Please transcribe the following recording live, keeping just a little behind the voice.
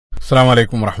അസ്സലാമു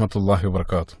അലൈക്കും വറഹ്മത്തുള്ളാഹി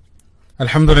വബറകാതുഹു.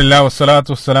 അൽഹംദുലില്ലാഹി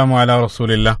വസ്സലാത്തു വസ്സലാമു അലാ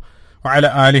റസൂലില്ലാഹി വഅലാ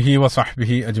ആലിഹി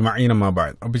വസഹ്ബിഹി അജ്മഈൻ അമ്മാ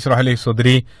ബഅദ്. റബ്ബി ഇശ്റഹ് ലി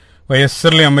സദ്രി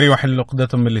വയസ്സിർ ലി അംരി വഹ്ലുൽ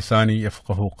ഉഖ്ദതം മിൻ ലിസാനി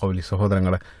യഫ്ഖഹു ഖൗലി.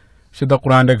 സഹോദരങ്ങളെ, വിശുദ്ധ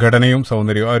ഖുർആന്റെ ഘടനയും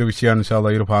സൗന്ദര്യവും ആ ഒരു വിഷയമാണ്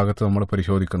ഇൻഷാഅല്ലാഹ് ഈ ഒരു ഭാഗത്ത് നമ്മൾ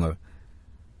പരിശോധിക്കുന്നത്.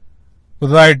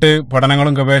 പുതുതായിട്ട്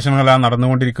പഠനങ്ങളും ഗവേഷണങ്ങളും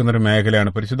നടന്നുകൊണ്ടിരിക്കുന്ന ഒരു മേഖലയാണ്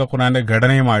പരിശുദ്ധ ഖുർആന്റെ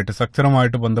ഘടനയുമായിട്ട്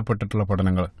സ്ട്രക്ചറുമായിട്ട് ബന്ധപ്പെട്ടിട്ടുള്ള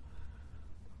പഠനങ്ങൾ.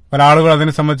 പല ആളുകൾ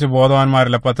അതിനെ സംബന്ധിച്ച്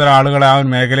ബോധവാന്മാരില്ല. അപ്പോൾ അത്തരം ആളുകളെ ആ ഒരു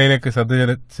മേഖലയിലേക്ക്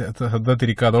ശ്രദ്ധ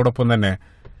തിരിക്കുക. അതോടൊപ്പം തന്നെ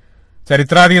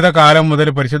ചരിത്രാതീത കാലം മുതൽ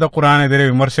പരിശുദ്ധ ഖുർആനെതിരെ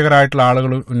വിമർശകരായിട്ടുള്ള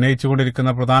ആളുകൾ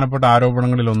ഉന്നയിച്ചുകൊണ്ടിരിക്കുന്ന പ്രധാനപ്പെട്ട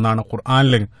ആരോപണങ്ങളിൽ ഒന്നാണ്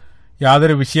ഖുർആനിൽ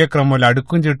യാതൊരു വിഷയക്രമമില്ല,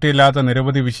 അടുക്കും ചിട്ടിയില്ലാത്ത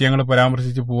നിരവധി വിഷയങ്ങൾ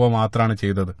പരാമർശിച്ച് പോവുക മാത്രമാണ്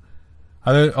ചെയ്തത്.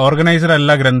 അത് ഓർഗനൈസ്ഡ്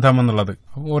അല്ല ഗ്രന്ഥം എന്നുള്ളത്.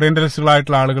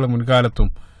 ഓറിയന്റലിസ്റ്റുകളായിട്ടുള്ള ആളുകൾ മുൻകാലത്തും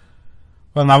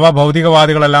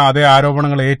നവഭൗതികവാദികളെല്ലാം അതേ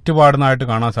ആരോപണങ്ങൾ ഏറ്റുപാടുന്നതായിട്ട്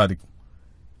കാണാൻ സാധിക്കും.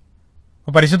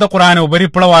 പരിശുദ്ധ ഖുർആനെ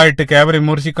ഉപരിപ്ലവമായിട്ട് കേവലം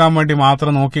വിമർശിക്കാൻ വേണ്ടി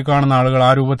മാത്രം നോക്കിക്കാണുന്ന ആളുകൾ ആ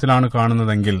രൂപത്തിലാണ്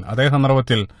കാണുന്നതെങ്കിൽ, അതേ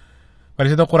സന്ദർഭത്തിൽ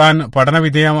പരിശുദ്ധ ഖുർആൻ പഠന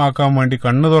വിധേയമാക്കാൻ വേണ്ടി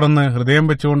കണ്ണു തുറന്ന് ഹൃദയം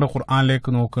വെച്ചുകൊണ്ട്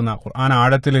ഖുർആനിലേക്ക് നോക്കുന്ന, ഖുർആൻ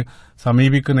ആഴത്തിൽ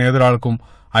സമീപിക്കുന്ന ഏതൊരാൾക്കും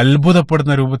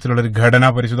അത്ഭുതപ്പെടുന്ന രൂപത്തിലുള്ള ഒരു ഘടന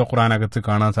പരിശുദ്ധ ഖുർആനകത്ത്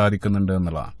കാണാൻ സാധിക്കുന്നുണ്ട്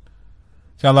എന്നുള്ളതാണ്.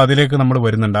 പക്ഷെ അത് അതിലേക്ക് നമ്മൾ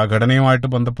വരുന്നുണ്ട്. ആ ഘടനയുമായിട്ട്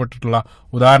ബന്ധപ്പെട്ടിട്ടുള്ള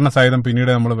ഉദാഹരണ സഹിതം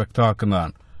പിന്നീട് നമ്മൾ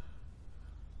വ്യക്തമാക്കുന്നതാണ്.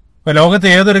 ഇപ്പൊ ലോകത്തെ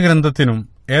ഏതൊരു ഗ്രന്ഥത്തിനും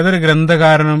ഏതൊരു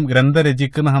ഗ്രന്ഥകാരനും ഗ്രന്ഥം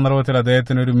രചിക്കുന്ന സന്ദർഭത്തിൽ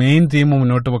അദ്ദേഹത്തിന് ഒരു മെയിൻ തീം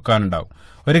മുന്നോട്ട് വെക്കാനുണ്ടാകും.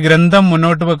 ഒരു ഗ്രന്ഥം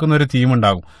മുന്നോട്ട് വെക്കുന്ന ഒരു തീം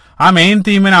ഉണ്ടാകും. ആ മെയിൻ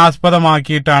തീമിനെ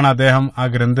ആസ്പദമാക്കിയിട്ടാണ് അദ്ദേഹം ആ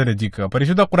ഗ്രന്ഥം രചിക്കുക.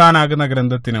 പരിശുദ്ധ ഖുർആനാകുന്ന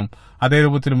ഗ്രന്ഥത്തിനും അതേ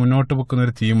രൂപത്തിൽ മുന്നോട്ട് വെക്കുന്ന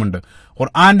ഒരു തീമുണ്ട്.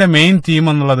 ഖുർആന്റെ മെയിൻ തീം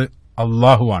എന്നുള്ളത്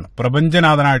അള്ളാഹുവാണ്.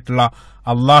 പ്രപഞ്ചനാഥനായിട്ടുള്ള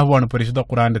അള്ളാഹുവാണ് പരിശുദ്ധ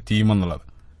ഖുർആന്റെ തീം എന്നുള്ളത്.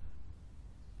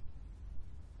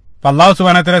 അപ്പൊ അള്ളാഹു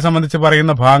സുബ്ഹാനഹു വ തആലയെ സംബന്ധിച്ച്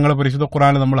പറയുന്ന ഭാഗങ്ങൾ പരിശുദ്ധ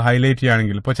ഖുർആനിൽ നമ്മൾ ഹൈലൈറ്റ്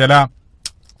ചെയ്യുകയാണെങ്കിൽ, ഇപ്പൊ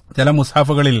ചില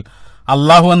മുസ്ഹഫുകളിൽ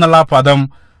അള്ളാഹു എന്നുള്ള പദം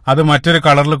അത് മറ്റൊരു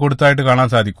കളറിൽ കൊടുത്തായിട്ട് കാണാൻ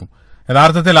സാധിക്കും.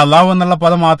 യഥാർത്ഥത്തിൽ അള്ളാഹു എന്നുള്ള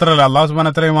പദം മാത്രമല്ല, അള്ളാഹു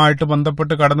സുബ്ഹാനഹു വ തആലയുമായിട്ട്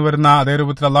ബന്ധപ്പെട്ട് കടന്നു വരുന്ന അതേ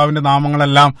രൂപത്തിൽ അള്ളാഹുവിന്റെ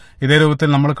നാമങ്ങളെല്ലാം ഇതേ രൂപത്തിൽ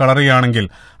നമ്മൾ കളർ ചെയ്യുകയാണെങ്കിൽ,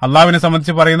 അള്ളാഹുവിനെ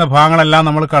സംബന്ധിച്ച് പറയുന്ന ഭാഗങ്ങളെല്ലാം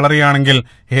നമ്മൾ കളർ ചെയ്യുകയാണെങ്കിൽ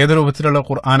ഏത് രൂപത്തിലുള്ള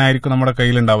ഖുർആനായിരിക്കും നമ്മുടെ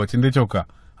കയ്യിലുണ്ടാവുക? ചിന്തിച്ചു നോക്കുക.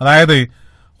 അതായത്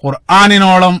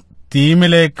ഖുർആനിനോളം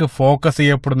തീമിലേക്ക് ഫോക്കസ്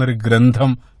ചെയ്യപ്പെടുന്ന ഒരു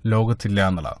ഗ്രന്ഥം ലോകത്തില്ല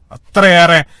എന്നുള്ളത്.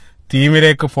 അത്രയേറെ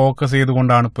തീമിലേക്ക് ഫോക്കസ്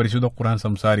ചെയ്തുകൊണ്ടാണ് പരിശുദ്ധ ഖുർആൻ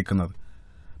സംസാരിക്കുന്നത്.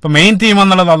 ഇപ്പൊ മെയിൻ തീം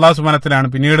എന്നുള്ളത് അള്ളാഹു സുബ്ഹാനഹു വ തആലയാണ്.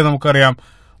 പിന്നീട് നമുക്കറിയാം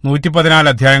 114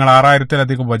 അധ്യായങ്ങൾ,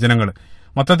 6000-ലധികം വചനങ്ങൾ,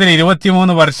 മൊത്തത്തിൽ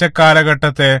 23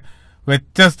 വർഷക്കാലഘട്ടത്തെ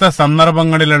വ്യത്യസ്ത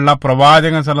സന്ദർഭങ്ങളിലുള്ള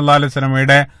പ്രവാചകൻ സല്ലല്ലാഹു അലൈഹി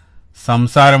വസല്ലമയുടെ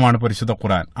സംസാരമാണ് പരിശുദ്ധ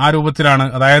ഖുർആൻ. ആ രൂപത്തിലാണ്,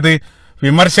 അതായത്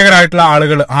വിമർശകരായിട്ടുള്ള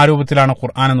ആളുകൾ ആ രൂപത്തിലാണ്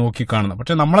ഖുർആനെ നോക്കിക്കാണുന്നത്.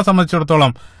 പക്ഷെ നമ്മളെ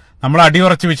സംബന്ധിച്ചിടത്തോളം നമ്മൾ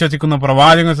അടിയുറച്ച് വിശ്വസിക്കുന്ന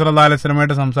പ്രവാചകൻ സല്ലല്ലാഹു അലൈഹി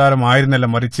വസല്ലമയുടെ സംസാരമായിരുന്നില്ല,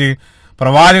 മറിച്ച്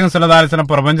പ്രവാചകൻ സല്ലല്ലാഹു അലൈഹി വസല്ലം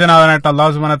പ്രപഞ്ചനാഥനായിട്ട്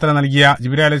അല്ലാഹു സുബ്ഹാനഹു വ തആല നൽകിയ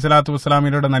ജിബ്രീൽ അലൈഹി സ്വലാത്തു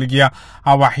വസ്സലാമിലൂടെ നൽകിയ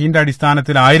ആ വഹീന്റെ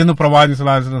അടിസ്ഥാനത്തിലായിരുന്നു പ്രവാചകൻ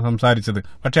സല്ലല്ലാഹു അലൈഹി വസല്ലം സംസാരിച്ചത്.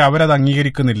 പക്ഷെ അവരത്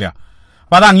അംഗീകരിക്കുന്നില്ല.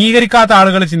 അപ്പൊ അത് അംഗീകരിക്കാത്ത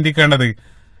ആളുകൾ ചിന്തിക്കേണ്ടത്,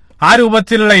 ആ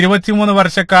രൂപത്തിലുള്ള 23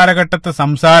 വർഷക്കാലഘട്ടത്തെ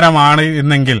സംസാരമാണ്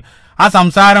എന്നെങ്കിൽ ആ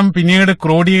സംസാരം പിന്നീട്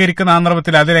ക്രോഡീകരിക്കുന്ന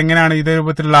സന്ദർഭത്തിൽ അതിലെങ്ങനെയാണ് ഇതേ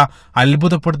രൂപത്തിലുള്ള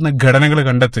അത്ഭുതപ്പെടുത്തുന്ന ഘടനകൾ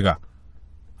കണ്ടെത്തുക?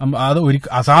 അത്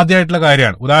അസാധ്യമായിട്ടുള്ള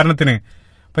കാര്യമാണ്. ഉദാഹരണത്തിന്,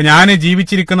 ഇപ്പൊ ഞാൻ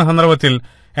ജീവിച്ചിരിക്കുന്ന സന്ദർഭത്തിൽ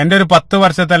എന്റെ ഒരു 10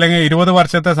 വർഷത്തെ അല്ലെങ്കിൽ 20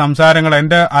 വർഷത്തെ സംസാരങ്ങൾ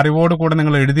എന്റെ അറിവോട് കൂടെ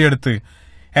നിങ്ങൾ എഴുതിയെടുത്ത്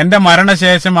എന്റെ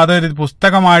മരണശേഷം അതൊരു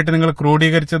പുസ്തകമായിട്ട് നിങ്ങൾ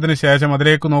ക്രോഡീകരിച്ചതിന് ശേഷം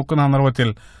അതിലേക്ക് നോക്കുന്ന സന്ദർഭത്തിൽ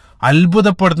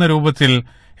അത്ഭുതപ്പെടുന്ന രൂപത്തിൽ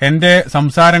എന്റെ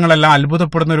സംസാരങ്ങളെല്ലാം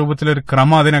അത്ഭുതപ്പെടുന്ന രൂപത്തിൽ ഒരു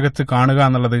ക്രമം അതിനകത്ത് കാണുക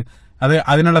എന്നുള്ളത്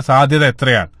അതിനുള്ള സാധ്യത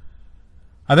എത്രയാണ്?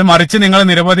 അത് മറിച്ച് നിങ്ങൾ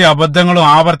നിരവധി അബദ്ധങ്ങളും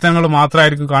ആവർത്തനങ്ങളും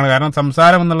മാത്രമായിരിക്കും കാണുക. കാരണം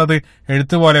സംസാരം എന്നുള്ളത്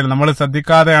എഴുത്തുപോലെയല്ല, നമ്മൾ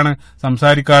ശ്രദ്ധിക്കാതെയാണ്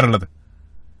സംസാരിക്കാറുള്ളത്.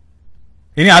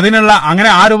 ഇനി അങ്ങനെ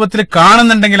ആ രൂപത്തിൽ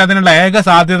കാണുന്നുണ്ടെങ്കിൽ അതിനുള്ള ഏക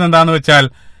സാധ്യത എന്താന്ന് വെച്ചാൽ,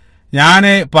 ഞാൻ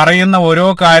പറയുന്ന ഓരോ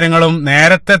കാര്യങ്ങളും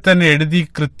നേരത്തെ തന്നെ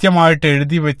കൃത്യമായിട്ട്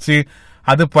എഴുതി വെച്ച്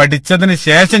അത് പഠിച്ചതിന്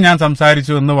ശേഷം ഞാൻ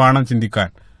സംസാരിച്ചു എന്ന് വേണം ചിന്തിക്കാൻ.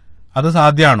 അത്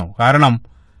സാധ്യമാണോ? കാരണം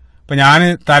ഇപ്പൊ ഞാൻ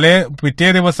പിറ്റേ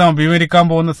ദിവസം അഭിമുഖീകരിക്കാൻ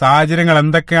പോകുന്ന സാഹചര്യങ്ങൾ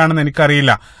എന്തൊക്കെയാണെന്ന്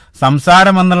എനിക്കറിയില്ല.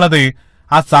 സംസാരം എന്നുള്ളത്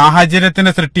ആ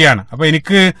സാഹചര്യത്തിന്റെ സൃഷ്ടിയാണ്. അപ്പൊ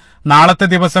എനിക്ക് നാളത്തെ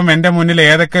ദിവസം എന്റെ മുന്നിൽ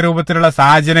ഏതൊക്കെ രൂപത്തിലുള്ള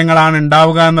സാഹചര്യങ്ങളാണ്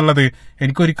ഉണ്ടാവുക എന്നുള്ളത്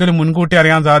എനിക്കൊരിക്കലും മുൻകൂട്ടി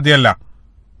അറിയാൻ സാധ്യമല്ല.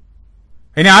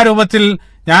 ഇനി ആ രൂപത്തിൽ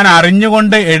ഞാൻ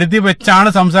അറിഞ്ഞുകൊണ്ട് എഴുതി വെച്ചാണ്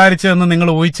സംസാരിച്ചതെന്ന്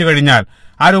നിങ്ങൾ ഊഹിച്ചു കഴിഞ്ഞാൽ,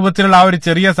 ആ രൂപത്തിലുള്ള ആ ഒരു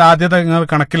ചെറിയ സാധ്യത നിങ്ങൾ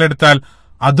കണക്കിലെടുത്താൽ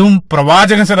അതും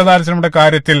പ്രവാചകൻ സല്ലല്ലാഹു അലൈഹി വസല്ലമയുടെ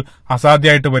കാര്യത്തിൽ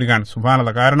അസാധ്യമായിട്ട് വരികയാണ്.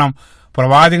 സുബ്ഹാനല്ലാഹ്. കാരണം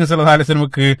പ്രവാചകൻ സല്ലല്ലാഹു അലൈഹി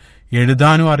വസല്ലമക്ക്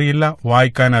എഴുതാനും അറിയില്ല,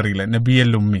 വായിക്കാനും അറിയില്ല.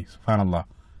 നബിയൽ ഉമ്മി. സുബ്ഹാനല്ലാഹ്.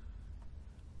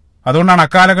 അതുകൊണ്ടാണ്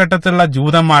അക്കാലഘട്ടത്തിലുള്ള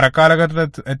ജൂതന്മാർ,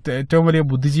 അക്കാലഘട്ടത്തിൽ ഏറ്റവും വലിയ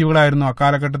ബുദ്ധിജീവികളായിരുന്നു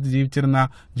അക്കാലഘട്ടത്തിൽ ജീവിച്ചിരുന്ന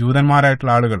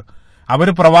ജൂതന്മാരായിട്ടുള്ള ആളുകൾ. അവർ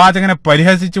പ്രവാചകനെ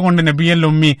പരിഹസിച്ചുകൊണ്ട് നബിയൽ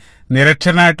ഉമ്മി,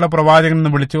 നിരക്ഷരനായിട്ടുള്ള പ്രവാചകൻ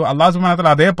എന്ന് വിളിച്ചു. അല്ലാഹു സുബ്ഹാനഹു വ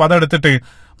തആല അതേ പദം എടുത്തിട്ട്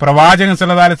പ്രവാചകൻ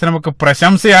സല്ലല്ലാഹു അലൈഹി വസല്ലമക്ക്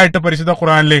പ്രശംസയായിട്ട് പരിശുദ്ധ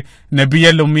ഖുർആനിൽ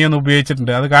നബിയൽ ഉമ്മി എന്ന്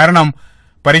ഉപയോഗിച്ചിട്ടുണ്ട്. അത് കാരണം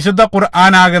പരിശുദ്ധ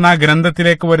ഖുർആനാകുന്ന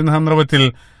ഗ്രന്ഥത്തിലേക്ക് വരുന്ന സന്ദർഭത്തിൽ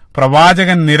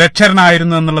പ്രവാചകൻ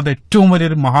നിരക്ഷരനായിരുന്നു എന്നുള്ളത് ഏറ്റവും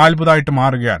വലിയൊരു മഹാത്ഭുതമായിട്ട്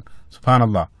മാറുകയാണ്.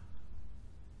 സുബ്ഹാനല്ലാഹ്.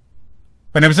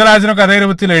 ഇപ്പൊ നബി സല്ലല്ലാഹു അലൈഹി വസല്ലം അതേ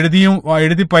രൂപത്തിൽ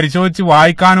എഴുതി പരിശോധിച്ച്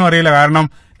വായിക്കാനും അറിയില്ല. കാരണം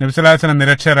നബി സല്ലല്ലാഹു അലൈഹി വസല്ലം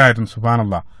നിരക്ഷരായിരുന്നു.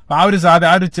 സുബ്ഹാനല്ലാഹ്. ആ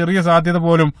ഒരു ചെറിയ സാധ്യത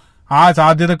പോലും, ആ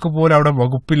സാധ്യതക്ക് പോലും അവിടെ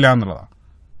വകുപ്പില്ല എന്നുള്ളതാണ്.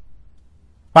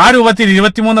 ആ രൂപത്തിൽ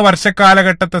 23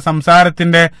 വർഷക്കാലഘട്ടത്തെ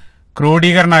സംസാരത്തിന്റെ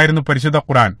ക്രോഡീകരണമായിരുന്നു പരിശുദ്ധ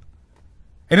ഖുർആൻ.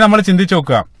 ഇനി നമ്മൾ ചിന്തിച്ചു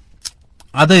നോക്കുക,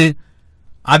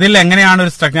 അതിൽ എങ്ങനെയാണ്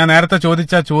ഒരു സ്ട്രക്ചർ, ഞാൻ നേരത്തെ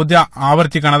ചോദിച്ച ചോദ്യം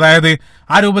ആവർത്തിക്കണം. അതായത്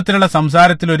ആ രൂപത്തിലുള്ള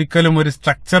സംസാരത്തിൽ ഒരിക്കലും ഒരു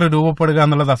സ്ട്രക്ചർ രൂപപ്പെടുക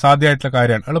എന്നുള്ളത് അസാധ്യമായിട്ടുള്ള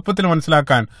കാര്യമാണ്. എളുപ്പത്തിൽ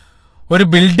മനസ്സിലാക്കാൻ ഒരു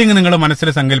ബിൽഡിംഗ് നിങ്ങൾ മനസ്സിൽ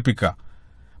സങ്കല്പിക്കുക.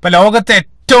 ഇപ്പൊ ലോകത്തെ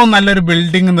ഏറ്റവും നല്ലൊരു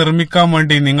ബിൽഡിംഗ് നിർമ്മിക്കാൻ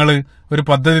വേണ്ടി നിങ്ങൾ ഒരു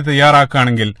പദ്ധതി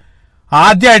തയ്യാറാക്കുകയാണെങ്കിൽ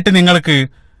ആദ്യമായിട്ട്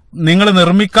നിങ്ങൾ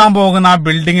നിർമ്മിക്കാൻ പോകുന്ന ആ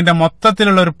ബിൽഡിങ്ങിന്റെ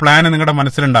മൊത്തത്തിലുള്ള ഒരു പ്ലാന് നിങ്ങളുടെ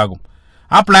മനസ്സിലുണ്ടാകും.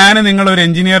 ആ പ്ലാന് നിങ്ങൾ ഒരു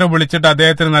എഞ്ചിനീയറെ വിളിച്ചിട്ട്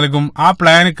അദ്ദേഹത്തിന് നൽകും. ആ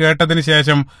പ്ലാന് കേട്ടതിന്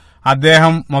ശേഷം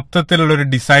അദ്ദേഹം മൊത്തത്തിലുള്ള ഒരു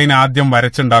ഡിസൈൻ ആദ്യം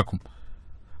വരച്ചുണ്ടാക്കും.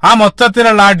 ആ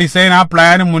മൊത്തത്തിലുള്ള ആ ഡിസൈൻ, ആ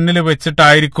പ്ലാന് മുന്നിൽ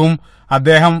വെച്ചിട്ടായിരിക്കും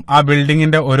അദ്ദേഹം ആ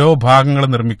ബിൽഡിങ്ങിന്റെ ഓരോ ഭാഗങ്ങൾ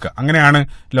നിർമ്മിക്കുക. അങ്ങനെയാണ്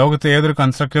ലോകത്തെ ഏതൊരു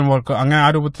കൺസ്ട്രക്ഷൻ വർക്ക്, അങ്ങനെ ആ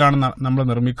രൂപത്തിലാണ് നമ്മൾ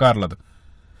നിർമ്മിക്കാറുള്ളത്.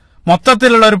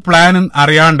 മൊത്തത്തിലുള്ള ഒരു പ്ലാൻ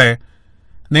അറിയാണ്ട്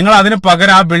നിങ്ങൾ അതിന്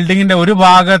പകരം ആ ബിൽഡിങ്ങിന്റെ ഒരു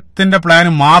ഭാഗത്തിന്റെ പ്ലാൻ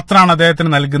മാത്രമാണ് അദ്ദേഹത്തിന്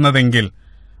നൽകുന്നതെങ്കിൽ,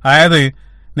 അതായത്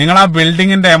നിങ്ങൾ ആ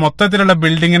ബിൽഡിങ്ങിന്റെ മൊത്തത്തിലുള്ള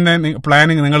ബിൽഡിങ്ങിന്റെ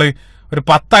പ്ലാനിങ് നിങ്ങൾ ഒരു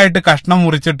 10 കഷ്ണം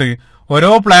മുറിച്ചിട്ട് ഓരോ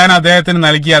പ്ലാൻ അദ്ദേഹത്തിന്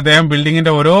നൽകി അദ്ദേഹം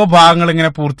ബിൽഡിങ്ങിന്റെ ഓരോ ഭാഗങ്ങൾ ഇങ്ങനെ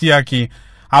പൂർത്തിയാക്കി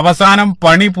അവസാനം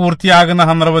പണി പൂർത്തിയാകുന്ന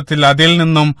സന്ദർഭത്തിൽ അതിൽ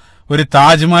നിന്നും ഒരു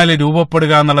താജ്മഹൽ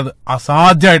രൂപപ്പെടുക എന്നുള്ളത്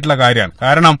അസാധ്യമായിട്ടുള്ള കാര്യമാണ്.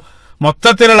 കാരണം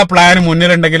മൊത്തത്തിലുള്ള പ്ലാൻ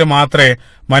മുന്നിലുണ്ടെങ്കിൽ മാത്രമേ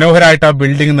മനോഹരമായിട്ട് ആ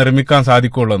ബിൽഡിംഗ് നിർമ്മിക്കാൻ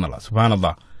സാധിക്കുള്ളൂ എന്നുള്ള.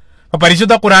 സുബ്ഹാനല്ലാഹ്. അപ്പൊ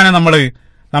പരിശുദ്ധ ഖുർആനെ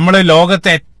നമ്മൾ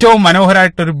ലോകത്തെ ഏറ്റവും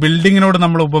മനോഹരമായിട്ടൊരു ബിൽഡിങ്ങിനോട്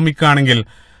നമ്മൾ ഉപമിക്കുകയാണെങ്കിൽ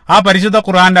ആ പരിശുദ്ധ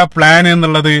ഖുർആന്റെ ആ പ്ലാൻ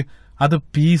എന്നുള്ളത് അത്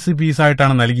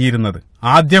പീസായിട്ടാണ് നൽകിയിരുന്നത്.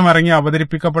 ആദ്യം ഇറങ്ങി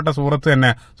അവതരിപ്പിക്കപ്പെട്ട സൂറത്ത്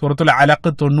തന്നെ സൂറത്തുൽ അലഖ്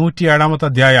 97-ാമത്തെ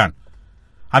അധ്യായമാണ്.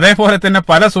 അതേപോലെ തന്നെ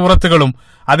പല സൂറത്തുകളും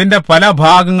അതിന്റെ പല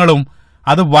ഭാഗങ്ങളും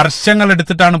അത് വർഷങ്ങൾ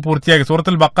എടുത്തിട്ടാണ് പൂർത്തിയാക്കി.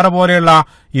 സൂറത്തുൽ ബഖറ പോലെയുള്ള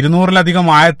 200-ലധികം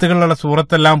ആയത്തുകളുള്ള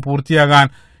സൂറത്തെല്ലാം പൂർത്തിയാകാൻ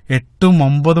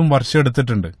 8-9 വർഷം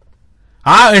എടുത്തിട്ടുണ്ട്.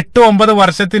 ആ 8-9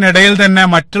 വർഷത്തിനിടയിൽ തന്നെ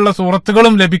മറ്റുള്ള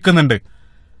സൂറത്തുകളും ലഭിക്കുന്നുണ്ട്.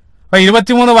 അപ്പൊ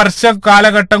 23 വർഷ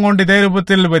കാലഘട്ടം കൊണ്ട് ഇതേ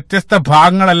രൂപത്തിൽ വ്യത്യസ്ത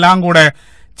ഭാഗങ്ങളെല്ലാം കൂടെ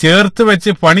ചേർത്ത്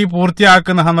വെച്ച് പണി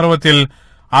പൂർത്തിയാക്കുന്ന സന്ദർഭത്തിൽ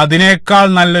അതിനേക്കാൾ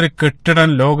നല്ലൊരു കെട്ടിടം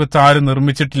ലോകത്ത് ആരും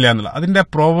നിർമ്മിച്ചിട്ടില്ല എന്നുള്ള അതിന്റെ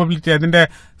പ്രോബബിലിറ്റി, അതിന്റെ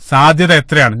സാധ്യത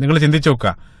എത്രയാണ് നിങ്ങൾ ചിന്തിച്ചു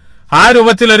നോക്കുക. ആ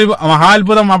രൂപത്തിലൊരു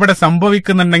മഹാത്ഭുതം അവിടെ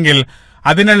സംഭവിക്കുന്നുണ്ടെങ്കിൽ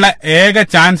അതിനുള്ള ഏക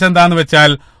ചാൻസ് എന്താന്ന്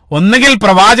വെച്ചാൽ ഒന്നുകിൽ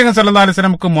പ്രവാചകൻ സല്ലല്ലാഹു അലൈഹി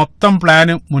വസല്ലമക്ക് മൊത്തം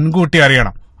പ്ലാന് മുൻകൂട്ടി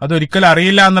അറിയണം. അതൊരിക്കലും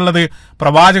അറിയില്ല എന്നുള്ളത്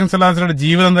പ്രവാചകൻ സല്ലല്ലാഹു അലൈഹി വസല്ലമയുടെ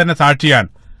ജീവിതം തന്നെ സാക്ഷിയാണ്.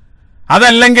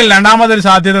 അതല്ലെങ്കിൽ രണ്ടാമതൊരു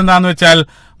സാധ്യത എന്താന്ന് വെച്ചാൽ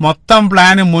മൊത്തം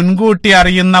പ്ലാന് മുൻകൂട്ടി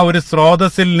അറിയുന്ന ഒരു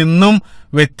സ്രോതസ്സിൽ നിന്നും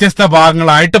വ്യത്യസ്ത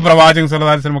ഭാഗങ്ങളായിട്ട് പ്രവാചകൻ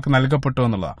സല്ലല്ലാഹു അലൈഹി വസല്ലമക്ക് നൽകപ്പെട്ടു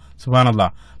എന്നുള്ളതാണ്.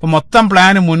 സുബ്ഹാനല്ലാഹ്. അപ്പൊ മൊത്തം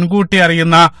പ്ലാന് മുൻകൂട്ടി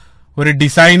അറിയുന്ന ഒരു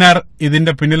ഡിസൈനർ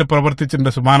ഇതിന്റെ പിന്നിൽ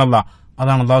പ്രവർത്തിച്ചിട്ടുണ്ട്. സുബ്ഹാനല്ലാഹ്.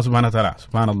 അതാണ് അല്ലാഹു സുബ്ഹാനഹു വ തആല.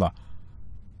 സുബ്ഹാനല്ലാഹ്.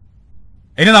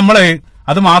 ഇനി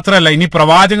അത് മാത്രമല്ല, ഇനി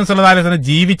പ്രവാചകൻ സല്ലല്ലാഹു അലൈഹി വസല്ലം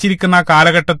ജീവിച്ചിരിക്കുന്ന ആ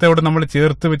കാലഘട്ടത്തോട് നമ്മൾ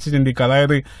ചേർത്ത് വെച്ച് ചിന്തിക്കുക.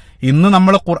 അതായത് ഇന്ന്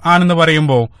നമ്മൾ ഖുർആൻ എന്ന്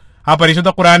പറയുമ്പോൾ ആ പരിശുദ്ധ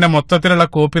ഖുർആന്റെ മൊത്തത്തിലുള്ള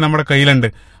കോപ്പി നമ്മുടെ കയ്യിലുണ്ട്.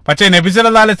 പക്ഷേ നബി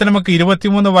സല്ലല്ലാഹു അലൈഹി വസല്ലമക്ക്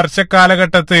 23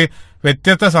 വർഷക്കാലഘട്ടത്ത്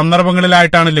വ്യത്യസ്ത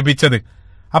സന്ദർഭങ്ങളിലായിട്ടാണ് ലഭിച്ചത്.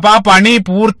 അപ്പൊ ആ പണി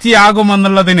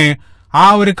പൂർത്തിയാകുമെന്നുള്ളതിന് ആ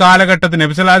ഒരു കാലഘട്ടത്തിൽ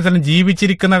നബി സല്ലല്ലാഹു അലൈഹി വസല്ലം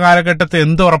ജീവിച്ചിരിക്കുന്ന കാലഘട്ടത്തിൽ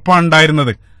എന്ത് ഉറപ്പാണ്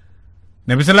ഉണ്ടായിരുന്നത്?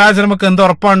 നബി സല്ലല്ലാഹു അലൈഹി വസല്ലമക്ക് എന്ത്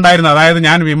ഉറപ്പാണ് ഉണ്ടായിരുന്നത്? അതായത്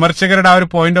ഞാൻ വിമർശകരുടെ ആ ഒരു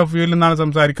പോയിന്റ് ഓഫ് വ്യൂവിൽ നിന്നാണ്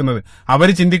സംസാരിക്കുന്നത്. അവർ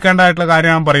ചിന്തിക്കേണ്ടതായിട്ടുള്ള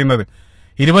കാര്യമാണ് പറയുന്നത്.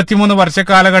 23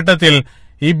 വർഷക്കാലഘട്ടത്തിൽ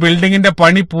ഈ ബിൽഡിങ്ങിന്റെ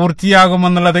പണി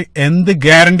പൂർത്തിയാകുമെന്നുള്ളത് എന്ത്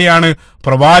ഗ്യാരണ്ടിയാണ്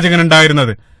പ്രവാചകൻ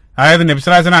ഉണ്ടായിരുന്നത്? അതായത് നബി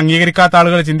സല്ലല്ലാഹു അലൈഹി വസല്ലം അംഗീകരിക്കാത്ത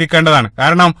ആളുകൾ ചിന്തിക്കേണ്ടതാണ്.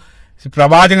 കാരണം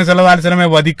പ്രവാചകൻ സല്ലല്ലാഹു അലൈഹി വസല്ലമയെ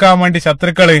വധിക്കാൻ വേണ്ടി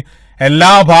ശത്രുക്കള്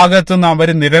എല്ലാ ഭാഗത്തുനിന്നും അവർ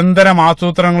നിരന്തരം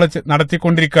ആസൂത്രണങ്ങൾ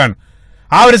നടത്തിക്കൊണ്ടിരിക്കുകയാണ്.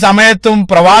 ആ ഒരു സമയത്തും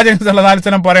പ്രവാചകൻ സല്ലല്ലാഹു അലൈഹി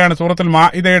വസല്ലം പറയാണ് സൂറത്തുൽ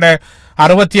മാഇദയുടെ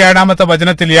 67-ാമത്തെ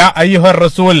വചനത്തിൽ, യാ അയ്യുഹർ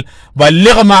റസൂൽ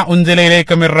ബല്ലിഗ് മാ ഉൻസില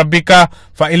ഇലൈക മിർ റബ്ബിക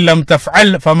ഫഇൻ ലം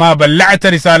തഫ്അൽ ഫമാ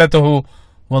ബല്ലഅത റിസാലതഹു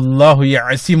വല്ലാഹു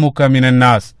യഅസിമുക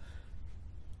മിനന്നാസ്.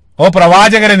 ഓ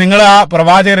പ്രവാചകരെ,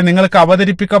 നിങ്ങൾക്ക്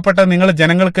അവതരിപ്പിക്കപ്പെട്ട നിങ്ങൾ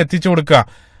ജനങ്ങൾക്ക് എത്തിച്ചു കൊടുക്കുക.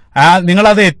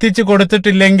 നിങ്ങളത് എത്തിച്ചു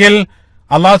കൊടുത്തിട്ടില്ലെങ്കിൽ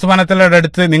അള്ളാഹു സുബ്ഹാനഹു വ തആലയുടെ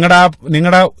അടുത്ത്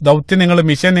നിങ്ങളുടെ ദൗത്യം,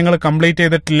 മിഷൻ നിങ്ങൾ കംപ്ലീറ്റ്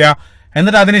ചെയ്തിട്ടില്ല.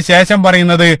 എന്നിട്ട് അതിനുശേഷം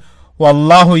പറയുന്നത്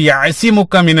വല്ലാഹു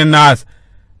യഅസിമുക മിനന്നാസ്,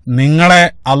 നിങ്ങളെ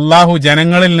അള്ളാഹു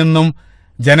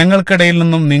ജനങ്ങൾക്കിടയിൽ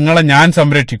നിന്നും നിങ്ങളെ ഞാൻ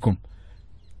സംരക്ഷിക്കും.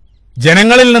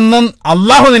 ജനങ്ങളിൽ നിന്നും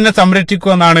അള്ളാഹു നിന്നെ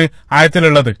സംരക്ഷിക്കുമെന്നാണ്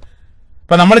ആയത്തിലുള്ളത്.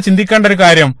 ഇപ്പൊ നമ്മൾ ചിന്തിക്കേണ്ട ഒരു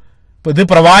കാര്യം, ഇത്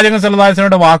പ്രവാചകൻ സല്ലല്ലാഹു അലൈഹി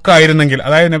വസല്ലമയുടെ വാക്കായിരുന്നെങ്കിൽ,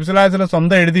 അതായത് നബി സല്ലല്ലാഹു അലൈഹി വസല്ലം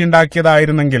സ്വന്തം എഴുതി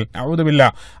ഉണ്ടാക്കിയതായിരുന്നെങ്കിൽ, അഊദു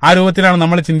ബില്ലാഹ്, ആ രൂപത്തിലാണ്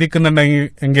നമ്മൾ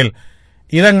ചിന്തിക്കുന്നുണ്ടെങ്കിൽ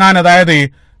ഇതെങ്ങാൻ, അതായത്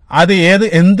അത്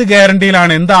എന്ത്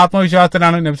ഗ്യാരണ്ടിയിലാണ്, എന്ത്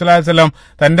ആത്മവിശ്വാസത്തിലാണ് നബി സല്ലല്ലാഹു അലൈഹി വസല്ലം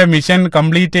തന്റെ മിഷൻ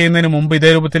കംപ്ലീറ്റ് ചെയ്യുന്നതിന് മുമ്പ് ഇതേ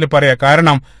രൂപത്തിൽ പറയാ?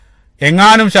 കാരണം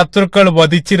എങ്ങാനും ശത്രുക്കൾ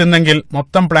വധിച്ചിരുന്നെങ്കിൽ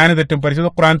മൊത്തം പ്ലാന് തെറ്റും,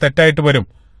 പരിശുദ്ധ ഖുർആൻ തെറ്റായിട്ട് വരും.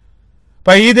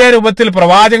 അപ്പൊ ഇതേ രൂപത്തിൽ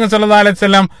പ്രവാചകൻ സല്ലല്ലാഹു അലൈഹി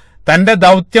വസല്ലം തന്റെ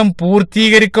ദൗത്യം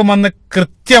പൂർത്തീകരിക്കുമെന്ന്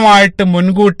കൃത്യമായിട്ട്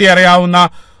മുൻകൂട്ടി അറിയാവുന്ന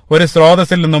ഒരു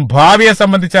സ്രോതസ്സിൽ നിന്നും, ഭാവിയെ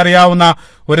സംബന്ധിച്ച് അറിയാവുന്ന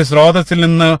ഒരു സ്രോതസ്സിൽ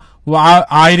നിന്ന്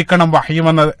ആയിരിക്കണം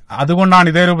വഹ്യുമെന്നത്. അതുകൊണ്ടാണ്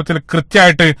ഇതേ രൂപത്തിൽ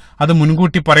കൃത്യമായിട്ട് അത്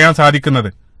മുൻകൂട്ടി പറയാൻ സാധിക്കുന്നത്.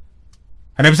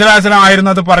 നബി സല്ലല്ലാഹു അലൈഹി വസല്ലം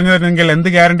ആയിരുന്നു അത് പറഞ്ഞിരുന്നെങ്കിൽ എന്ത്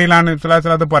ഗ്യാരണ്ടിയിലാണ് നബി സല്ലല്ലാഹു അലൈഹി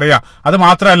വസല്ലം അത് പറയാ? അത്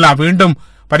മാത്രമല്ല, വീണ്ടും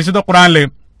പരിശുദ്ധ ഖുർആനിൽ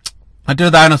മറ്റൊരു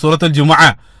ഉദാഹരണം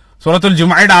സൂറത്തുൽ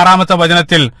ജുമുഅയുടെ 6-ാമത്തെ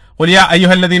വചനത്തിൽ ഖുൽ യാ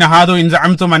അയ്യുഹല്ലദീന ഹാദു ഇൻ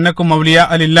സഅംതും അന്നകും മൗലിയാ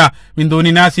ലില്ലാഹി മിൻ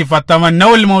ദൂനി നാസി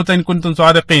ഫതമന്നൗൽ മൗത ഇൻ കുൻതും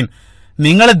സ്വാദിഖീൻ.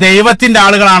 നിങ്ങൾ ദൈവത്തിന്റെ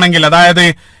ആളുകളാണെങ്കിൽ, അതായത്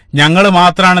ഞങ്ങൾ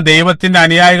മാത്രമാണ് ദൈവത്തിന്റെ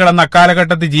അനുയായികൾ എന്ന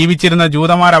അക്കാലഘട്ടത്തിൽ ജീവിച്ചിരുന്ന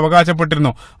ജൂതന്മാർ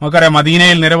അവകാശപ്പെട്ടിരുന്നു. നമുക്കറിയാം,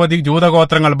 മദീനയിൽ നിരവധി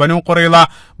ജൂതഗോത്രങ്ങൾ, ബനു ഖുറൈള,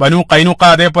 ബനു ഖൈനുഖ,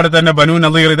 അതേപോലെ തന്നെ ബനു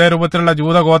നദീർ, ഇതേ രൂപത്തിലുള്ള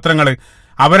ജൂതഗോത്രങ്ങൾ,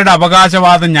 അവരുടെ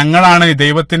അവകാശവാദം ഞങ്ങളാണ്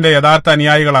ദൈവത്തിന്റെ യഥാർത്ഥ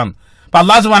അനുയായികളാണ്. അപ്പൊ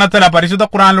അല്ലാഹു സുബ്ഹാനഹു വ തആല പരിശുദ്ധ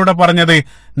ഖുർആനിലൂടെ പറഞ്ഞത്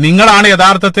നിങ്ങളാണ്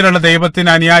യഥാർത്ഥത്തിലുള്ള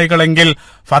ദൈവത്തിന്റെ അനുയായികളെങ്കിൽ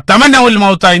ഫതമന്നൗൽ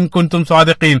മൗത ഇൻ കുൻതും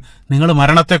സ്വാദിഖീൻ, നിങ്ങൾ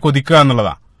മരണത്തെ കൊതിക്കുക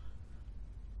എന്നുള്ളതാ.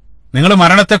 നിങ്ങൾ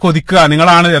മരണത്തെ കൊതിക്കുക,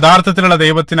 നിങ്ങളാണ് യഥാർത്ഥത്തിലുള്ള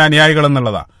ദൈവത്തിന്റെ അനുയായികൾ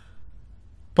എന്നുള്ളതാ.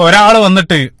 ഇപ്പൊ ഒരാൾ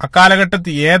വന്നിട്ട്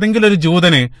അക്കാലഘട്ടത്തിൽ ഏതെങ്കിലും ഒരു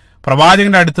ജൂതന്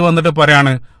പ്രവാചകന്റെ അടുത്ത് വന്നിട്ട്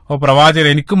പറയാണ്, ഓ പ്രവാചകൻ,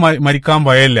 എനിക്ക് മരിക്കാൻ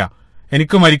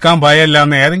ഭയമില്ല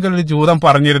എന്ന് ഏതെങ്കിലും ഒരു ജൂതൻ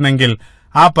പറഞ്ഞിരുന്നെങ്കിൽ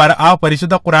ആ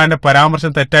പരിശുദ്ധ ഖുർആന്റെ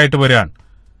പരാമർശം തെറ്റായിട്ട് വരികയാണ്.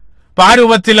 അപ്പൊ ആ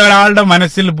രൂപത്തിൽ ഒരാളുടെ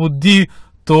മനസ്സിൽ ബുദ്ധി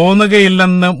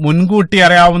തോന്നുകയില്ലെന്ന് മുൻകൂട്ടി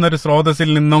അറിയാവുന്ന ഒരു സ്രോതസ്സിൽ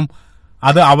നിന്നും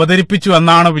അത് അവതരിപ്പിച്ചു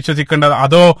എന്നാണോ വിശ്വസിക്കേണ്ടത്?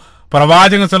 അതോ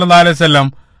പ്രവാചകൻ സല്ലല്ലാഹു അലൈഹി വസല്ലം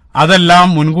അതെല്ലാം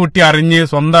മുൻകൂട്ടി അറിഞ്ഞ്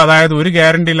സ്വന്തം, അതായത് ഒരു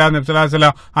ഗ്യാരണ്ടി ഇല്ലാതെ നബി സല്ലല്ലാഹു അലൈഹി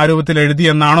വസല്ലം ആ രൂപത്തിൽ എഴുതി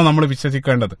എന്നാണോ നമ്മൾ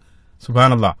വിശ്വസിക്കേണ്ടത്?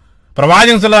 സുബ്ഹാനല്ലാഹ്.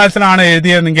 പ്രവാചകൻ സല്ലല്ലാഹു അലൈഹി വസല്ലം ആണ്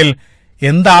എഴുതിയതെങ്കിൽ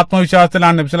എന്ത്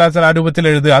ആത്മവിശ്വാസത്തിലാണ് നബി സല്ലല്ലാഹു അലൈഹി വസല്ലം ആ രൂപത്തിൽ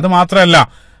എഴുതുക? അത് മാത്രമല്ല,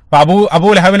 അബൂ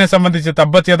ലഹബിനെ സംബന്ധിച്ച്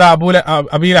തബ്ബത് യദാ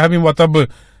അബീ ലഹബിൻ വതബ്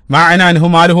മാ അന അൻഹു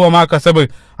മാലുഹു വമാ കസബ്,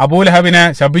 അബൂ ലഹബിനെ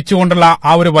ശപിച്ചുകൊണ്ടുള്ള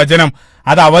ആ ഒരു വചനം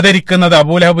അത് അവതരിക്കുന്നത്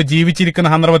അബൂ ലഹബ് ജീവിച്ചിരിക്കുന്ന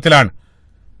സന്ദർഭത്തിലാണ്.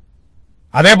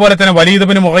 അതേപോലെ തന്നെ വലീദ്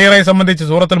ബിൻ മുഗീറയെ സംബന്ധിച്ച്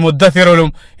സൂറത്തുൽ മുദ്ദസ്സിറിലും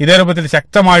ഇതേ രൂപത്തിൽ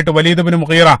ശക്തമായിട്ട് Waleed bin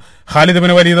Mughira, Khalid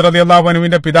bin Waleed റളിയല്ലാഹു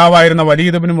അൻഹുവിന്റെ പിതാവായിരുന്ന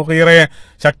വലീദ് ബിൻ മുഗീറയെ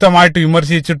ശക്തമായിട്ട്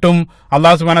വിമർശിച്ചിട്ടും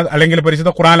അല്ലാഹു സുബ്ഹാനഹു അല്ലെങ്കിൽ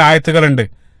പരിശുദ്ധ ഖുർആനിൽ ആയത്തുകളുണ്ട്.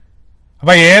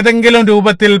 അപ്പൊ ഏതെങ്കിലും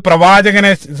രൂപത്തിൽ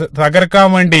പ്രവാചകനെ തകർക്കാൻ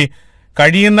വേണ്ടി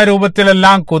കഴിയുന്ന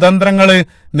രൂപത്തിലെല്ലാം കുതന്ത്രങ്ങൾ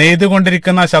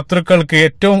നെയ്തുകൊണ്ടിരിക്കുന്ന ശത്രുക്കൾക്ക്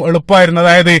ഏറ്റവും എളുപ്പമായിരുന്നു,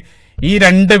 അതായത് ഈ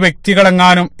രണ്ട്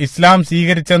വ്യക്തികളെങ്ങാനും ഇസ്ലാം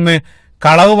സ്വീകരിച്ചെന്ന്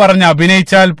കളവ് പറഞ്ഞ്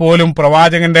അഭിനയിച്ചാൽ പോലും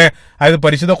പ്രവാചകന്റെ, അതായത്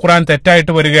പരിശുദ്ധ ഖുർആൻ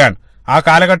തെറ്റായിട്ട് വരികയാണ്. ആ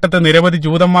കാലഘട്ടത്തിൽ നിരവധി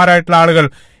ജൂതന്മാരായിട്ടുള്ള ആളുകൾ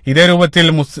ഇതേ രൂപത്തിൽ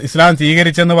ഇസ്ലാം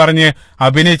സ്വീകരിച്ചെന്ന് പറഞ്ഞ്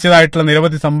അഭിനയിച്ചതായിട്ടുള്ള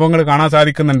നിരവധി സംഭവങ്ങൾ കാണാൻ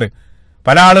സാധിക്കുന്നുണ്ട്.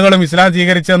 പല ആളുകളും ഇസ്ലാം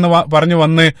സ്വീകരിച്ചെന്ന് പറഞ്ഞു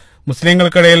വന്ന്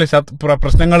മുസ്ലിങ്ങൾക്കിടയിൽ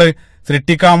പ്രശ്നങ്ങൾ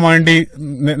സൃഷ്ടിക്കാൻ വേണ്ടി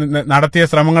നടത്തിയ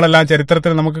ശ്രമങ്ങളെല്ലാം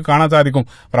ചരിത്രത്തിൽ നമുക്ക് കാണാൻ സാധിക്കും.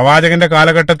 പ്രവാചകന്റെ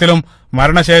കാലഘട്ടത്തിലും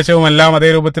മരണശേഷവും എല്ലാം അതേ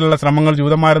രൂപത്തിലുള്ള ശ്രമങ്ങൾ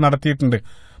ജൂതന്മാർ നടത്തിയിട്ടുണ്ട്.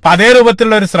 അപ്പൊ അതേ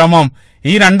രൂപത്തിലുള്ള ഒരു ശ്രമം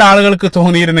ഈ രണ്ടാളുകൾക്ക്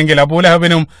തോന്നിയിരുന്നെങ്കിൽ,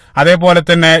 അബൂലഹബിനും അതേപോലെ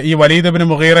തന്നെ ഈ വലീദ് ബിൻ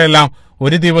മുഗീറയെല്ലാം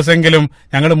ഒരു ദിവസമെങ്കിലും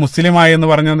ഞങ്ങൾ മുസ്ലിമായി എന്ന്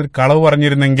പറഞ്ഞ കളവ്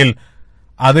പറഞ്ഞിരുന്നെങ്കിൽ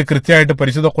അത് കൃത്യമായിട്ട്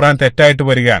പരിശുദ്ധ ഖുർആൻ തെറ്റായിട്ട്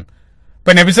വരികയാണ്.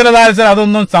 ഇപ്പൊ നബി സല്ലല്ലാഹു അലൈഹി വസല്ലം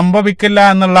അതൊന്നും സംഭവിക്കില്ല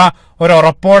എന്നുള്ള ഒരു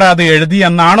ഉറപ്പോടെ അത് എഴുതി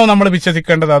എന്നാണോ നമ്മൾ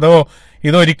വിശ്വസിക്കേണ്ടത്? അതോ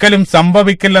ഇതൊരിക്കലും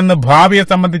സംഭവിക്കില്ലെന്ന് ഭാവിയെ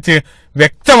സംബന്ധിച്ച്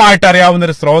വ്യക്തമായിട്ട് അറിയാവുന്ന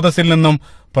ഒരു സ്രോതസ്സിൽ നിന്നും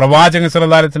പ്രവാചകൻ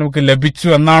സല്ലല്ലാഹു അലൈഹി വസല്ലം ലഭിച്ചു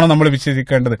എന്നാണോ നമ്മൾ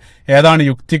വിശ്വസിക്കേണ്ടത്? ഏതാണ്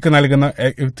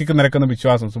യുക്തിക്ക് നിരക്കുന്ന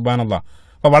വിശ്വാസം? സുബ്ഹാനല്ലാഹ്.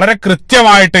 അപ്പൊ വളരെ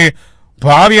കൃത്യമായിട്ട്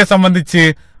ഭാവിയെ സംബന്ധിച്ച്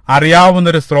അറിയാവുന്ന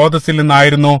ഒരു സ്രോതസ്സിൽ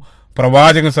നിന്നായിരുന്നു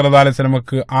പ്രവാചകൻ സല്ലല്ലാഹു അലൈഹി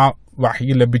വസല്ലമക്ക് ആ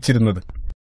വഹ്യ് ലഭിച്ചിരുന്നത്.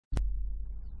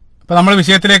 അപ്പൊ നമ്മൾ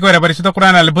വിഷയത്തിലേക്ക് വരാം. പരിശുദ്ധ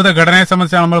ഖുർആൻ അത്ഭുത ഘടനയെ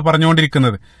സംബന്ധിച്ചാണ് നമ്മൾ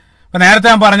പറഞ്ഞുകൊണ്ടിരിക്കുന്നത്. അപ്പൊ നേരത്തെ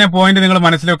ഞാൻ പറഞ്ഞ പോയിന്റ് നിങ്ങൾ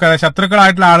മനസ്സിൽ വെക്കാതെ,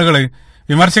 ശത്രുക്കളായിട്ടുള്ള ആളുകൾ,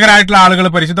 വിമർശകരായിട്ടുള്ള ആളുകൾ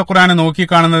പരിശുദ്ധ ഖുർആനെ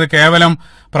നോക്കിക്കാണുന്നത് കേവലം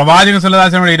പ്രവാചകൻ സല്ലല്ലാഹു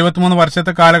അലൈഹി വസല്ലം 23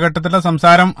 വർഷത്തെ കാലഘട്ടത്തിലുള്ള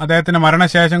സംസാരം, അദ്ദേഹത്തിന്റെ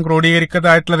മരണശേഷം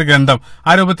ക്രോഡീകരിക്കുന്നതായിട്ടുള്ള ഒരു ഗ്രന്ഥം,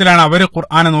 ആ രൂപത്തിലാണ് അവർ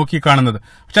ഖുർആനെ നോക്കിക്കാണുന്നത്.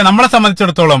 പക്ഷെ നമ്മളെ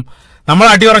സംബന്ധിച്ചിടത്തോളം നമ്മൾ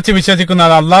അടിയുറച്ച്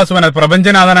വിശ്വസിക്കുന്നത് അല്ലാഹു സുബ്ഹാനഹു,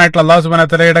 പ്രപഞ്ചനാഥനായിട്ടുള്ള അല്ലാഹു സുബ്ഹാനഹു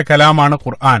വതആലയുടെ കലാമാണ്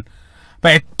ഖുർആൻ. അപ്പൊ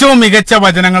ഏറ്റവും മികച്ച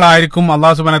വചനങ്ങളായിരിക്കും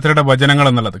അല്ലാഹു സുബ്ഹാനഹു വതആലയുടെ വചനങ്ങൾ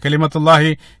എന്നുള്ളത്. കലിമത്തുല്ലാഹി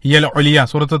ഹിയൽ ഉലിയ,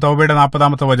 സൂറത്ത് തൗബയുടെ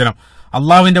 40-ാമത്തെ വചനം.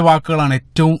 അള്ളാഹുവിന്റെ വാക്കുകളാണ്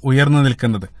ഏറ്റവും ഉയർന്നു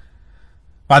നിൽക്കുന്നത്.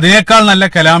 അപ്പൊ അതിനേക്കാൾ നല്ല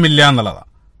കലാമില്ല എന്നുള്ളതാണ്.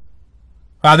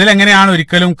 അപ്പൊ അതിലെങ്ങനെയാണ്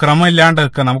ഒരിക്കലും ക്രമമില്ലാണ്ട്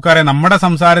നിൽക്കുക? നമുക്കറിയാം, നമ്മുടെ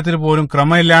സംസാരത്തിൽ പോലും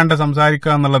ക്രമമില്ലാണ്ട്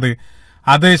സംസാരിക്കുക എന്നുള്ളത്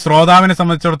അത് ശ്രോതാവിനെ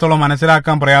സംബന്ധിച്ചിടത്തോളം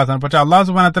മനസ്സിലാക്കാൻ പ്രയാസമാണ്. പക്ഷെ അല്ലാഹു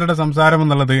സുബ്ഹാനഹു വതആലയുടെ സംസാരം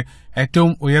എന്നുള്ളത്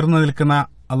ഏറ്റവും ഉയർന്നു നിൽക്കുന്ന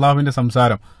അള്ളാഹുവിന്റെ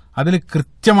സംസാരം, അതിൽ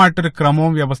കൃത്യമായിട്ടൊരു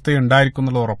ക്രമവും വ്യവസ്ഥയും ഉണ്ടായിരിക്കും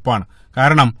എന്നുള്ളത് ഉറപ്പാണ്.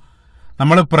 കാരണം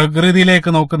നമ്മൾ പ്രകൃതിയിലേക്ക്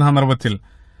നോക്കുന്ന സന്ദർഭത്തിൽ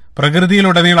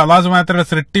പ്രകൃതിയിലുടനീളം അല്ലാഹു സുബ്ഹാനഹു വതആലയുടെ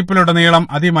സൃഷ്ടിപ്പിലുടനീളം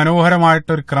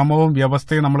അതിമനോഹരമായിട്ടൊരു ക്രമവും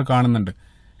വ്യവസ്ഥയും നമ്മൾ കാണുന്നുണ്ട്.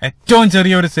 ഏറ്റവും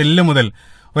ചെറിയ ഒരു സെല്ല് മുതൽ,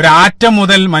 ഒരു ആറ്റം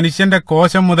മുതൽ, മനുഷ്യന്റെ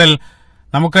കോശം മുതൽ,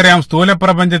 നമുക്കറിയാം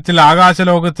സ്ഥൂലപ്രപഞ്ചത്തിൽ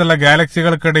ആകാശലോകത്തുള്ള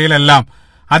ഗാലക്സികൾക്കിടയിലെല്ലാം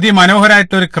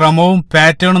അതിമനോഹരമായിട്ടൊരു ക്രമവും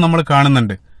പാറ്റേണും നമ്മൾ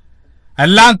കാണുന്നുണ്ട്.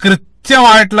 എല്ലാം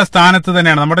കൃത്യമായിട്ടുള്ള സ്ഥാനത്ത്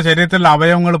തന്നെയാണ്. നമ്മുടെ ശരീരത്തിലുള്ള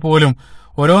അവയവങ്ങൾ പോലും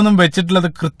ഓരോന്നും വെച്ചിട്ടുള്ളത്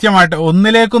കൃത്യമായിട്ട്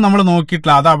ഒന്നിലേക്കും നമ്മൾ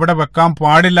നോക്കിയിട്ടില്ല, അത് അവിടെ വെക്കാൻ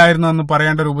പാടില്ലായിരുന്നു എന്ന്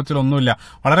പറയേണ്ട രൂപത്തിലൊന്നുമില്ല.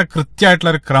 വളരെ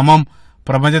കൃത്യമായിട്ടുള്ള ഒരു ക്രമം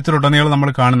പ്രപഞ്ചത്തിലുടനീളം നമ്മൾ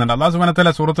കാണുന്നുണ്ട്. അല്ലാഹു സുബ്ഹാനഹു വ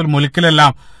തആല സൂറത്തുൽ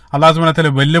മുൽക്കിലെല്ലാം അല്ലാഹു സുബ്ഹാനഹു വ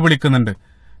തആല വെല്ലുവിളിക്കുന്നുണ്ട്.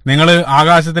 നിങ്ങൾ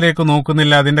ആകാശത്തിലേക്ക്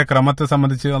നോക്കുന്നില്ല, അതിന്റെ ക്രമത്തെ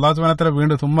സംബന്ധിച്ച് അല്ലാഹു സുബ്ഹാനഹു വ തആല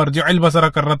വീണ്ടും സുമ്മർജിഉൽ ബസറ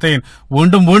കറത്തൈൻ,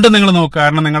 വീണ്ടും വീണ്ടും നിങ്ങൾ നോക്കുക,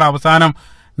 കാരണം നിങ്ങളുടെ അവസാനം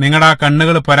നിങ്ങളുടെ ആ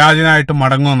കണ്ണുകൾ പരാജയമായിട്ട്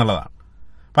മടങ്ങും എന്നുള്ളതാണ്.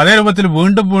 അപ്പൊ അതേ രൂപത്തിൽ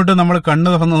വീണ്ടും വീണ്ടും നമ്മൾ കണ്ണു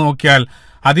തുറന്ന് നോക്കിയാൽ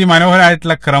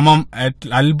അതിമനോഹരമായിട്ടുള്ള ക്രമം,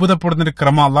 അത്ഭുതപ്പെടുന്നൊരു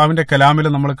ക്രമം അള്ളാഹുവിന്റെ കലാമിൽ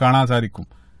നമ്മൾ കാണാൻ സാധിക്കും.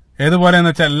 ഏതുപോലെ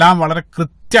എന്ന് വെച്ചാൽ എല്ലാം വളരെ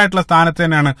കൃത്യമായിട്ടുള്ള സ്ഥാനത്ത്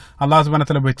തന്നെയാണ് അള്ളാഹു സുബ്ഹാനഹു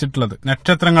വ തആല വെച്ചിട്ടുള്ളത്.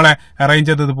 നക്ഷത്രങ്ങളെ അറേഞ്ച്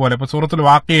ചെയ്തതുപോലെ ഇപ്പൊ സൂറത്തുൽ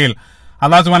വാഖിയയിൽ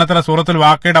അള്ളാഹു സുബ്ഹാനഹു വ തആല സൂറത്തുൽ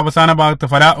വാഖിയയുടെ അവസാന ഭാഗത്ത്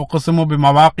ഫലാ ഉഖ്സിമു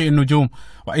ബിമവാഖിഇൻ നുജൂം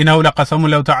വഇന്നഹു ലഖസമുൻ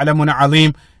ലൗ തഅലമുന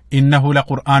അളീം ഇന്നഹു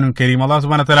ലഖുർആനുൻ കരീം. അള്ളാഹു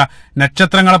സുബ്ഹാനഹു വ തആല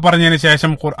നക്ഷത്രങ്ങളെ പറഞ്ഞതിന്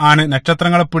ശേഷം ഖുർആന്,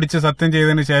 നക്ഷത്രങ്ങളെ പിടിച്ച് സത്യം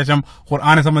ചെയ്തതിന് ശേഷം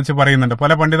ഖുർആനെ സംബന്ധിച്ച് പറയുന്നുണ്ട്.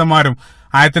 പല പണ്ഡിതന്മാരും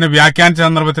ആയത്തിന് വ്യാഖ്യാനിച്ച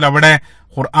സന്ദർഭത്തിൽ അവിടെ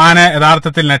ഖുർആനെ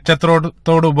യഥാർത്ഥത്തിൽ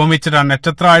നക്ഷത്രത്തോട് ഉപമിച്ചിട്ടാണ്,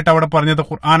 നക്ഷത്രമായിട്ട് അവിടെ പറഞ്ഞത്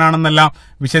ഖുർആനാണെന്നെല്ലാം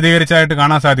വിശദീകരിച്ചായിട്ട്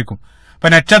കാണാൻ സാധിക്കും. അപ്പൊ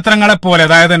നക്ഷത്രങ്ങളെ പോലെ,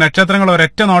 അതായത് നക്ഷത്രങ്ങൾ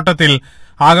ഒരൊറ്റ നോട്ടത്തിൽ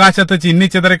ആകാശത്ത്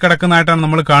ചിന്നിച്ചിതറി കിടക്കുന്നതായിട്ടാണ്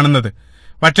നമ്മൾ കാണുന്നത്.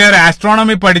 പക്ഷേ ഒരു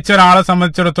ആസ്ട്രോണമി പഠിച്ച ഒരാളെ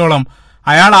സംബന്ധിച്ചിടത്തോളം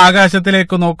അയാൾ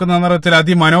ആകാശത്തിലേക്ക് നോക്കുന്ന സന്ദർഭത്തിൽ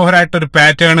അതിമനോഹരമായിട്ടൊരു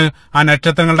പാറ്റേൺ ആ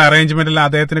നക്ഷത്രങ്ങളുടെ അറേഞ്ച്മെന്റിൽ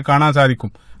അദ്ദേഹത്തിന് കാണാൻ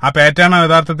സാധിക്കും. ആ പാറ്റേൺ ആണ്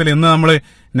യഥാർത്ഥത്തിൽ ഇന്ന് നമ്മൾ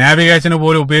നാവിഗേഷന്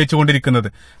പോലും ഉപയോഗിച്ചുകൊണ്ടിരിക്കുന്നത്.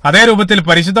 അതേ രൂപത്തിൽ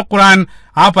പരിശുദ്ധ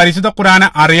ഖുർആനെ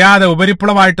അറിയാതെ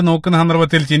ഉപരിപ്ലവമായിട്ട് നോക്കുന്ന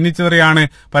സന്ദർഭത്തിൽ ചിന്നിച്ചിതറിയാണ്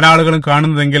പല ആളുകളും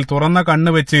കാണുന്നതെങ്കിൽ, തുറന്ന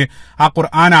കണ്ണ് വെച്ച് ആ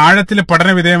ഖുർആൻ ആഴത്തിൽ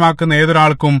പഠന വിധേയമാക്കുന്ന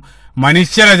ഏതൊരാൾക്കും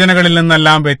മനുഷ്യരചനകളിൽ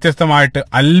നിന്നെല്ലാം വ്യത്യസ്തമായിട്ട്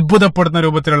അത്ഭുതപ്പെടുന്ന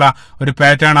രൂപത്തിലുള്ള ഒരു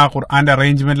പാറ്റേൺ ആ ഖുർആന്റെ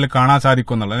അറേഞ്ച്മെന്റിൽ കാണാൻ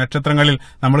സാധിക്കും എന്നുള്ളത് നക്ഷത്രങ്ങളിൽ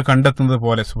നമ്മൾ കണ്ടെത്തുന്നത്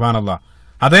പോലെ. സുബ്ഹാനല്ലാഹ്,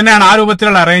 അത് തന്നെയാണ് ആ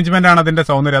രൂപത്തിലുള്ള അറേഞ്ച്മെന്റ് ആണ് അതിന്റെ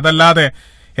സൗന്ദര്യം. അതല്ലാതെ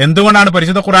എന്തുകൊണ്ടാണ്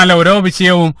പരിശുദ്ധ ഖുർആനിലെ ഓരോ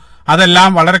വിഷയവും അതെല്ലാം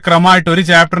വളരെ ക്രമമായിട്ട് ഒരു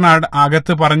ചാപ്റ്ററിന്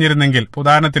അകത്ത് പറഞ്ഞിരുന്നെങ്കിൽ,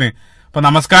 ഉദാഹരണത്തിന് ഇപ്പൊ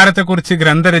നമസ്കാരത്തെക്കുറിച്ച്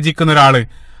ഗ്രന്ഥം രചിക്കുന്ന ഒരാള്,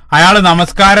 അയാൾ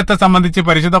നമസ്കാരത്തെ സംബന്ധിച്ച്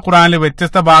പരിശുദ്ധ ഖുർആനിൽ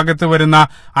വ്യത്യസ്ത ഭാഗത്ത് വരുന്ന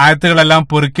ആയത്തുകളെല്ലാം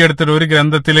പെറുക്കിയെടുത്തിട്ട് ഒരു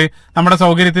ഗ്രന്ഥത്തില് നമ്മുടെ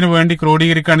സൗകര്യത്തിന് വേണ്ടി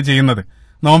ക്രോഡീകരിക്കുകയാണ് ചെയ്യുന്നത്.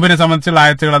 നോമ്പിനെ സംബന്ധിച്ചുള്ള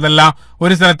ആയത്തുകൾ അതെല്ലാം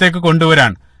ഒരു സ്ഥലത്തേക്ക്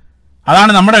കൊണ്ടുവരാൻ,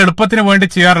 അതാണ് നമ്മുടെ എളുപ്പത്തിന് വേണ്ടി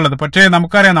ചെയ്യാറുള്ളത്. പക്ഷേ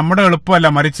നമുക്കറിയാം നമ്മുടെ എളുപ്പമല്ല,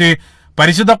 മറിച്ച്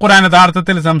പരിശുദ്ധ ഖുർആൻ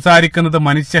യഥാർത്ഥത്തിൽ സംസാരിക്കുന്നത്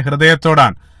മനുഷ്യ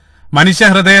ഹൃദയത്തോടാണ്. മനുഷ്യ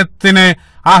ഹൃദയത്തിന്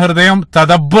ആ ഹൃദയം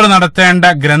തദബ്ബുർ നടത്തേണ്ട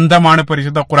ഗ്രന്ഥമാണ്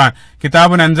പരിശുദ്ധ ഖുർആൻ.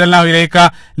 കിതാബുൻ അൻസൽനാഹു ഇലൈക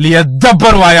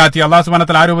ലിയദ്ദബ്ബറു ആയാതി. അല്ലാഹു സുബ്ഹാനഹു വ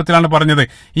തആല ആ രൂപത്തിലാണ് പറഞ്ഞത്,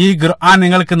 ഈ ഖുർആൻ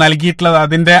നിങ്ങൾക്ക് നൽകിയിട്ടുള്ളത്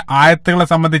അതിന്റെ ആയത്തുകളെ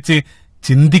സംബന്ധിച്ച്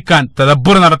ചിന്തിക്കാൻ,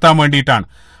 തദബ്ബുർ നടത്താൻ വേണ്ടിയിട്ടാണ്.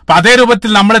 അപ്പൊ അതേ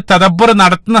രൂപത്തിൽ നമ്മൾ തദബ്ബുർ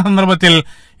നടത്തുന്ന സന്ദർഭത്തിൽ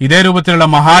ഇതേ രൂപത്തിലുള്ള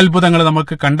മഹാത്ഭുതങ്ങൾ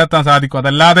നമുക്ക് കണ്ടെത്താൻ സാധിക്കും.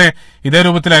 അതല്ലാതെ ഇതേ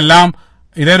രൂപത്തിൽ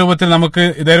നമുക്ക്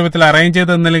ഇതേ രൂപത്തിൽ അറേഞ്ച്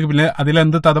ചെയ്തെന്നില്ലെങ്കിൽ പിന്നെ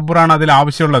അതിലെന്ത് തദബ്ബുറാണ് അതിൽ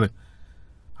ആവശ്യമുള്ളത്?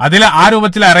 അതിൽ ആ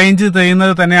രൂപത്തിൽ അറേഞ്ച്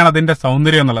ചെയ്യുന്നത് തന്നെയാണ് അതിന്റെ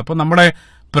സൗന്ദര്യം എന്നുള്ളത്. അപ്പൊ നമ്മുടെ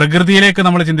പ്രകൃതിയിലേക്ക്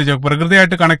നമ്മൾ ചിന്തിച്ചു നോക്കുക,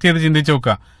 പ്രകൃതിയായിട്ട് കണക്ട് ചെയ്ത് ചിന്തിച്ചു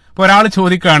നോക്കുക. ഇപ്പൊ ഒരാൾ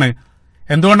ചോദിക്കാണ്,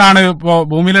 എന്തുകൊണ്ടാണ് ഇപ്പോ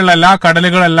ഭൂമിയിലുള്ള എല്ലാ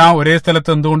കടലുകളെല്ലാം ഒരേ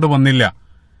സ്ഥലത്ത് എന്തുകൊണ്ട് വന്നില്ല?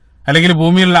 അല്ലെങ്കിൽ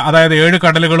ഭൂമിയിലുള്ള, അതായത് 7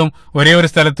 കടലുകളും ഒരേ ഒരു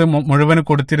സ്ഥലത്ത് മുഴുവൻ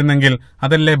കൊടുത്തിരുന്നെങ്കിൽ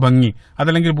അതല്ലേ ഭംഗി?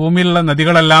 അതല്ലെങ്കിൽ ഭൂമിയിലുള്ള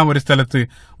നദികളെല്ലാം ഒരു സ്ഥലത്ത്,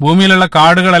 ഭൂമിയിലുള്ള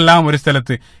കാടുകളെല്ലാം ഒരു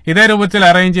സ്ഥലത്ത്, ഇതേ രൂപത്തിൽ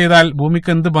അറേഞ്ച് ചെയ്താൽ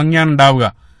ഭൂമിക്ക് എന്ത് ഭംഗിയാണ് ഉണ്ടാവുക?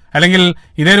 അല്ലെങ്കിൽ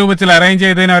ഇതേ രൂപത്തിൽ അറേഞ്ച്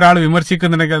ചെയ്തതിനെ ഒരാൾ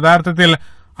വിമർശിക്കുന്നുണ്ടെങ്കിൽ യഥാർത്ഥത്തിൽ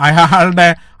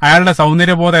അയാളുടെ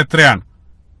സൗന്ദര്യബോധം എത്രയാണ്?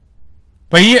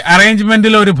 അപ്പൊ ഈ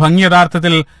അറേഞ്ച്മെന്റിൽ ഒരു ഭംഗി,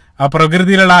 യഥാർത്ഥത്തിൽ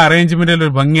പ്രകൃതിയിലുള്ള അറേഞ്ച്മെന്റിൽ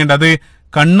ഒരു ഭംഗിയുണ്ട്. അത്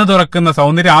കണ്ണു തുറക്കുന്ന,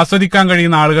 സൗന്ദര്യം ആസ്വദിക്കാൻ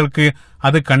കഴിയുന്ന ആളുകൾക്ക്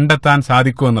അത് കണ്ടെത്താൻ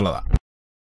സാധിക്കും എന്നുള്ളതാണ്.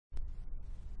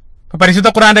 പരിശുദ്ധ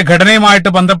ഖുർആന്റെ ഘടനയുമായിട്ട്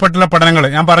ബന്ധപ്പെട്ടുള്ള പഠനങ്ങൾ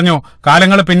ഞാൻ പറഞ്ഞു,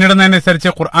 കാലങ്ങൾ പിന്നിടുന്നതിനനുസരിച്ച്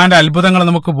ഖുർആന്റെ അത്ഭുതങ്ങൾ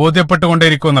നമുക്ക്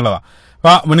ബോധ്യപ്പെട്ടുകൊണ്ടേയിരിക്കും എന്നുള്ളതാണ്.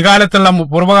 അപ്പൊ മുൻകാലത്തുള്ള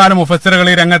പൂർവ്വകാല മുഫസ്സിറുകൾ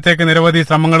ഈ രംഗത്തേക്ക് നിരവധി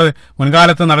ശ്രമങ്ങൾ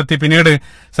മുൻകാലത്ത് നടത്തി. പിന്നീട്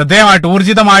ശ്രദ്ധേയമായിട്ട്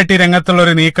ഊർജിതമായിട്ട് ഈ രംഗത്തുള്ള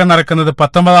ഒരു നീക്കം നടക്കുന്നത്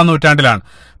 19-ാം നൂറ്റാണ്ടിലാണ്.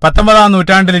 19-ാം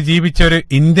നൂറ്റാണ്ടിൽ ജീവിച്ച ഒരു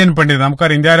ഇന്ത്യൻ പണ്ഡിതൻ,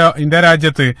 നമുക്കറിയാം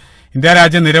ഇന്ത്യ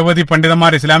രാജ്യം നിരവധി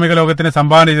പണ്ഡിതന്മാർ ഇസ്ലാമിക ലോകത്തിന്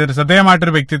സംഭാവന ചെയ്തൊരു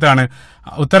ശ്രദ്ധേയമായിട്ടൊരു വ്യക്തിത്വമാണ്.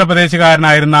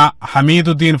 ഉത്തർപ്രദേശുകാരനായിരുന്ന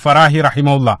ഹമീദുദ്ദീൻ ഫറാഹി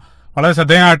റഹിമഹുല്ല, വളരെ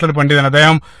ശ്രദ്ധേയമായിട്ടുള്ള പണ്ഡിതൻ.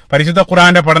 അദ്ദേഹം പരിശുദ്ധ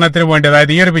ഖുർആന്റെ പഠനത്തിന് വേണ്ടി,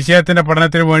 അതായത് ഈ ഒരു വിഷയത്തിന്റെ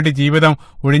പഠനത്തിന് വേണ്ടി ജീവിതം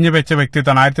ഒഴിഞ്ഞു വെച്ച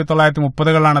വ്യക്തിത്വമാണ്.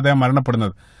 1930-കളിലാണ് അദ്ദേഹം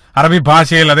മരണപ്പെടുന്നത്. അറബി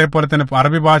ഭാഷയിൽ, അതേപോലെ തന്നെ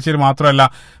അറബി ഭാഷയിൽ മാത്രമല്ല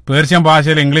പേർഷ്യൻ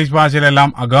ഭാഷയിൽ, ഇംഗ്ലീഷ്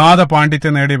ഭാഷയിലെല്ലാം അഗാധ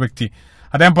പാണ്ഡിത്യം നേടിയ വ്യക്തി.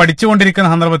 അദ്ദേഹം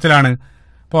പഠിച്ചുകൊണ്ടിരിക്കുന്ന സന്ദർഭത്തിലാണ്,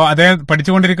 അപ്പോൾ അദ്ദേഹം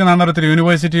പഠിച്ചുകൊണ്ടിരിക്കുന്ന സന്ദർഭത്തിൽ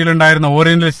യൂണിവേഴ്സിറ്റിയിലുണ്ടായിരുന്ന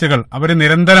ഓറിയന്റലിസ്റ്റുകൾ അവർ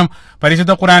നിരന്തരം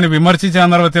പരിശുദ്ധ ഖുർആനെ വിമർശിച്ച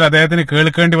സന്ദർഭത്തിൽ അദ്ദേഹത്തിന്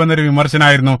കേൾക്കേണ്ടി വന്നൊരു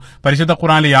വിമർശനമായിരുന്നു, പരിശുദ്ധ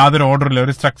ഖുർആനിൽ യാതൊരു ഓർഡറില്ല,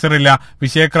 ഒരു സ്ട്രക്ചർ ഇല്ല,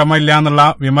 വിഷയക്രമം ഇല്ല എന്നുള്ള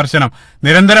വിമർശനം.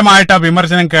 നിരന്തരമായിട്ട് ആ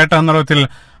വിമർശനം കേട്ട സന്ദർഭത്തിൽ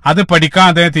അത് പഠിക്കാൻ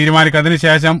അദ്ദേഹം തീരുമാനിക്കും.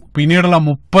 അതിനുശേഷം പിന്നീടുള്ള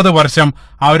 30 വർഷം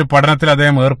ആ ഒരു പഠനത്തിൽ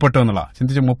അദ്ദേഹം ഏർപ്പെട്ടു എന്നുള്ള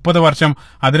ചിന്തിച്ച് 30 വർഷം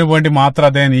അതിനുവേണ്ടി മാത്രം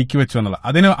അദ്ദേഹം നീക്കിവെച്ചു എന്നുള്ള.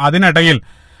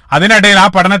 അതിനിടയിൽ ആ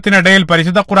പഠനത്തിനിടയിൽ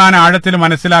പരിശുദ്ധ ഖുർആൻ ആഴത്തിൽ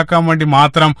മനസ്സിലാക്കാൻ വേണ്ടി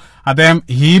മാത്രം അദ്ദേഹം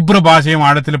ഹീബ്രു ഭാഷയും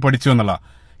ആഴത്തിൽ പഠിച്ചു എന്നുള്ള.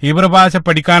 ഹീബ്രു ഭാഷ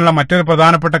പഠിക്കാനുള്ള മറ്റൊരു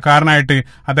പ്രധാനപ്പെട്ട കാരണമായിട്ട്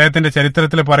അദ്ദേഹത്തിന്റെ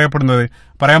ചരിത്രത്തിൽ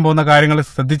പറയാൻ പോകുന്ന കാര്യങ്ങൾ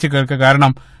ശ്രദ്ധിച്ച് കേൾക്കുക.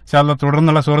 കാരണം ഇൻഷാല്ലാഹ്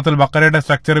തുടർന്നുള്ള സൂറത്തുൽ ബഖറയുടെ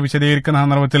സ്ട്രക്ചർ വിശദീകരിക്കുന്ന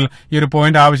സന്ദർഭത്തിൽ ഈ ഒരു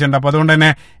പോയിന്റ് ആവശ്യമുണ്ട്. അപ്പൊ അതുകൊണ്ട്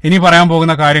തന്നെ ഇനി പറയാൻ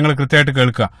പോകുന്ന കാര്യങ്ങൾ കൃത്യമായിട്ട്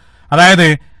കേൾക്കുക. അതായത്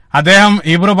അദ്ദേഹം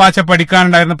ഹീബ്രു ഭാഷ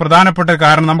പഠിക്കാനുണ്ടായിരുന്ന പ്രധാനപ്പെട്ട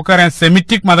കാരണം നമുക്കറിയാം,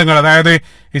 സെമിറ്റിക് മതങ്ങൾ, അതായത്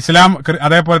ഇസ്ലാം,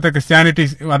 അതേപോലത്തെ ക്രിസ്ത്യാനിറ്റി,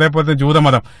 അതേപോലത്തെ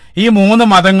ജൂതമതം, ഈ 3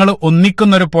 മതങ്ങൾ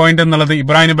ഒന്നിക്കുന്ന ഒരു പോയിന്റ് എന്നുള്ളത്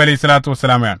ഇബ്രാഹിം നബി അലൈഹി സ്വലാത്തു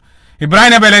വസ്സലാമയാണ്.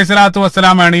 ഇബ്രാഹിം നബി അലൈഹി സ്വലാത്തു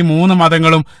വസ്സലാമാണ് ഈ 3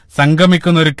 മതങ്ങളും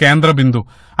സംഗമിക്കുന്ന ഒരു കേന്ദ്ര ബിന്ദു.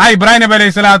 ആ ഇബ്രാഹിം നബി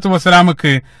അലൈഹി സ്വലാത്തു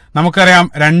വസ്സലാമക്ക് നമുക്കറിയാം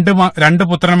രണ്ട്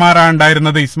പുത്രന്മാരാണ്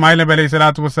ഉണ്ടായിരുന്നത്, ഇസ്മായിൽ നബി അലൈഹി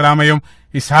സ്വലാത്തു വസ്സലാമയും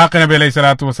ഇസ്ഹാഖ് നബി അലൈഹി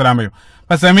സ്വലാത്തു വസ്സലാമയും.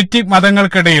 അപ്പൊ സെമിറ്റിക്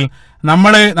മതങ്ങൾക്കിടയിൽ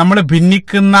നമ്മൾ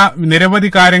ഭിന്നിക്കുന്ന നിരവധി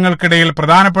കാര്യങ്ങൾക്കിടയിൽ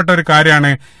പ്രധാനപ്പെട്ട ഒരു കാര്യമാണ്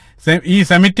ഈ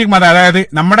സെമിറ്റിക് മതം. അതായത്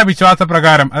നമ്മുടെ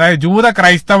വിശ്വാസപ്രകാരം, അതായത് ജൂത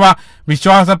ക്രൈസ്തവ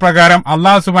വിശ്വാസപ്രകാരം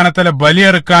അള്ളാഹു സുബ്ഹാനഹു വ തആല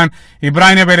ബലിയെറുക്കാൻ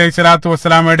ഇബ്രാഹിം നബി അലൈഹി സ്വലാത്തു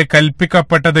വസ്സലാമയോട്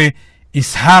കൽപ്പിക്കപ്പെട്ടത്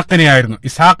ഇസ്ഹാഖിനെയായിരുന്നു.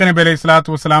 ഇസ്ഹാഖ് നബി അലൈഹി സ്വലാത്തു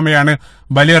വസ്സലാമയാണ്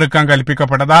ബലിയെറുക്കാൻ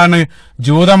കൽപ്പിക്കപ്പെട്ടത്. അതാണ്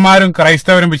ജൂതന്മാരും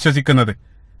ക്രൈസ്തവരും വിശ്വസിക്കുന്നത്.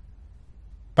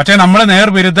 പക്ഷെ നമ്മൾ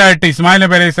നേർവിരുദ്ധമായിട്ട് ഇസ്മായിൽ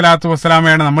നബി അലൈഹി സ്വലാത്തു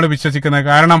വസ്സലാമയാണ് നമ്മൾ വിശ്വസിക്കുന്നത്.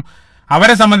 കാരണം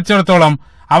അവരെ സംബന്ധിച്ചിടത്തോളം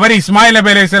അവർ ഇസ്മായിൽ നബി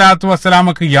അലൈഹി സ്വലാത്തു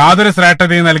വസ്സലാമക്ക് യാതൊരു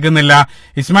ശ്രേഷ്ഠതയും നൽകുന്നില്ല.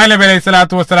 ഇസ്മായിൽ നബി അലൈഹി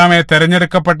സ്വലാത്തു വസ്സലാമയെ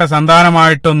തെരഞ്ഞെടുക്കപ്പെട്ട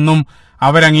സന്താനമായിട്ടൊന്നും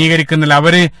അവർ അംഗീകരിക്കുന്നില്ല.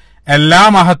 അവര് എല്ലാ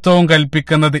മഹത്വവും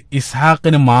കൽപ്പിക്കുന്നത്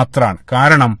ഇസ്ഹാഖിന് മാത്രമാണ്.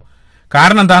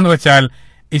 കാരണം എന്താന്ന് വെച്ചാൽ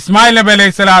ഇസ്മായിൽ നബി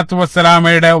അലൈഹി സ്വലാത്തു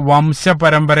വസ്സലാമയുടെ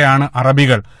വംശപരമ്പരയാണ്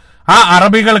അറബികൾ. ആ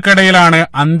അറബികൾക്കിടയിലാണ്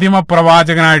അന്തിമ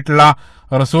പ്രവാചകനായിട്ടുള്ള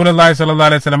റസൂലുള്ളാഹി സ്വല്ലല്ലാഹു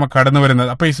അലൈഹി വസല്ലം കടന്നു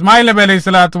വരുന്നത്. അപ്പൊ ഇസ്മായിൽ നബി അലൈഹി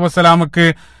സ്വലാത്തു വസ്സലാമക്ക്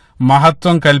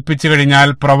മഹത്വം കൽപ്പിച്ചു കഴിഞ്ഞാൽ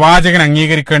പ്രവാചകൻ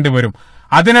അംഗീകരിക്കേണ്ടി വരും.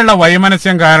 അതിനുള്ള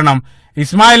വൈമനസ്യം കാരണം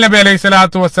ഇസ്മായിൽ നബി അലൈഹി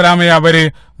സ്വലാത്തു വസ്സലാമയെ അവര്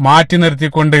മാറ്റി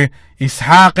നിർത്തിക്കൊണ്ട്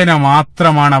ഇസ്ഹാഖിനെ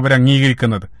മാത്രമാണ് അവർ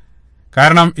അംഗീകരിക്കുന്നത്.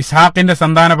 കാരണം ഇസ്ഹാഖിന്റെ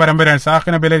സന്താന പരമ്പരയാണ്,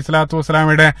 ഇസ്ഹാഖ് നബി അലൈഹി സ്വലാത്തു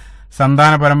വസ്സലാമയുടെ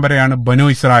സന്താന പരമ്പരയാണ് ബനു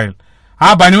ഇസ്രായേൽ. ആ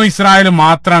ബനു ഇസ്രായേൽ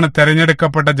മാത്രമാണ്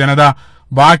തെരഞ്ഞെടുക്കപ്പെട്ട ജനത.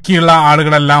 ബാക്കിയുള്ള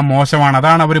ആളുകളെല്ലാം മോശമാണ്.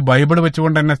 അതാണ് അവർ ബൈബിൾ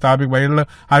വെച്ചുകൊണ്ട് തന്നെ സ്ഥാപിക്കും. ബൈബിളിൽ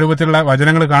ആ രൂപത്തിലുള്ള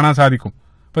വചനങ്ങൾ കാണാൻ സാധിക്കും.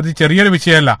 അപ്പൊ ഇത് ചെറിയൊരു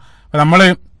വിഷയമല്ല, നമ്മള്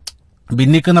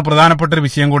ഭിന്നിക്കുന്ന പ്രധാനപ്പെട്ട ഒരു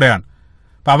വിഷയം കൂടെയാണ്.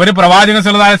 അപ്പൊ അവര് പ്രവാചകൻ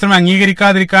സല്ലല്ലാഹു അലൈഹി വസല്ലം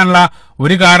അംഗീകരിക്കാതിരിക്കാനുള്ള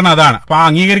ഒരു കാരണം അതാണ്. അപ്പൊ ആ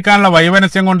അംഗീകരിക്കാനുള്ള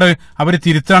വൈമനസ്യം കൊണ്ട് അവർ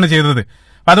തിരുത്താണ് ചെയ്തത്.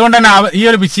 അപ്പൊ അതുകൊണ്ട് തന്നെ ഈ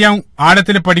ഒരു വിഷയം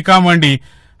ആഴത്തിൽ പഠിക്കാൻ വേണ്ടി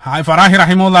ഫറാഹി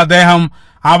റഹിമുള്ള അദ്ദേഹം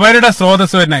അവരുടെ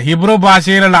സ്രോതസ് തന്നെ, ഹിബ്രു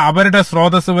ഭാഷയിലുള്ള അവരുടെ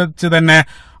സ്രോതസ് വെച്ച് തന്നെ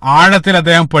ആഴത്തിൽ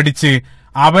അദ്ദേഹം പഠിച്ച്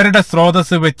അവരുടെ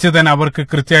സ്രോതസ് വെച്ച് തന്നെ അവർക്ക്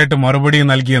കൃത്യമായിട്ട് മറുപടി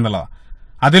നൽകി എന്നുള്ളതാണ്.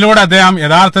 അതിലൂടെ അദ്ദേഹം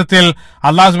യഥാർത്ഥത്തിൽ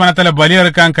അല്ലാഹു സുബ്ഹാനഹു വ തആല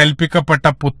ബലിയെറുക്കാൻ കൽപ്പിക്കപ്പെട്ട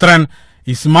പുത്രൻ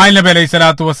ഇസ്മായിൽ നബി അലൈഹി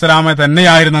സ്വലാത്തു വസ്സലാമെ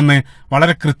തന്നെയായിരുന്നെന്ന്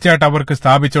വളരെ കൃത്യമായിട്ട് അവർക്ക്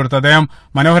സ്ഥാപിച്ചു കൊടുത്തു. അദ്ദേഹം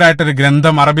മനോഹരമായിട്ടൊരു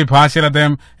ഗ്രന്ഥം അറബി ഭാഷയിൽ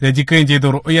അദ്ദേഹം രചിക്കുകയും ചെയ്തു.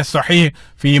 റുഅ്യ സ്വഹീഹ്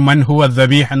ഫീ മൻ ഹുവ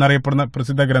ദബീഹ് എന്നറിയപ്പെടുന്ന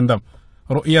പ്രസിദ്ധ ഗ്രന്ഥം.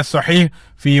 റുഅ്യ സ്വഹീഹ്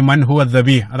ഫീ മൻ ഹുവ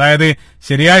ദബീഹ്, അതായത്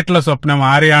ശരിയായിട്ടുള്ള സ്വപ്നം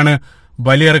ആരെയാണ്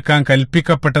ബലിയെറുക്കാൻ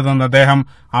കൽപ്പിക്കപ്പെട്ടതെന്ന് അദ്ദേഹം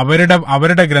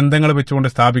അവരുടെ ഗ്രന്ഥങ്ങൾ വെച്ചുകൊണ്ട്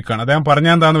സ്ഥാപിക്കുകയാണ്. അദ്ദേഹം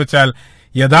പറഞ്ഞെന്താന്ന് വെച്ചാൽ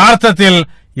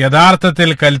യഥാർത്ഥത്തിൽ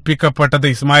കൽപ്പിക്കപ്പെട്ടത്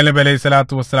ഇസ്മായിൽ നബി അലൈഹി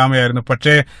സ്വലാത്തു വസ്സലാമയായിരുന്നു.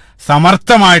 പക്ഷേ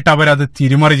സമർത്ഥമായിട്ട് അവരത്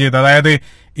തിരിമറി ചെയ്തു. അതായത്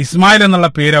ഇസ്മായിൽ എന്നുള്ള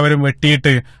പേര് അവർ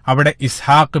വെട്ടിയിട്ട് അവിടെ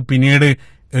ഇസ്ഹാഖ് പിന്നീട്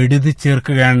എഴുതി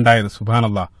ചേർക്കുകയാണ് ഉണ്ടായത്.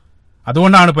 സുബ്ഹാനല്ലാഹ്.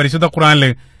 അതുകൊണ്ടാണ് പരിശുദ്ധ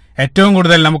ഖുർആനിൽ ഏറ്റവും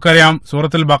കൂടുതൽ നമുക്കറിയാം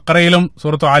സൂറത്തുൽ ബഖറയിലും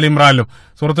സൂറത്തു ആലി ഇമ്രാനിലും.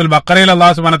 സൂറത്തുൽ ബഖറയിൽ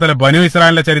അല്ലാഹു സുബ്ഹാനഹു വ തആല ബനു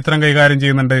ഇസ്രായേലിന്റെ ചരിത്രം കൈകാര്യം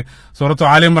ചെയ്യുന്നുണ്ട്. സൂറത്തു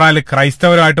ആലി ഇമ്രാനിൽ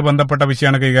ക്രൈസ്തവരുമായിട്ട് ബന്ധപ്പെട്ട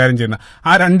വിഷയമാണ് കൈകാര്യം ചെയ്യുന്നത്.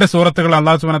 ആ 2 സൂറത്തുകൾ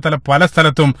അല്ലാഹു സുബ്ഹാനഹു വ തആല പല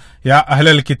സ്ഥലത്തും യാ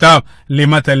അഹ്ലൽ കിതാബ്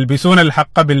ലിമ തൽബിസൂനൽ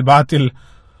ഹഖ്ഖ ബിൽ ബാതിൽ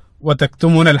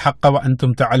വതക്തുമൂനൽ ഹഖ്ഖ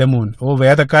വഅൻതും തഅലമൂൻ. ഓ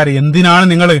വേദക്കാരെ,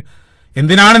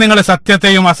 എന്തിനാണ് നിങ്ങൾ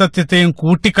സത്യത്തെയും അസത്യത്തെയും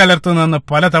കൂട്ടിക്കലർത്തുന്നതെന്ന്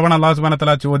പലതവണ അല്ലാഹു സുബ്ഹാനഹു വ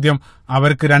തആല ചോദ്യം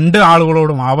അവർക്ക് 2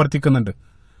 ആളുകളോടും ആവർത്തിക്കുന്നുണ്ട്.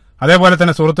 അതേപോലെ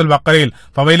തന്നെ സൂറത്തുൽ ബഖറയിൽ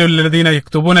ഫവൈലുൽ ലദീന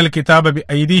യക്തുബൂനൽ കിതാബ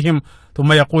ബിഐദിഹിം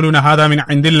തുമ്മ യഖൂലൂന ഹാദാ മിൻ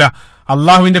ഇൻദില്ലാഹ്,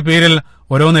 അള്ളാഹുവിന്റെ പേരിൽ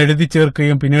ഓരോന്ന് എഴുതി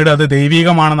ചേർക്കുകയും പിന്നീട് അത്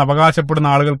ദൈവികമാണെന്ന് അവകാശപ്പെടുന്ന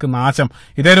ആളുകൾക്ക് നാശം.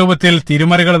 ഇതേ രൂപത്തിൽ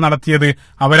തിരുമറികൾ നടത്തിയത്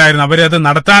അവരായിരുന്നു. അവരത്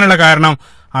നടത്താനുള്ള കാരണം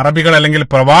അറബികൾ അല്ലെങ്കിൽ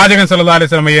പ്രവാചകൻ സല്ലല്ലാഹു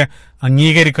അലൈഹി വസല്ലമയെ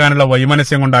അംഗീകരിക്കാനുള്ള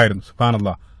വൈമനസ്യം കൊണ്ടായിരുന്നു.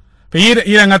 സുബ്ഹാനല്ലാഹ്. അപ്പൊ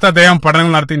ഈ രംഗത്ത് അദ്ദേഹം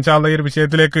പഠനങ്ങൾ നടത്തി. ഇൻഷാ അല്ലാഹ് ഈ ഒരു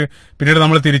വിഷയത്തിലേക്ക് പിന്നീട്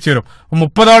നമ്മൾ തിരിച്ചു വരും.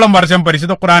 30ഓളം വർഷം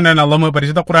പരിശുദ്ധ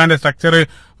ഖുർആന്റെ സ്ട്രക്ചർ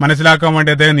മനസ്സിലാക്കാൻ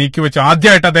വേണ്ടി അദ്ദേഹം നീക്കിവെച്ചു.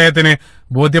 ആദ്യമായിട്ട് അദ്ദേഹത്തിന്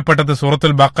ബോധ്യപ്പെട്ടത്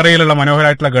സൂറത്തുൽ ബഖറയിലുള്ള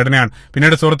മനോഹരമായിട്ടുള്ള ഘടനയാണ്.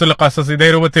 പിന്നീട് സൂറത്തുൽ ഖസസ്, ഇതേ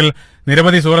രൂപത്തിൽ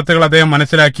നിരവധി സൂറത്തുകൾ അദ്ദേഹം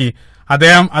മനസ്സിലാക്കി.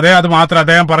 അത് മാത്രം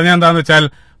അദ്ദേഹം പറഞ്ഞെന്താന്ന് വെച്ചാൽ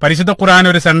പരിശുദ്ധ ഖുർആൻ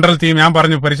ഒരു സെൻട്രൽ തീം, ഞാൻ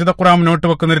പറഞ്ഞു പരിശുദ്ധ ഖുർആൻ മുന്നോട്ട്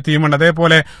വെക്കുന്ന ഒരു തീമുണ്ട്.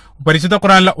 അതേപോലെ പരിശുദ്ധ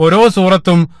ഖുർആനിലെ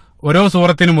ഓരോ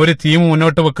സൂറത്തിനും ഒരു തീം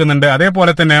മുന്നോട്ട് വെക്കുന്നുണ്ട്.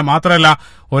 അതേപോലെ തന്നെ മാത്രമല്ല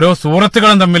ഓരോ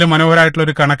സൂറത്തുകളും തമ്മിൽ മനോഹരമായിട്ടുള്ള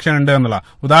ഒരു കണക്ഷൻ ഉണ്ട് എന്നുള്ള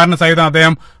ഉദാഹരണ സഹിതം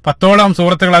അദ്ദേഹം 10ഓളം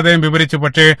സൂറത്തുകൾ അദ്ദേഹം വിവരിച്ചു.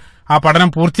 പക്ഷേ ആ പഠനം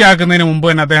പൂർത്തിയാക്കുന്നതിന് മുമ്പ്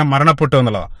തന്നെ അദ്ദേഹം മരണപ്പെട്ടു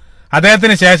എന്നുള്ളതാണ്.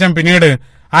 അദ്ദേഹത്തിന് ശേഷം പിന്നീട്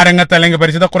ആ രംഗത്ത് അല്ലെങ്കിൽ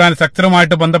പരിശുദ്ധ ഖുർആൻ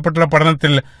സെക്ടറുമായിട്ട് ബന്ധപ്പെട്ടുള്ള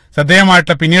പഠനത്തിൽ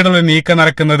ശ്രദ്ധേയമായിട്ടുള്ള പിന്നീടുള്ള നീക്കം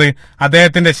നടക്കുന്നത്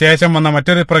അദ്ദേഹത്തിന്റെ ശേഷം വന്ന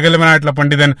മറ്റൊരു പ്രഗത്ഭനായിട്ടുള്ള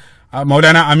പണ്ഡിതൻ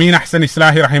മൗലാന അമീൻ അഹ്സൻ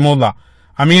ഇസ്ലാഹി റഹിമുല്ല,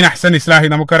 അമീൻ അഹ്സൻ ഇസ്ലാഹി,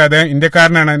 നമുക്കറിയാം അദ്ദേഹം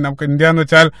ഇന്ത്യക്കാരനാണ്. നമുക്ക് ഇന്ത്യ എന്ന്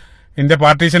വെച്ചാൽ ഇന്ത്യ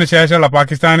പാർട്ടീഷന് ശേഷമുള്ള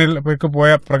പാകിസ്ഥാനിലേക്ക്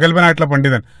പോയ പ്രഗത്ഭനായിട്ടുള്ള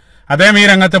പണ്ഡിതൻ. അദ്ദേഹം ഈ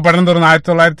രംഗത്ത് പഠനം തുറന്ന്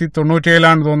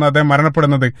 1997 തോന്നുന്നത് അദ്ദേഹം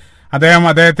മരണപ്പെടുന്നത്.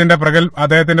 അദ്ദേഹത്തിന്റെ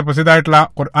പ്രസിദ്ധമായിട്ടുള്ള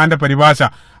ഖുർആന്റെ പരിഭാഷ,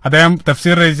 അദ്ദേഹം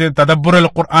തഫ്സീർ രചിച്ച് തദബ്ബുറുൽ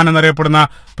ഖുർആൻ എന്നറിയപ്പെടുന്ന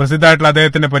പ്രസിദ്ധമായിട്ടുള്ള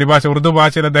അദ്ദേഹത്തിന്റെ പരിഭാഷ ഉറുദു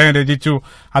ഭാഷയിൽ അദ്ദേഹം രചിച്ചു.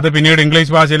 അത് പിന്നീട്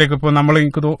ഇംഗ്ലീഷ് ഭാഷയിലേക്ക്, ഇപ്പോൾ നമ്മൾ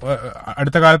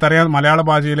അടുത്ത കാലത്ത് അറിയാൻ മലയാള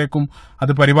ഭാഷയിലേക്കും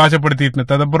അത് പരിഭാഷപ്പെടുത്തിയിട്ടുണ്ട്.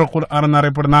 തദബ്ബുറുൽ ഖുർആൻ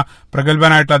എന്നറിയപ്പെടുന്ന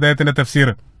പ്രഗത്ഭനായിട്ടുള്ള അദ്ദേഹത്തിന്റെ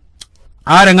തഫ്സീർ,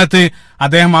 ആ രംഗത്ത്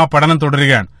അദ്ദേഹം ആ പഠനം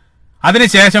തുടരുകയാണ്.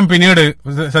 അതിനുശേഷം പിന്നീട്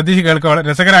ശ്രദ്ധിച്ച് കേൾക്കുക,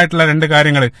 രസകരമായിട്ടുള്ള 2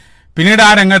 കാര്യങ്ങൾ. പിന്നീട് ആ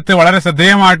രംഗത്ത് വളരെ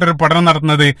ശ്രദ്ധേയമായിട്ടൊരു പഠനം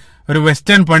നടത്തുന്നത് ഒരു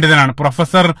വെസ്റ്റേൺ പണ്ഡിതനാണ്,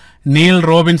 പ്രൊഫസർ നീൽ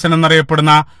റോബിൻസൺ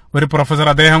എന്നറിയപ്പെടുന്ന ഒരു പ്രൊഫസർ.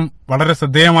 അദ്ദേഹം വളരെ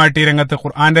ശ്രദ്ധേയമായിട്ട് ഈ രംഗത്ത്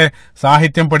ഖുർആന്റെ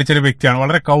സാഹിത്യം പഠിച്ചൊരു വ്യക്തിയാണ്.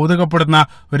 വളരെ കൗതുകപ്പെടുന്ന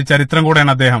ഒരു ചരിത്രം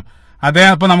കൂടെയാണ് അദ്ദേഹം.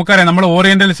 ഇപ്പൊ നമുക്കറിയാം, നമ്മൾ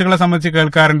ഓറിയന്റലിസ്റ്റുകളെ സംബന്ധിച്ച്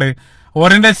കേൾക്കാറുണ്ട്.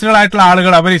 ഓറിയന്റലിസ്റ്റുകളായിട്ടുള്ള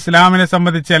ആളുകൾ അവർ ഇസ്ലാമിനെ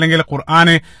സംബന്ധിച്ച് അല്ലെങ്കിൽ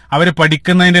ഖുർആന് അവർ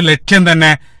പഠിക്കുന്നതിന്റെ ലക്ഷ്യം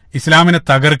തന്നെ ഇസ്ലാമിനെ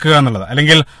തകർക്കുക എന്നുള്ളത്,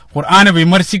 അല്ലെങ്കിൽ ഖുർആനെ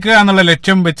വിമർശിക്കുക എന്നുള്ള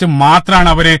ലക്ഷ്യം വെച്ച് മാത്രമാണ്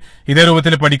അവര് ഇതേ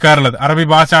രൂപത്തിൽ പഠിക്കാറുള്ളത്. അറബി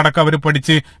ഭാഷ അടക്കം അവർ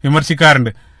പഠിച്ച്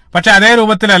വിമർശിക്കാറുണ്ട്. പക്ഷെ അതേ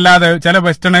രൂപത്തിലല്ലാതെ ചില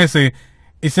വെസ്റ്റേണേഴ്സ്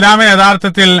ഇസ്ലാമിനെ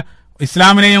യഥാർത്ഥത്തിൽ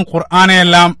ഇസ്ലാമിനെയും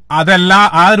ഖുർആനെയെല്ലാം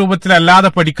ആ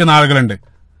രൂപത്തിലല്ലാതെ പഠിക്കുന്ന ആളുകളുണ്ട്.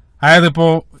 അതായത് ഇപ്പോ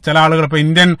ചില ആളുകൾ ഇപ്പൊ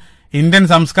ഇന്ത്യൻ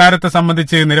സംസ്കാരത്തെ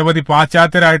സംബന്ധിച്ച് നിരവധി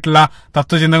പാശ്ചാത്യരായിട്ടുള്ള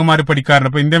തത്വചിന്തകന്മാർ പഠിക്കാറുണ്ട്.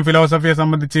 ഇപ്പൊ ഇന്ത്യൻ ഫിലോസഫിയെ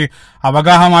സംബന്ധിച്ച്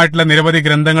അവഗാഹമായിട്ടുള്ള നിരവധി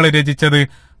ഗ്രന്ഥങ്ങൾ രചിച്ചത്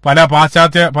പല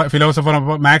പാശ്ചാത്യ ഫിലോസഫർ,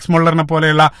 മാക്സ് മുള്ളറിനെ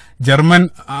പോലെയുള്ള ജർമ്മൻ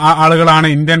ആളുകളാണ്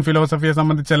ഇന്ത്യൻ ഫിലോസഫിയെ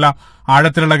സംബന്ധിച്ചല്ല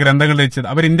ആഴത്തിലുള്ള ഗ്രന്ഥങ്ങൾ രചിച്ചത്.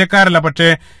 അവർ ഇന്ത്യക്കാരല്ല, പക്ഷേ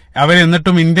അവർ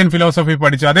എന്നിട്ടും ഇന്ത്യൻ ഫിലോസഫി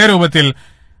പഠിച്ചു. അതേ രൂപത്തിൽ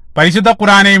പരിശുദ്ധ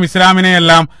ഖുർആനെയും ഇസ്ലാമിനെയും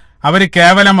എല്ലാം അവർ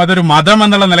കേവലം അതൊരു മതം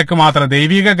എന്നുള്ള നിലക്ക് മാത്രം,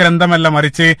 ദൈവിക ഗ്രന്ഥമല്ല,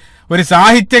 മറിച്ച് ഒരു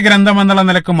സാഹിത്യ ഗ്രന്ഥം എന്നുള്ള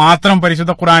നിലക്ക് മാത്രം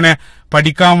പരിശുദ്ധ ഖുർആനെ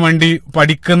പഠിക്കാൻ വേണ്ടി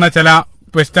പഠിക്കുന്ന ചില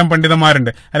വെസ്റ്റേൺ പണ്ഡിതന്മാരുണ്ട്.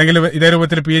 അല്ലെങ്കിൽ ഇതേ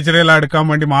രൂപത്തിൽ PhD എടുക്കാൻ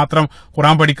വേണ്ടി മാത്രം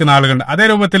ഖുർആൻ പഠിക്കുന്ന ആളുകളുണ്ട്. അതേ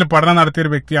രൂപത്തിൽ പഠനം നടത്തിയ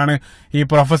ഒരു വ്യക്തിയാണ് ഈ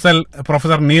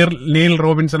പ്രൊഫസർ നീൽ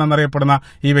റോബിൻസൺ എന്നറിയപ്പെടുന്ന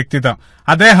ഈ വ്യക്തിത്വം.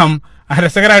 അദ്ദേഹം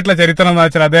രസകരമായിട്ടുള്ള ചരിത്രം എന്ന്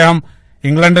വെച്ചാൽ അദ്ദേഹം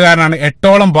ഇംഗ്ലണ്ടുകാരനാണ്.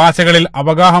 8ഓളം ഭാഷകളിൽ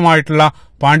അവഗാഹമായിട്ടുള്ള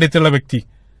പാണ്ഡിത്യമുള്ള വ്യക്തി.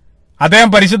 അദ്ദേഹം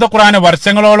പരിശുദ്ധ ഖുർആനെ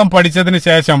വർഷങ്ങളോളം പഠിച്ചതിന്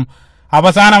ശേഷം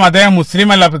അവസാനം അദ്ദേഹം മുസ്ലിം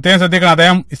അല്ല, പ്രത്യേകം ശ്രദ്ധിക്കണം,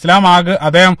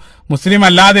 അദ്ദേഹം മുസ്ലിം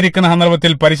അല്ലാതിരിക്കുന്ന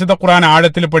സന്ദർഭത്തിൽ പരിശുദ്ധ ഖുർആൻ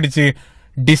ആഴത്തിൽ പഠിച്ച്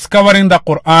discovering the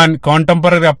Quran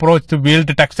contemporary approach to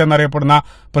build text എന്നറിയപ്പെടുന്ന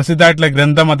പ്രസിദ്ധമായിട്ടുള്ള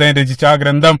ഗ്രന്ഥം അദ്ദേഹം രചിച്ചു. ആ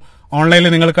ഗ്രന്ഥം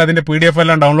ഓൺലൈനിൽ നിങ്ങൾക്ക് അതിന്റെ PDF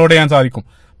എല്ലാം ഡൗൺലോഡ് ചെയ്യാൻ സാധിക്കും.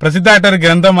 പ്രസിദ്ധമായിട്ടൊരു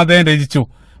ഗ്രന്ഥം അദ്ദേഹം രചിച്ചു.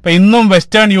 അപ്പൊ ഇന്നും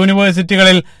വെസ്റ്റേൺ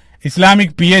യൂണിവേഴ്സിറ്റികളിൽ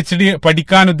ഇസ്ലാമിക് PhD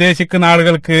പഠിക്കാൻ ഉദ്ദേശിക്കുന്ന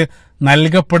ആളുകൾക്ക്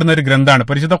നൽകപ്പെടുന്ന ഒരു ഗ്രന്ഥമാണ്.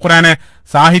 പരിശുദ്ധ ഖുർആനെ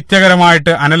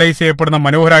സാഹിത്യകരമായിട്ട് അനലൈസ് ചെയ്യപ്പെടുന്ന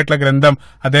മനോഹരമായിട്ടുള്ള ഗ്രന്ഥം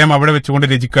അദ്ദേഹം അവിടെ വെച്ചുകൊണ്ട്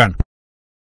രചിക്കുകയാണ്.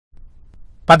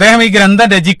 അപ്പൊ അദ്ദേഹം ഈ ഗ്രന്ഥം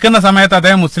രചിക്കുന്ന സമയത്ത്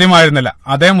അദ്ദേഹം മുസ്ലിം ആയിരുന്നില്ല.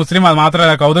 അദ്ദേഹം മുസ്ലിം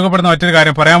മാത്രമല്ല, കൗതുകപ്പെടുന്ന മറ്റൊരു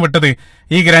കാര്യം പറയാൻ വിട്ടത്,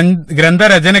 ഈ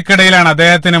ഗ്രന്ഥരചനയ്ക്കിടയിലാണ്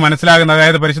അദ്ദേഹത്തിന് മനസ്സിലാകുന്നത്,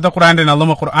 അതായത് പരിശുദ്ധ ഖുർആന്റെ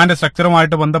നളുമ, ഖുർആന്റെ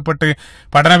സ്ട്രക്ചറുമായിട്ട് ബന്ധപ്പെട്ട്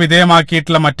പഠന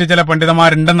വിധേയമാക്കിയിട്ടുള്ള മറ്റു ചില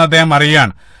പണ്ഡിതന്മാരുണ്ടെന്ന് അദ്ദേഹം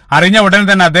അറിയുകയാണ്. അറിഞ്ഞ ഉടൻ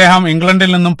തന്നെ അദ്ദേഹം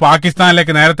ഇംഗ്ലണ്ടിൽ നിന്നും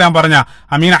പാകിസ്ഥാനിലേക്ക്, നേരത്തെ ഞാൻ പറഞ്ഞ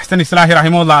അമീൻ അഹ്സൻ ഇസ്ലാഹി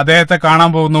റഹിമുള്ള അദ്ദേഹത്തെ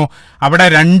കാണാൻ പോകുന്നു. അവിടെ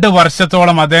 2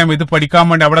 വർഷത്തോളം അദ്ദേഹം ഇത് പഠിക്കാൻ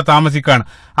വേണ്ടി അവിടെ താമസിക്കുകയാണ്.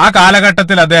 ആ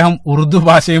കാലഘട്ടത്തിൽ അദ്ദേഹം ഉറുദു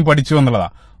ഭാഷയും പഠിച്ചു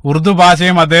എന്നുള്ളതാണ്. ഉറുദു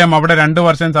ഭാഷയും അദ്ദേഹം അവിടെ 2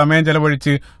 വർഷം സമയം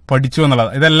ചെലവഴിച്ച് പഠിച്ചു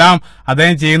എന്നുള്ളത്. ഇതെല്ലാം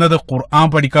അദ്ദേഹം ചെയ്യുന്നത് ഖുർആൻ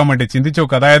പഠിക്കാൻ വേണ്ടി. ചിന്തിച്ചു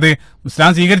നോക്കുക, അതായത്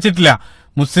ഇസ്ലാം സ്വീകരിച്ചിട്ടില്ല,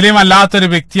 മുസ്ലിം അല്ലാത്തൊരു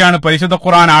വ്യക്തിയാണ് പരിശുദ്ധ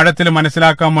ഖുർആൻ ആഴത്തിൽ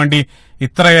മനസ്സിലാക്കാൻ വേണ്ടി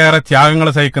ഇത്രയേറെ ത്യാഗങ്ങൾ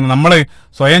സഹിക്കുന്നത്. നമ്മൾ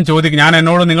സ്വയം ഞാൻ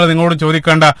നിങ്ങളോടും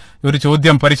ചോദിക്കേണ്ട ഒരു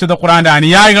ചോദ്യം, പരിശുദ്ധ ഖുർആന്റെ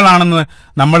അനുയായികളാണെന്ന്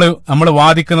നമ്മൾ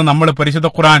വാദിക്കുന്ന നമ്മൾ പരിശുദ്ധ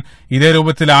ഖുർആൻ ഇതേ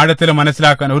രൂപത്തിൽ ആഴത്തിൽ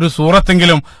മനസ്സിലാക്കാൻ, ഒരു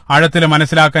സൂറത്തെങ്കിലും ആഴത്തിൽ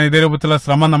മനസ്സിലാക്കാൻ ഇതേ രൂപത്തിലുള്ള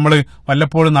ശ്രമം നമ്മൾ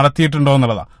വല്ലപ്പോഴും നടത്തിയിട്ടുണ്ടോ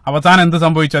എന്നുള്ളതാണ്. അവസാനം എന്ത്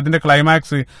സംഭവിച്ചു? അതിന്റെ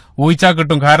ക്ലൈമാക്സ് ഊഹിച്ചാൽ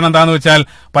കിട്ടും. കാരണം എന്താണെന്ന് വെച്ചാൽ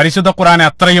പരിശുദ്ധ ഖുർആനെ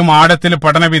അത്രയും ആഴത്തിൽ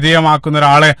പഠന വിധേയമാക്കുന്ന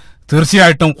ഒരാളെ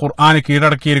തീർച്ചയായിട്ടും ഖുർആന്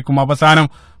കീഴടക്കിയിരിക്കും. അവസാനം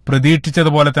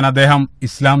പ്രതീക്ഷിച്ചതുപോലെ തന്നെ അദ്ദേഹം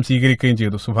ഇസ്ലാം സ്വീകരിക്കുകയും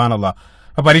ചെയ്തു. സുബ്ഹാനല്ലാഹ്.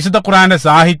 അപ്പൊ പരിശുദ്ധ ഖുർആന്റെ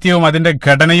സാഹിത്യവും അതിന്റെ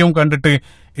ഘടനയും കണ്ടിട്ട്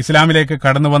ഇസ്ലാമിലേക്ക്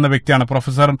കടന്നു വന്ന വ്യക്തിയാണ്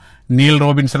പ്രൊഫസർ നീൽ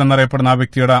റോബിൻസൺ എന്നറിയപ്പെടുന്ന ആ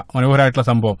വ്യക്തിയുടെ മനോഹരമായിട്ടുള്ള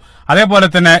സംഭവം. അതേപോലെ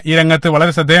തന്നെ ഈ രംഗത്ത്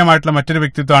വളരെ ശ്രദ്ധേയമായിട്ടുള്ള മറ്റൊരു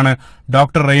വ്യക്തിത്വമാണ്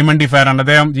ഡോക്ടർ റെയ്മണ്ട് ഫെയറാണ്.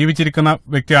 അദ്ദേഹം ജീവിച്ചിരിക്കുന്ന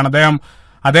വ്യക്തിയാണ്.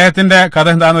 അദ്ദേഹത്തിന്റെ കഥ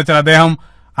എന്താണെന്ന് വെച്ചാൽ, അദ്ദേഹം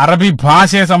അറബി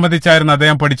ഭാഷയെ സംബന്ധിച്ചായിരുന്നു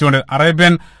അദ്ദേഹം പഠിച്ചുകൊണ്ട്,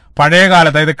 അറേബ്യൻ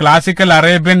പഴയകാലത്ത്, അതായത് ക്ലാസിക്കൽ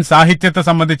അറേബ്യൻ സാഹിത്യത്തെ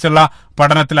സംബന്ധിച്ചുള്ള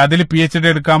പഠനത്തിൽ അതിൽ PhD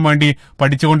എടുക്കാൻ വേണ്ടി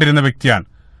പഠിച്ചുകൊണ്ടിരുന്ന വ്യക്തിയാണ്.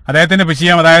 അദ്ദേഹത്തിന്റെ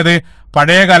വിഷയം, അതായത്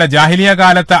പഴയകാല ജാഹിലിയ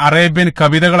കാലത്തെ അറേബ്യൻ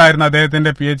കവിതകളായിരുന്നു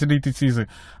അദ്ദേഹത്തിന്റെ PhD തീസിസ്.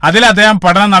 അതിൽ അദ്ദേഹം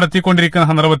പഠനം നടത്തിക്കൊണ്ടിരിക്കുന്ന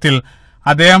സന്ദർഭത്തിൽ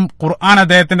ഖുർആൻ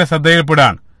അദ്ദേഹത്തിന്റെ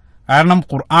ശ്രദ്ധയിൽപ്പെടുകയാണ്. കാരണം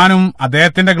ഖുർആനും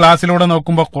അദ്ദേഹത്തിന്റെ ഗ്ലാസ്സിലൂടെ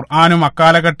നോക്കുമ്പോൾ ഖുർആനും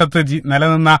അക്കാലഘട്ടത്ത്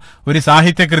നിലനിന്ന ഒരു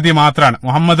സാഹിത്യകൃതി മാത്രമാണ്.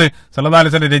 മുഹമ്മദ് സല്ലല്ലാഹു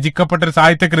അലൈഹി വസല്ലം രചിക്കപ്പെട്ട ഒരു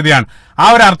സാഹിത്യകൃതിയാണ്. ആ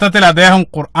ഒരു അർത്ഥത്തിൽ അദ്ദേഹം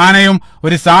ഖുർആനെയും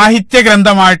ഒരു സാഹിത്യ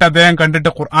ഗ്രന്ഥമായിട്ട് അദ്ദേഹം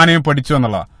കണ്ടിട്ട് ഖുർആനെയും പഠിച്ചു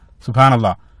എന്നുള്ളതാണ്.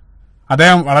 സുബ്ഹാനല്ലാഹ്.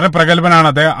 അദ്ദേഹം വളരെ പ്രഗത്ഭനാണ്.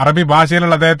 അദ്ദേഹം അറബി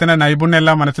ഭാഷയിലുള്ള അദ്ദേഹത്തിന്റെ നൈപുണ്യം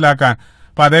എല്ലാം മനസ്സിലാക്കാൻ.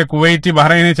 അപ്പൊ അതേ കുവൈറ്റ്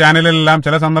ബഹ്റൈനി ചാനലിലെല്ലാം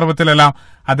ചില സന്ദർഭത്തിലെല്ലാം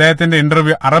അദ്ദേഹത്തിന്റെ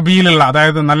ഇന്റർവ്യൂ അറബിയിലുള്ള,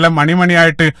 അതായത് നല്ല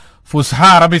മണിമണിയായിട്ട് ഫുസ്ഹ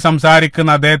അറബി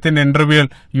സംസാരിക്കുന്ന അദ്ദേഹത്തിന്റെ ഇന്റർവ്യൂകൾ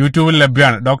യൂട്യൂബിൽ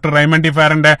ലഭ്യമാണ്. ഡോക്ടർ റൈമണ്ടി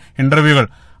ഫാറിന്റെ ഇന്റർവ്യൂകൾ.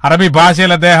 അറബി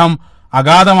ഭാഷയിൽ അദ്ദേഹം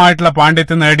അഗാധമായിട്ടുള്ള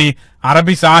പാണ്ഡിത്യം നേടി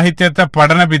അറബി സാഹിത്യത്തെ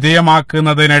പഠന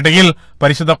വിധേയമാക്കുന്നതിനിടയിൽ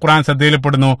പരിശുദ്ധ ഖുർആൻ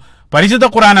ശ്രദ്ധയിൽപ്പെടുന്നു. പരിശുദ്ധ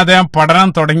ഖുർആൻ അദ്ദേഹം പഠനം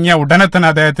തുടങ്ങിയ ഉടനെ തന്നെ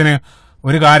അദ്ദേഹത്തിന്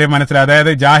ഒരു കാര്യം മനസ്സിലായി.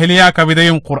 അതായത് ജാഹിലിയ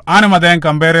കവിതയും ഖുർആനും അദ്ദേഹം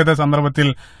കമ്പയർ ചെയ്ത സന്ദർഭത്തിൽ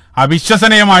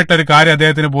അവിശ്വസനീയമായിട്ടൊരു കാര്യം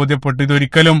അദ്ദേഹത്തിന് ബോധ്യപ്പെട്ടു.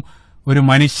 ഇതൊരിക്കലും ഒരു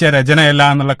മനുഷ്യ രചനയല്ല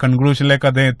എന്നുള്ള കൺക്ലൂഷനിലേക്ക്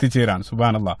അദ്ദേഹം എത്തിച്ചേരാണ്.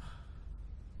 സുബ്ഹാനല്ലാഹ്.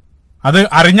 അത്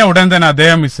അറിഞ്ഞ ഉടൻ തന്നെ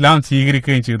അദ്ദേഹം ഇസ്ലാം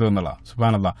സ്വീകരിക്കുകയും ചെയ്തു എന്നുള്ള.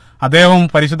 സുബ്ഹാനല്ലാഹ്. അദ്ദേഹവും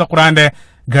പരിശുദ്ധ ഖുർആന്റെ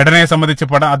ഘടനയെ സംബന്ധിച്ച്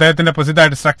അദ്ദേഹത്തിന്റെ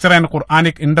പ്രസിദ്ധമായിട്ട് സ്ട്രക്ചർ ആൻഡ്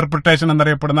ഖുർആനിക് ഇന്റർപ്രിട്ടേഷൻ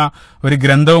എന്നറിയപ്പെടുന്ന ഒരു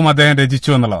ഗ്രന്ഥവും അദ്ദേഹം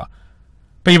രചിച്ചു എന്നുള്ളതാണ്.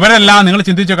 ഇപ്പൊ ഇവരെല്ലാം നിങ്ങൾ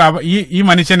ചിന്തിച്ചു, ഈ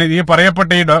മനുഷ്യന്, ഈ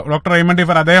പറയപ്പെട്ട ഈ ഡോക്ടർ റൈമണ്ടി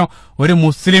ഫർ, അദ്ദേഹം ഒരു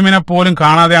മുസ്ലിമിനെ പോലും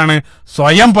കാണാതെയാണ്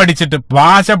സ്വയം പഠിച്ചിട്ട്,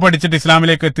 ഭാഷ പഠിച്ചിട്ട്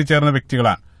ഇസ്ലാമിലേക്ക് എത്തിച്ചേർന്ന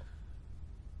വ്യക്തികളാണ്.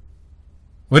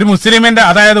 ഒരു മുസ്ലിമിന്റെ,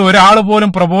 അതായത് ഒരാൾ പോലും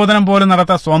പ്രബോധനം പോലും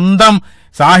നടത്താൻ സ്വന്തം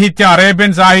സാഹിത്യം,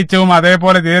 അറേബ്യൻ സാഹിത്യവും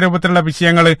അതേപോലെ ഇതേ രൂപത്തിലുള്ള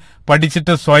വിഷയങ്ങൾ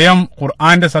പഠിച്ചിട്ട് സ്വയം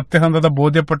ഖുർആന്റെ സത്യസന്ധത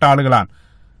ബോധ്യപ്പെട്ട ആളുകളാണ്.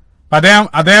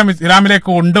 അദ്ദേഹം ഇസ്ലാമിലേക്ക്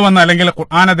കൊണ്ടുവന്ന, അല്ലെങ്കിൽ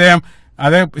ഖുർആൻ അദ്ദേഹം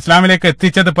ഇസ്ലാമിലേക്ക്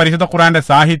എത്തിച്ചത് പരിശുദ്ധ ഖുർആന്റെ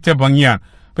സാഹിത്യ ഭംഗിയാണ്.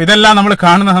 അപ്പൊ ഇതെല്ലാം നമ്മൾ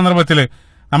കാണുന്ന സന്ദർഭത്തിൽ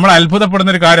നമ്മൾ അത്ഭുതപ്പെടുന്ന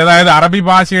ഒരു കാര്യം, അതായത് അറബി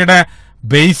ഭാഷയുടെ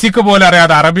ബേസിക് പോലും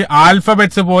അറിയാത്ത, അറബി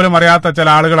ആൽഫബറ്റ്സ് പോലും അറിയാത്ത ചില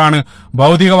ആളുകളാണ്,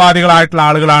 ഭൗതികവാദികളായിട്ടുള്ള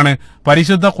ആളുകളാണ്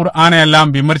പരിശുദ്ധ ഖുർആനെ എല്ലാം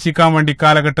വിമർശിക്കാൻ വേണ്ടി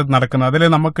കാലഘട്ടത്തിൽ നടക്കുന്നത്.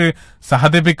 അതിൽ നമുക്ക്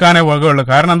സഹതിപ്പിക്കാനേ വകയുള്ളൂ.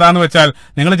 കാരണം എന്താന്ന് വെച്ചാൽ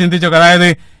നിങ്ങൾ ചിന്തിച്ചു, അതായത്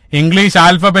ഇംഗ്ലീഷ്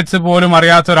ആൽഫബറ്റ്സ് പോലും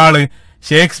അറിയാത്ത ഒരാള്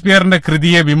ഷേക്സ്പിയറിന്റെ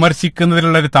കൃതിയെ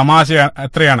വിമർശിക്കുന്നതിലുള്ള ഒരു തമാശ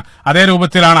എത്രയാണ്. അതേ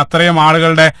രൂപത്തിലാണ്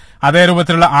അതേ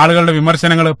രൂപത്തിലുള്ള ആളുകളുടെ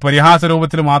വിമർശനങ്ങൾ പരിഹാസ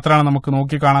രൂപത്തിൽ മാത്രമാണ് നമുക്ക്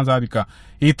നോക്കിക്കാണാൻ സാധിക്കുക.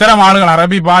 ഇത്തരം ആളുകൾ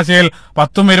അറബി ഭാഷയിൽ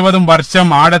 10-20 വർഷം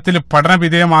ആഴത്തിൽ പഠന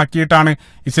വിധേയമാക്കിയിട്ടാണ്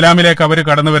ഇസ്ലാമിലേക്ക് അവർ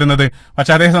കടന്നു വരുന്നത്.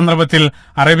 പക്ഷെ അതേ സന്ദർഭത്തിൽ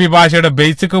അറബി ഭാഷയുടെ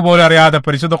ബേസിക് പോലും അറിയാതെ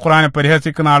പരിശുദ്ധ ഖുർആനെ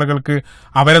പരിഹസിക്കുന്ന ആളുകൾക്ക്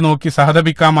അവരെ നോക്കി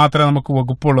സഹതപിക്കാൻ മാത്രമേ നമുക്ക്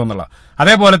വകുപ്പുള്ളൂ എന്നുള്ള.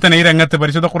 അതേപോലെ തന്നെ ഈ രംഗത്ത്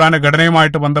പരിശുദ്ധ ഖുർആന്റെ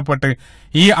ഘടനയുമായിട്ട് ബന്ധപ്പെട്ട്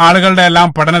ഈ ആളുകളുടെ എല്ലാം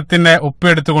പഠനത്തിന്റെ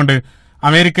ഒപ്പെടുത്തുകൊണ്ട്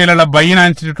അമേരിക്കയിലുള്ള ബൈൻ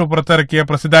ഇൻസ്റ്റിറ്റ്യൂട്ട് പുറത്തിറക്കിയ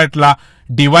പ്രസിദ്ധമായിട്ടുള്ള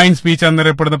ഡിവൈൻ സ്പീച്ച്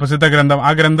എന്നറിയപ്പെടുന്ന പ്രസിദ്ധ ഗ്രന്ഥം, ആ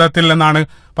ഗ്രന്ഥത്തിൽ നിന്നാണ്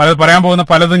പറയാൻ പോകുന്ന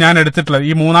പലതും ഞാൻ എടുത്തിട്ടുള്ളത്.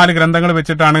 ഈ 3-4 ഗ്രന്ഥങ്ങൾ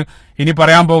വെച്ചിട്ടാണ് ഇനി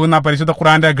പറയാൻ പോകുന്ന പരിശുദ്ധ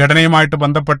ഖുർആന്റെ ഘടനയുമായിട്ട്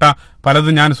ബന്ധപ്പെട്ട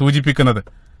പലതും ഞാൻ സൂചിപ്പിക്കുന്നത്.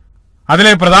 അതിൽ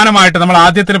പ്രധാനമായിട്ട് നമ്മൾ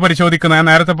ആദ്യത്തിൽ പരിശോധിക്കുന്ന, ഞാൻ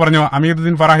നേരത്തെ പറഞ്ഞു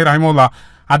അമീറുദ്ദീൻ ഫറാഹി റഹിമുള്ള,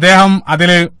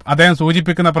 അദ്ദേഹം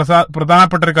സൂചിപ്പിക്കുന്ന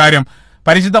പ്രധാനപ്പെട്ട ഒരു കാര്യം,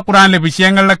 പരിശുദ്ധ ഖുർആനിലെ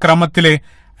വിഷയങ്ങളുടെ ക്രമത്തില്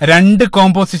 2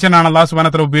 കോമ്പോസിഷനാണ് അല്ലാഹു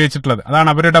സുബ്ഹാനഹു വ തആല ഉപയോഗിച്ചിട്ടുള്ളത്. അതാണ്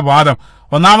അവരുടെ വാദം.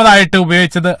 ഒന്നാമതായിട്ട്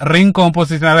ഉപയോഗിച്ചത് റിംഗ്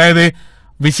കോമ്പോസിഷൻ, അതായത്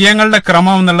വിഷയങ്ങളുടെ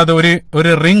ക്രമം എന്നുള്ളത്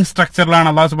ഒരു റിംഗ് സ്ട്രക്ചറിലാണ്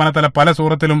അല്ലാഹു സുബ്ഹാനഹു വ തആല പല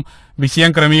സൂറത്തിലും വിഷയം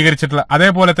ക്രമീകരിച്ചിട്ടുള്ളത്.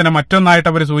 അതേപോലെ തന്നെ മറ്റൊന്നായിട്ട്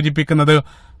അവർ സൂചിപ്പിക്കുന്നത്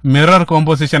മിറർ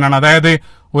കോമ്പോസിഷനാണ്, അതായത്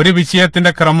ഒരു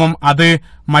വിഷയത്തിന്റെ ക്രമം അത്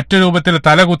മറ്റു രൂപത്തിൽ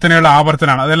തലകുത്തനെയുള്ള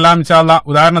ആവർത്തനമാണ്. അതെല്ലാം ഇൻഷാ അല്ലാഹ്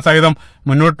ഉദാഹരണ സഹിതം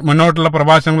മുന്നോട്ടുള്ള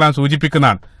പ്രഭാഷണങ്ങൾ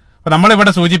സൂചിപ്പിക്കുന്നതാണ്. അപ്പൊ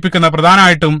നമ്മളിവിടെ സൂചിപ്പിക്കുന്ന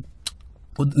പ്രധാനമായിട്ടും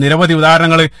നിരവധി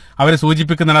ഉദാഹരണങ്ങൾ അവർ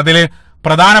സൂചിപ്പിക്കുന്നുണ്ട്. അതിൽ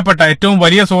പ്രധാനപ്പെട്ട ഏറ്റവും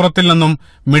വലിയ സൂറത്തിൽ നിന്നും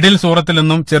മിഡിൽ സൂറത്തിൽ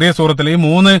നിന്നും ചെറിയ സൂറത്തിൽ, ഈ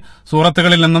 3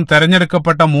 സൂറത്തുകളിൽ നിന്നും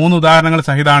തെരഞ്ഞെടുക്കപ്പെട്ട 3 ഉദാഹരണങ്ങൾ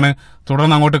സഹിതമാണ്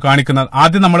തുടർന്ന് അങ്ങോട്ട് കാണിക്കുന്നത്.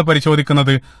 ആദ്യം നമ്മൾ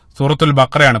പരിശോധിക്കുന്നത് സൂറത്തുൽ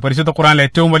ബഖറയാണ്. പരിശുദ്ധ ഖുർആനിലെ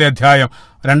ഏറ്റവും വലിയ അധ്യായം,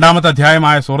 2ാമത്തെ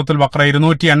അധ്യായമായ സൂറത്തുൽ ബഖറ,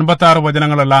 256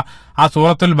 വചനങ്ങളുള്ള ആ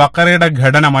സൂറത്തുൽ ബഖറയുടെ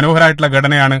ഘടന, മനോഹരമായിട്ടുള്ള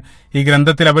ഘടനയാണ് ഈ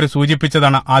ഗ്രന്ഥത്തിൽ അവർ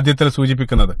സൂചിപ്പിച്ചതാണ് ആദ്യത്തിൽ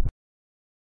സൂചിപ്പിക്കുന്നത്.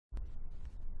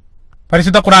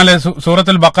 പരിശുദ്ധ ഖുർആനിലെ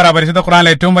സൂറത്തുൽ ബഖറ, പരിശുദ്ധ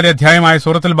ഖുർആനിലെ ഏറ്റവും വലിയ അധ്യായമായ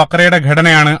സൂറത്തുൽ ബഖറയുടെ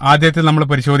ഘടനയാണ് ആദ്യത്തിൽ നമ്മൾ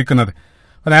പരിശോധിക്കുന്നത്.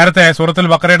 നേരത്തെ സൂറത്തുൽ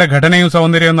ബഖറയുടെ ഘടനയും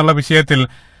സൗന്ദര്യവും എന്നുള്ള വിഷയത്തിൽ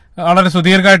വളരെ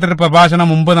സുദീർഘമായിട്ടൊരു പ്രഭാഷണം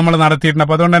മുമ്പ് നമ്മൾ നടത്തിയിട്ടുണ്ട്.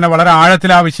 അപ്പൊ അതുകൊണ്ട് തന്നെ വളരെ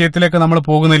ആഴത്തിൽ ആ വിഷയത്തിലേക്ക് നമ്മൾ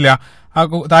പോകുന്നില്ല.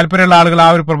 താല്പര്യമുള്ള ആളുകൾ ആ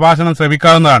ഒരു പ്രഭാഷണം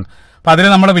ശ്രമിക്കാവുന്നതാണ്. അപ്പൊ അതിൽ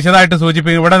നമ്മൾ വിശദമായിട്ട്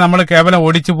സൂചിപ്പിക്കും. ഇവിടെ നമ്മൾ കേവലം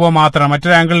ഓടിച്ചു പോകാൻ മാത്രമാണ്,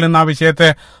 മറ്റൊരു ആംഗിളിൽ നിന്ന് ആ വിഷയത്തെ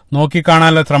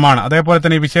നോക്കിക്കാണാനുള്ള ശ്രമമാണ്. അതേപോലെ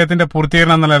തന്നെ ഈ വിഷയത്തിന്റെ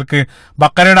പൂർത്തീകരണം എന്ന നിലക്ക്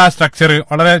ബഖറയുടെ ആ സ്ട്രക്ചർ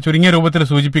വളരെ ചുരുങ്ങിയ രൂപത്തിൽ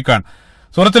സൂചിപ്പിക്കാൻ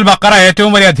സൂറത്തുൽ ബഖറ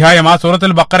ഏറ്റവും വലിയ അധ്യായം. ആ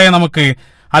സൂറത്തുൽ ബഖറയെ നമുക്ക്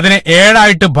അതിനെ 7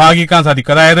 ആയിട്ട് ഭാഗിക്കാൻ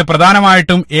സാധിക്കും. അതായത്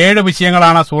പ്രധാനമായിട്ടും 7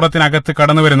 വിഷയങ്ങളാണ് ആ സൂറത്തിനകത്ത്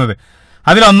കടന്നു വരുന്നത്.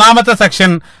 അതിൽ ഒന്നാമത്തെ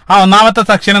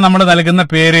സെക്ഷന് നമ്മൾ നൽകുന്ന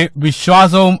പേര്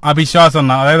വിശ്വാസവും അവിശ്വാസം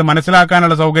എന്നാണ്. അതായത്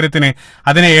മനസ്സിലാക്കാനുള്ള സൗകര്യത്തിന്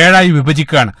അതിനെ 7 ആയി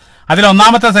വിഭജിക്കുകയാണ്. അതിൽ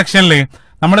ഒന്നാമത്തെ സെക്ഷനിൽ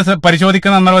നമ്മൾ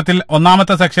പരിശോധിക്കുന്ന സന്ദർഭത്തിൽ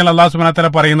ഒന്നാമത്തെ സെക്ഷനിൽ അല്ലാഹു സുബ്ഹാനഹു വ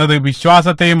തആല പറയുന്നത്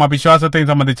വിശ്വാസത്തെയും അവിശ്വാസത്തെയും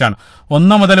സംബന്ധിച്ചാണ്.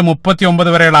 1 മുതൽ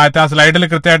 39 വരെയുള്ള ആയത്ത്, ആ സ്ലൈഡിൽ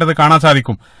കൃത്യമായിട്ട് അത് കാണാൻ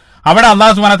സാധിക്കും. അവിടെ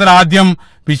അല്ലാഹു സുബ്ഹാനഹു വ തആല ആദ്യം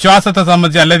വിശ്വാസത്തെ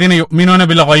സംബന്ധിച്ച് അല്ലദീന യുഅ്മിനൂന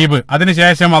ബിൽ ഗൈബ്,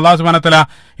 അതിനുശേഷം അല്ലാഹു സുബ്ഹാനഹു വതആല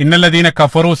ഇന്നല്ലദീന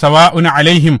കഫറു സവാഉൻ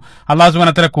അലൈഹിം അല്ലാഹു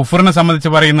സുബ്ഹാനഹു വതആല കുഫറിനെ സംബന്ധിച്ച്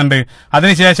പറയുന്നുണ്ട്.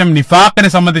 അതിനുശേഷം നിഫാഖിനെ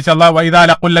സംബന്ധിച്ച് അല്ലാഹു വഇദാ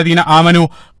ലഖുല്ലദീന ആമനു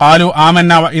ഖാലു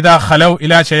ആമന്ന വഇദാ ഖലൗ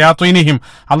ഇലാ ശയാത്വീനിഹിം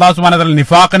അല്ലാഹു സുബ്ഹാനഹു വതആല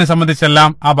നിഫാഖിനെ സംബന്ധിച്ചെല്ലാം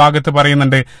ആ ഭാഗത്ത്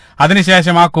പറയുന്നുണ്ട്.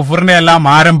 അതിനുശേഷം ആ കുഫറിന്റെ എല്ലാം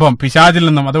ആരംഭം പിശാചിൽ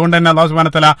നിന്നും, അതുകൊണ്ട് തന്നെ അല്ലാഹു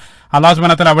സുബ്ഹാനഹു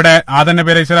വതആല അവിടെ ആദം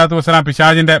നബി അലൈഹി സ്വലാത്തു വസ്സലാം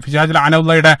പിശാചിൽ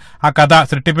അനൗല്ലയുടെ ആ കഥ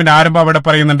സൃഷ്ടിപ്പിന്റെ ആരംഭം അവിടെ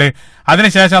പറയുന്നുണ്ട്.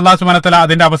 അതിനുശേഷം അല്ലാഹു സുബ്ഹാനഹു വതആല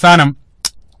അതിന്റെ അവസാനം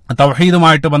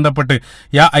തൗഹീദുമായിട്ട് ബന്ധപ്പെട്ട്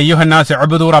യാ അയ്യുഹന്നാസ്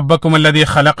ഉബ്ദു റബ്ബക്കും അല്ലദീ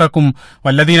ഖലഖക്കും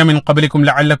വല്ലദീന മിൻ ഖബ്ലിക്കും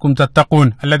ലഅല്ലക്കും തത്തഖൂൻ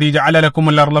അല്ലദീ ജഅല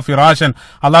ലക്കുമുൽ അർള ഫിറാശൻ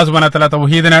അല്ലാഹു സുബ്ഹാനഹു വതആല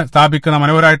തൗഹീദിനെ സ്ഥാപിക്കുന്ന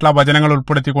മനോഹരമായിട്ടുള്ള വചനങ്ങൾ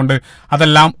ഉൾപ്പെടുത്തിക്കൊണ്ട്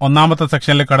അതെല്ലാം ഒന്നാമത്തെ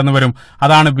സെക്ഷനിൽ കടന്നു വരും.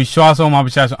 അതാണ് വിശ്വാസവും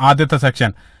അവിശ്വാസവും, ആദ്യത്തെ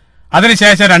സെക്ഷൻ.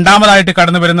 അതിനുശേഷം രണ്ടാമതായിട്ട്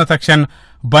കടന്നു വരുന്ന സെക്ഷൻ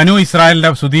ബനു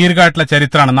ഇസ്രായേലിന്റെ സുദീർഘമായിട്ടുള്ള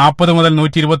ചരിത്രമാണ്. 40 മുതൽ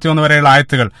 121 വരെയുള്ള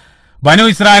ആയത്തുകൾ. ബനു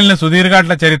ഇസ്രായേലിന്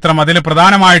സുദീർഘമായിട്ടുള്ള ചരിത്രം, അതിൽ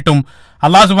പ്രധാനമായിട്ടും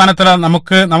അല്ലാഹു സുബ്ഹാനഹു വതആല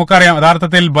നമുക്കറിയാം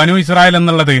യഥാർത്ഥത്തിൽ ബനു ഇസ്രായേൽ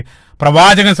എന്നുള്ളത്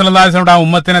പ്രവാചകൻ സല്ലല്ലാഹു അലൈഹി വസല്ലം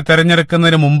ഉമ്മത്തിനെ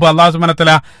തെരഞ്ഞെടുക്കുന്നതിന് മുമ്പ് അല്ലാഹു സുബ്ഹാനഹു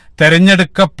വതആല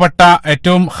തെരഞ്ഞെടുക്കപ്പെട്ട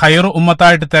ഏറ്റവും ഖൈർ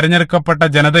ഉമ്മത്തായിട്ട് തെരഞ്ഞെടുക്കപ്പെട്ട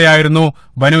ജനതയായിരുന്നു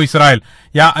ബനു ഇസ്രായേൽ.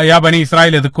 യാ ബനി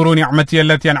ഇസ്രായേൽ ഇദ്കുറൂ നിഅമതി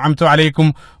അല്ലതി അൻഅംതു അലൈക്കും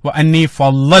വഅന്നി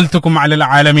ഫളൽതുകും അലൽ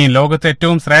ആലമീൻ, ലോകത്തെ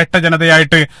ഏറ്റവും ശ്രേഷ്ഠ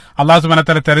ജനതയായിട്ട് അല്ലാഹു സുബ്ഹാനഹു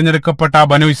വതആല തെരഞ്ഞെടുക്കപ്പെട്ട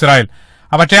ബനു ഇസ്രായേൽ.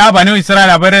 പക്ഷേ ആ ബനു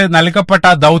ഇസ്രായേൽ അവര് നൽകപ്പെട്ട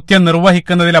ദൗത്യം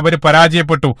നിർവഹിക്കുന്നതിൽ അവർ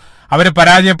പരാജയപ്പെട്ടു.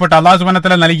 അല്ലാഹു സുബ്ഹാനഹു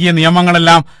വതആല നൽകിയ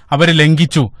നിയമങ്ങളെല്ലാം അവർ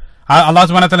ലംഘിച്ചു. അല്ലാഹു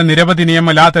സുബ്ഹാനഹു വതആല നിരവധി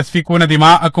നിയമം, ലാ തസ്ഫികൂന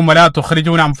ദിമാഅക്കും വലാ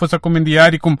തുഖ്രിജൂന അൻഫുസക്കും മിൻ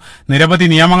ദിയാരിക്കും, നിരവധി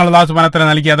നിയമങ്ങൾ അല്ലാഹു സുബ്ഹാനഹു വതആല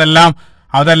നൽകി.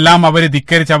 അതെല്ലാം അവർ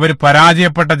ധിക്കരിച്ച് അവർ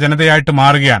പരാജയപ്പെട്ട ജനതയായിട്ട്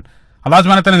മാറുകയാണ്. അല്ലാഹു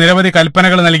സുബ്ഹാനഹു വതആല നിരവധി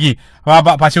കൽപ്പനകൾ നൽകി.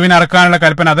 പശുവിനെ അറക്കാനുള്ള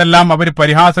കൽപ്പന, അതെല്ലാം അവർ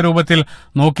പരിഹാസ രൂപത്തിൽ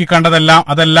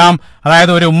അതെല്ലാം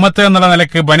അതായത് ഒരു ഉമ്മത്ത് എന്നുള്ള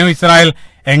നിലയ്ക്ക് ബനു ഇസ്രായേൽ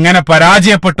എങ്ങനെ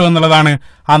പരാജയപ്പെട്ടു എന്നുള്ളതാണ്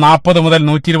ആ 40 മുതൽ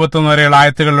 121 വരെയുള്ള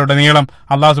ആയത്തുകളിലൂടെ നീളം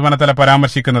അല്ലാഹു സുബ്ഹാനഹു വതആല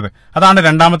പരാമർശിക്കുന്നത്. അതാണ്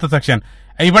രണ്ടാമത്തെ സെക്ഷൻ.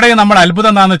 ഇവിടെ നമ്മൾ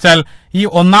അത്ഭുതം എന്താണെന്ന് വെച്ചാൽ ഈ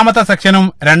ഒന്നാമത്തെ സെക്ഷനും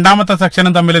രണ്ടാമത്തെ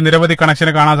സെക്ഷനും തമ്മിൽ നിരവധി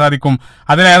കണക്ഷന് കാണാൻ സാധിക്കും.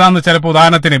 അതിലേതാന്ന് വെച്ചാൽ ഇപ്പോൾ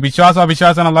ഉദാഹരണത്തിന് വിശ്വാസം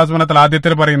അവിശ്വാസം അല്ലാഹു സുബ്ഹാനഹു വതആല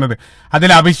ആദ്യത്തിൽ പറയുന്നത്,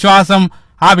 അതിൽ അവിശ്വാസം,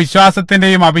 ആ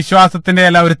വിശ്വാസത്തിന്റെയും അവിശ്വാസത്തിന്റെയും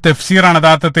എല്ലാം ഒരു തഫ്സീറാണ്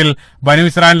യഥാർത്ഥത്തിൽ ബനു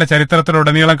ഇസ്രായേലിന്റെ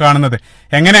ചരിത്രത്തിലുടനീളം കാണുന്നത്.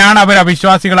 എങ്ങനെയാണ് അവർ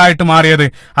അവിശ്വാസികളായിട്ട് മാറിയത്?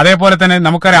 അതേപോലെ തന്നെ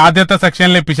നമുക്കറിയാം ആദ്യത്തെ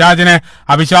സെക്ഷനിൽ പിശാചിനെ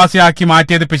അവിശ്വാസിയാക്കി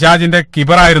മാറ്റിയത് പിശാചിന്റെ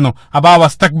കിബറായിരുന്നു, അബാ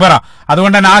വസ്തക്ബറ.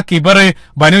 അതുകൊണ്ട് തന്നെ ആ കിബർ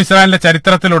ബനു ഇസ്രായേലിന്റെ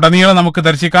ചരിത്രത്തിലുടനീളം നമുക്ക്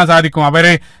ദർശിക്കാൻ സാധിക്കും.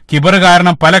 അവര് കിബർ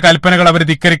കാരണം പല കൽപ്പനകൾ അവർ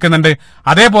ധിക്കരിക്കുന്നുണ്ട്.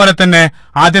 അതേപോലെ തന്നെ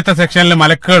ആദ്യത്തെ സെക്ഷനിൽ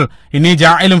മലക്കുകൾ ഇനി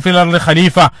ജാഇലും ഫിൽ അർളി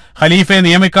ഖലീഫയെ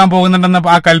നിയമിക്കാൻ പോകുന്നുണ്ടെന്ന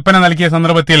ആ കൽപ്പന നൽകിയ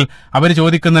സന്ദർഭത്തിൽ അവർ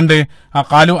ചോദിക്കുന്നുണ്ട്,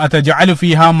 ഖാലു അതജഅലു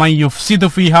ഫീഹാ മൻ യുഫ്സിദു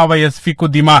ഫീഹാ വയസ്ഫികു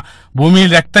ദിമാ, ഭൂമിയിൽ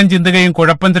രക്തം ചിന്തുകയും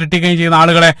കുഴപ്പം സൃഷ്ടിക്കുകയും ചെയ്യുന്ന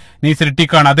ആളുകളെ നീ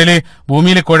സൃഷ്ടിക്കുകയാണ്. അതില്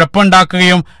ഭൂമിയിൽ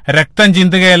കുഴപ്പമുണ്ടാക്കുകയും രക്തം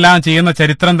ചിന്തുകയെല്ലാം ചെയ്യുന്ന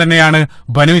ചരിത്രം തന്നെയാണ്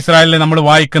ബനു ഇസ്രായേലിൽ നമ്മൾ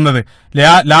വായിക്കുന്നത്.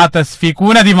 ലാ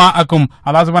തസ്ഫികൂന ദിമാഅക്കും,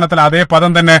 അല്ലാഹു സുബ്ഹാനഹു വതആല അതേ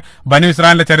പദം തന്നെ ബനു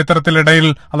ഇസ്രായേലിന്റെ ചരിത്രത്തിലിടയിൽ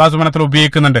അല്ലാഹു സുബ്ഹാനഹു വതആല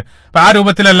ഉപയോഗിക്കുന്നുണ്ട്. അപ്പൊ ആ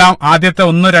രൂപത്തിലെല്ലാം ആദ്യത്തെ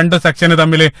 1-2 സെക്ഷന്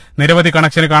തമ്മിൽ നിരവധി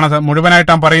കണക്ഷന് കാണാൻ,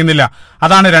 മുഴുവനായിട്ട് ഞാൻ പറയുന്നില്ല.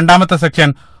 അതാണ് രണ്ടാമത്തെ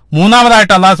സെക്ഷൻ.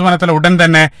 മൂന്നാമതായിട്ട് അല്ലാഹു സുബ്ഹാനഹു വതആല ഉടൻ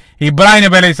തന്നെ ഇബ്രാഹിം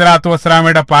നബി അലൈഹി സ്വലാത്തു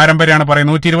വസ്സലാമയുടെ പാരമ്പര്യമാണ്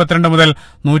പറയുന്നത്. 122 മുതൽ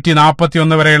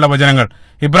 141 വരെയുള്ള വചനങ്ങൾ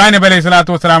ഇബ്രാഹിം നബി അലൈഹി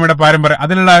സ്വലാത്തു വസ്സലാമയുടെ പാരമ്പര്യം.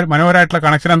 അതിലുള്ള മനോഹരമായിട്ടുള്ള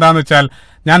കണക്ഷൻ എന്താണെന്ന് വെച്ചാൽ,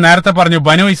 ഞാൻ നേരത്തെ പറഞ്ഞു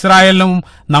ബനു ഇസ്രായേലിനും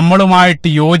നമ്മളുമായിട്ട്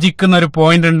യോജിക്കുന്ന ഒരു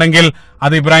പോയിന്റ് ഉണ്ടെങ്കിൽ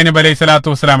അത് ഇബ്രാഹിം നബി അലൈഹി സ്വലാത്തു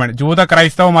വസ്സലാമാണ്. ജൂത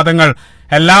ക്രൈസ്തവ മതങ്ങൾ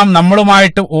എല്ലാം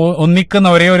നമ്മളുമായിട്ട് ഒന്നിക്കുന്ന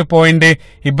ഒരേ ഒരു പോയിന്റ്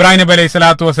ഇബ്രാഹിം നബി അലൈഹി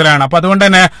സ്വലാത്തു വസ്സലാണ്. അപ്പൊ അതുകൊണ്ട്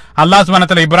തന്നെ അല്ലാഹു സുബ്ഹാനഹു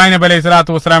വതആല ഇബ്രാഹിം നബി അലൈഹി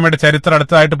സ്വലാത്തു വസ്സലാമയുടെ ചരിത്രം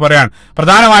അടുത്തതായിട്ട് പറയാണ്.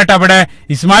 പ്രധാനമായിട്ട് അവിടെ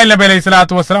ഇസ്മായിൽ നബി അലൈഹി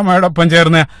സ്വലാത്തു വസ്സലാമയോടൊപ്പം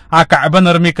ചേർന്ന് ആ കഅബ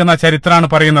നിർമ്മിക്കുന്ന ചരിത്രമാണ്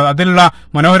പറയുന്നത്. അതിലുള്ള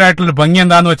മനോഹരമായിട്ടുള്ള ഭംഗി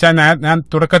എന്താന്ന് വെച്ചാൽ, ഞാൻ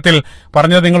തുടക്കത്തിൽ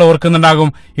പറഞ്ഞത് നിങ്ങൾ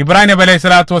ഓർക്കുന്നുണ്ടാകും. ഇബ്രാഹിം നബി അലൈഹി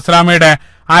സ്വലാത്തു വസ്സലാമയുടെ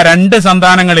ആ 2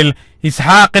 സന്താനങ്ങളിൽ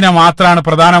ഇസ്ഹാഖിനെ മാത്രമാണ്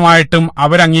പ്രധാനമായിട്ടും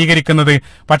അവരംഗീകരിക്കുന്നത്.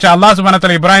 പക്ഷെ അല്ലാഹു സുബ്ഹാനഹു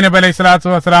വതആല ഇബ്രാഹിം നബി അലൈഹി സ്വലാത്തു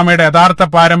വസ്സലാമയുടെ യഥാർത്ഥ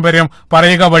പാരമ്പര്യം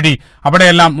പറയുക വഴി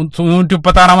അവിടെയെല്ലാം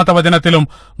 136-ാമത്തെ വചനത്തിലും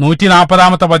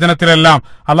 140-ാമത്തെ വചനത്തിലെല്ലാം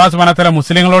അല്ലാഹു സുബ്ഹാനഹു വതആല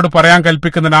മുസ്ലിങ്ങളോട് പറയാൻ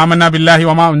കൽപ്പിക്കുന്നുണ്ട്, ആമന്നാ ബില്ലാഹി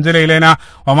വമാ ഉൻസില ഇലൈനാ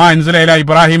വമാ ഉൻസില ഇലാ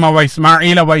ഇബ്രാഹിമ വ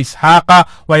ഇസ്മാഈല വ ഇസ്ഹാഖ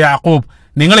വ യാഖൂബ്.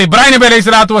 നിങ്ങൾ ഇബ്രാഹിം നബി അലൈഹി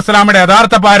സ്വലാത്തു വസ്സലാമയുടെ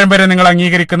യഥാർത്ഥ പാരമ്പര്യം നിങ്ങൾ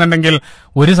അംഗീകരിക്കുന്നുണ്ടെങ്കിൽ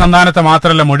ഒരു സന്താനത്തെ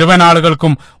മാത്രമല്ല മുഴുവൻ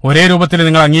ആളുകൾക്കും ഒരേ രൂപത്തിൽ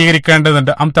നിങ്ങൾ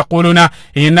അംഗീകരിക്കേണ്ടതുണ്ട്. അം തഖൂലുന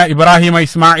ഇന്ന ഇബ്രാഹിമ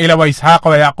ഇസ്മാഈല വ ഇസ്ഹാഖ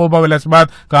വ യാഖൂബ വൽ അസ്ബാത്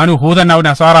കാനു ഹൂദൻ ഔ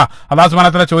നസാറ. അല്ലാഹു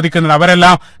സുബ്ഹാനഹു വതആല ചോദിക്കുന്നത്,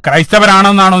 അവരെല്ലാം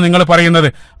ക്രൈസ്തവരാണെന്നാണോ നിങ്ങൾ പറയുന്നത്?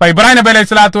 അപ്പൊ ഇബ്രാഹിം നബി അലൈഹി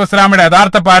സ്വലാത്തു വസ്സലാമയുടെ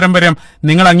യഥാർത്ഥ പാരമ്പര്യം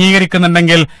നിങ്ങൾ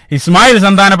അംഗീകരിക്കുന്നുണ്ടെങ്കിൽ ഇസ്മായിൽ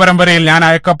സന്താന പരമ്പരയിൽ ഞാൻ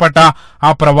അയക്കപ്പെട്ട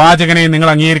ആ പ്രവാചകനെ നിങ്ങൾ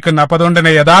അംഗീകരിക്കുന്നു. അപ്പൊ അതുകൊണ്ട്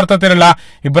തന്നെ യഥാർത്ഥത്തിലുള്ള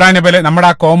ഇബ്രാഹിം നബി നമ്മുടെ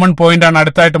ആ കോമൺ പോയിന്റ് ആണ്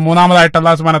അടുത്തായിട്ട് മൂന്നാമതായിട്ട്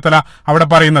അല്ലാഹു സുബ്ഹാനഹു വതആല അവിടെ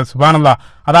പറയുന്നത്. സുബ്ഹാനല്ലാഹ്,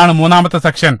 അതാണ് മൂന്നാമത്തെ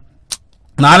സെക്ഷൻ.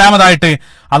 നാലാമതായിട്ട്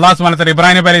അല്ലാഹു സുബ്ഹാനഹു വതആല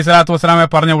ഇബ്രാഹിം നബി അലൈഹി സ്വലാത്തു വസ്സലാമെ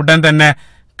പറഞ്ഞ ഉടൻ തന്നെ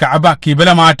കഅബ കിബില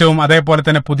മാറ്റവും അതേപോലെ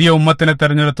തന്നെ പുതിയ ഉമ്മത്തിനെ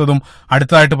തെരഞ്ഞെടുത്തതും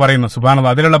അടുത്തതായിട്ട് പറയുന്നു.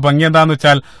 സുബ്ഹാനല്ലാഹ്. അതിലുള്ള ഭംഗി എന്താന്ന്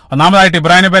വെച്ചാൽ, ഒന്നാമതായിട്ട്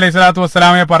ഇബ്രാഹിം നബി അലൈഹി സ്വലാത്തു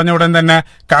വസ്സലാമയെ പറഞ്ഞ ഉടൻ തന്നെ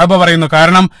കഅബ പറയുന്നു.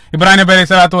 കാരണം ഇബ്രാഹിം നബി അലൈഹി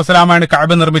സ്വലാത്തു വസ്സലാമാണ്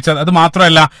കഅബ നിർമ്മിച്ചത്. അത്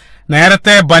മാത്രമല്ല,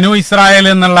 നേരത്തെ ബനു ഇസ്രായേൽ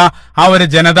എന്നുള്ള ആ ഒരു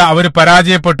ജനത അവർ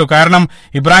പരാജയപ്പെട്ടു. കാരണം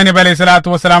ഇബ്രാഹിം നബി അലൈഹി സ്വലാത്തു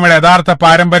വസ്സലാമയുടെ യഥാർത്ഥ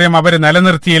പാരമ്പര്യം അവർ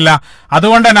നിലനിർത്തിയില്ല.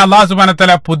 അതുകൊണ്ട് തന്നെ അള്ളാഹു സുബ്ഹാനഹു വ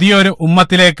തആല പുതിയൊരു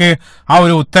ഉമ്മത്തിലേക്ക് ആ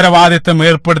ഒരു ഉത്തരവാദിത്വം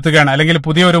ഏർപ്പെടുത്തുകയാണ്, അല്ലെങ്കിൽ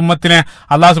പുതിയൊരു ഉമ്മത്തിനെ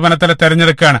അള്ളാഹു സുബ്ഹാനഹു വ തആല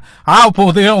തെരഞ്ഞെടുക്കുകയാണ്. ആ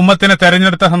പുതിയ ഉമ്മത്തിനെ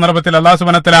തെരഞ്ഞെടുത്ത സന്ദർഭത്തിൽ അള്ളാഹു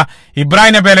സുബ്ഹാനഹു വ തആല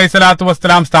ഇബ്രാഹിം നബി അലൈഹി സ്വലാത്തു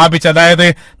വസ്സലാം സ്ഥാപിച്ച, അതായത്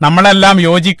നമ്മളെല്ലാം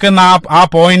യോജിക്കുന്ന ആ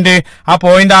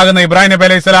പോയിന്റ് ആകുന്ന ഇബ്രാഹിം നബി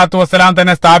അലൈഹി സ്വലാത്തു വസ്സലാം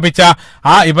തന്നെ സ്ഥാപിച്ച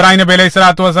ആ ഇബ്രാഹിം നബി അലൈഹി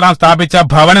സ്വലാത്തു വസ്സലാം സ്ഥാപിച്ച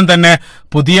ഭവനം തന്നെ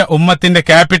പുതിയ ഉമ്മത്തിന്റെ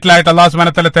ക്യാപിറ്റലായിട്ട് അള്ളാഹു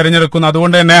സുബ്ഹാനഹു വ തആല തെരഞ്ഞെടുക്കുന്നു.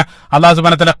 അതുകൊണ്ട് തന്നെ അള്ളാഹു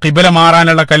സുബ്ഹാനഹു വ തആല ഖിബല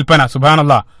മാറാനുള്ള കൽപ്പന,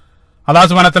 സുബ്ഹാനല്ലാഹ്, അള്ളാഹു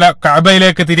സുബ്ഹാനഹു വ തആല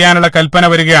കഅബയിലേക്ക് തിരിയാനുള്ള കൽപ്പന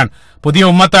വരികയാണ്. പുതിയ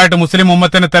ഉമ്മത്തായിട്ട് മുസ്ലിം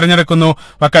ഉമ്മത്തിനെ തെരഞ്ഞെടുക്കുന്നു.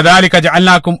 വകദാലിക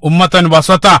ജഅൽനാകും ഉമ്മത്തൻ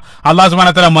വസത, അള്ളാഹു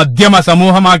സുബ്ഹാനഹു വ തആല മധ്യമ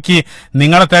സമൂഹമാക്കി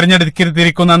നിങ്ങളെ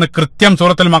തെരഞ്ഞെടുത്തിരിക്കുന്നു എന്ന് കൃത്യം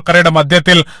സൂറത്തുൽ ബഖറയുടെ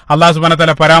മധ്യത്തിൽ അള്ളാഹു സുബ്ഹാനഹു വ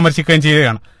തആല പരാമർശിക്കുകയും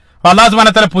ചെയ്യുകയാണ്. അള്ളാഹു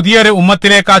സുബ്ഹാനഹു വ തആല പുതിയൊരു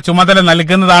ഉമ്മത്തിലേക്ക് ആ ചുമതല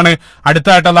നൽകുന്നതാണ്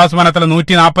അടുത്തായിട്ട് അള്ളാഹു സുബ്ഹാനഹു വ തആല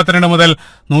 142 മുതൽ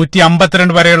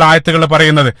 152 വരെയുള്ള ആയത്തുകൾ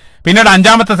പറയുന്നത്. പിന്നീട്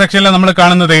 5-ാമത്തെ സെക്ഷനിൽ നമ്മൾ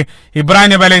കാണുന്നത്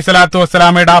ഇബ്രാഹിം നബി അലൈഹി സ്വലാത്തു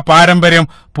വസ്സലാമയുടെ ആ പാരമ്പര്യം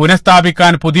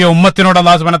പുനഃസ്ഥാപിക്കാൻ പുതിയ ഉമ്മത്തിനോട്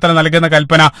അള്ളാഹു സുബ്ഹാനഹു വ തആല നൽകുന്ന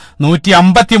കൽപ്പന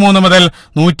 153 മുതൽ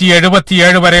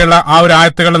 177 വരെയുള്ള ആ ഒരു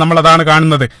ആയത്തുകൾ നമ്മൾ അതാണ്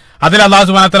കാണുന്നത്. അതിൽ അള്ളാഹു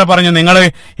സുബ്ഹാനഹു വ തആല പറഞ്ഞു, നിങ്ങൾ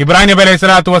ഇബ്രാഹിം നബി അലൈഹി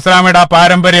സ്വലാത്തു വസ്സലാമയുടെ ആ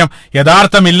പാരമ്പര്യം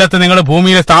യഥാർത്ഥ മില്ലത്ത് നിങ്ങൾ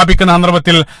ഭൂമിയിൽ സ്ഥാപിക്കുന്ന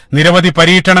സന്ദർഭത്തിൽ നിരവധി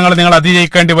പരീക്ഷണങ്ങൾ നിങ്ങൾ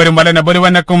അതിജയിക്കേണ്ടി വരും.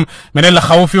 വലനബ്ലുവന്നക്കും മിനൽ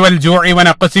ഖൗഫി വൽ ജൂഇ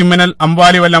വനഖ്സിൻ മിനൽ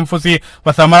അംവാലി വൽ അൻഫുസി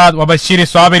വസമറാത്ത് വബശ്ശിരി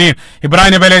സ്വാബിരീൻ.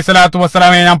 ഇബ്രാഹിം നബി അലൈഹി സ്വലാത്തു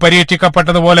വസ്സലാമെ ഞാൻ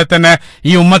പരീക്ഷിക്കപ്പെട്ടതുപോലെ തന്നെ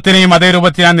ഈ ഉമ്മത്തിനെയും അതേ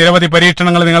രൂപത്തിൽ ഞാൻ നിരവധി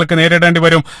പരീക്ഷണങ്ങൾ നിങ്ങൾക്ക് നേരിടേണ്ടി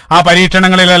വരും. ആ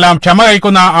പരീക്ഷണങ്ങളിലെല്ലാം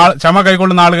ക്ഷമ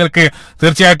കൈക്കൊള്ളുന്ന ആളുകൾക്ക്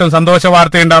തീർച്ചയായിട്ടും സന്തോഷ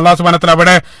വാർത്തയുണ്ട്. അള്ളാഹു സുബ്ഹാനഹു വ തആല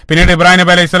അവിടെ പിന്നീട് ഇബ്രാഹിം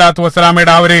നബി അലൈഹി സ്വലാത്തു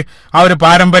വസ്സലാമയുടെ ആ ഒരു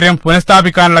പാരമ്പര്യം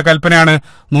പുനഃസ്ഥാപിക്കാനുള്ള കൽപ്പനയാണ്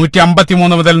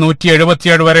 153 മുതൽ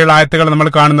 177 വരെയുള്ള ആയത്തുകൾ നമ്മൾ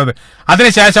കാണുന്നത്.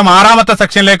 അതിനുശേഷം 6-ാമത്തെ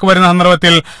സെക്ഷനിലേക്ക് വരുന്ന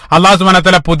സന്ദർഭത്തിൽ അള്ളാഹു സുബ്ഹാനഹു വ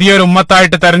തആല പുതിയൊരു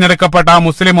ഉമ്മത്തായിട്ട് തെരഞ്ഞെടുക്കപ്പെട്ട ആ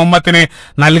മുസ്ലിം ഉമ്മത്തിന്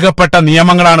നൽകപ്പെട്ട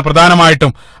നിയമങ്ങളാണ്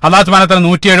പ്രധാനമായിട്ടും. അള്ളാഹു സുബ്ഹാനഹു വ തആല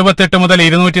 178 മുതൽ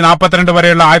 242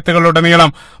 വരെയുള്ള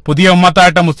ആയത്തുകളുടനീളം പുതിയ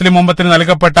ഉമ്മത്തായിട്ട് മുസ്ലിം ഉമ്മത്തിന്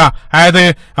നൽകപ്പെട്ട, അതായത്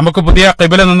നമുക്ക് പുതിയ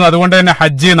ഖിബല നിന്നു, അതുകൊണ്ട് തന്നെ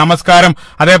ഹജ്ജ്, നമസ്കാരം,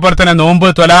 അതേപോലെ തന്നെ നോമ്പ്,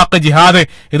 ത്വലാഖ്, ജിഹാദ്,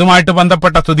 ഇതുമായിട്ട്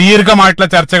ബന്ധപ്പെട്ട സുദീർഘമായിട്ടുള്ള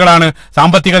ചർച്ചകളാണ്,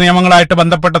 സാമ്പത്തിക നിയമങ്ങളായിട്ട്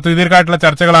ബന്ധപ്പെട്ട സുദീർഘമായിട്ടുള്ള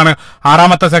ചർച്ചകളാണ്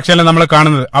 6-ാമത്തെ സെക്ഷനിൽ നമ്മൾ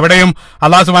കാണുന്നത്. അവിടെയും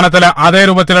അള്ളാഹു സുബ്ഹാനഹു വ തആല അതേ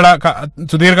രൂപത്തിലുള്ള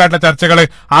സുദീർഘമായിട്ടുള്ള ചർച്ചകൾ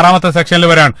 6-ാമത്തെ സെക്ഷനിൽ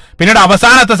വരാണ്. പിന്നീട്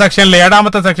അവസാനത്തെ സെക്ഷനിൽ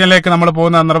 7-ാമത്തെ സെക്ഷനിലേക്ക് നമ്മൾ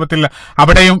പോകുന്ന സന്ദർഭത്തിൽ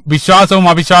അവിടെയും വിശ്വാസവും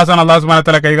അവിശ്വാസവും അള്ളാഹു സുബ്ഹാനഹു വ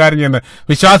തആല കൈകാര്യം ചെയ്യുന്നത്.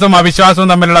 വിശ്വാസവും അവിശ്വാസവും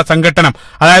തമ്മിലുള്ള സംഘട്ടനം,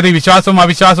 അതായത് വിശ്വാസവും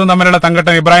അവിശ്വാസവും തമ്മിലുള്ള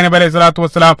സംഘട്ടനം, ഇബ്രാഹിം നബി അലൈഹി സ്വലാത്തു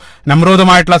വസ്സലാം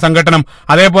നമ്രൂദുമായിട്ടുള്ള സംഘട്ടനം,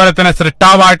 അതേപോലെ തന്നെ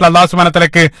സൃഷ്ടാവായിട്ടുള്ള അള്ളാഹു സുബ്ഹാനഹു വ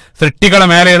തആലയ്ക്ക് സൃഷ്ടികളെ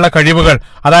മേലെയുള്ള കഴിവുകൾ,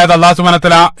 അതായത് അള്ളാഹു സുബ്ഹാനഹു വ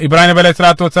തആല ഇബ്രാഹിം നബി അലൈഹി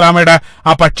സ്വലാത്തു വസ്സലാമയുടെ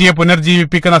ആ പക്ഷിയെ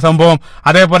പുനർജീവിപ്പിക്കുന്ന സംഭവം,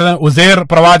 അതേപോലെ തന്നെ ഉസൈർ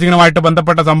പ്രവാചകനുമായിട്ട്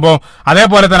ബന്ധപ്പെട്ട സംഭവം,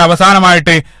 അതേപോലെ തന്നെ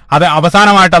അവസാനമായിട്ട്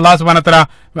അള്ളാഹു സുബ്ഹാനഹു വ തആല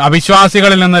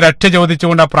അവിശ്വാസികളിൽ നിന്ന് രക്ഷ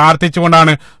ചോദിച്ചുകൊണ്ട്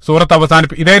പ്രാർത്ഥിച്ചുകൊണ്ടാണ് സൂറത്ത്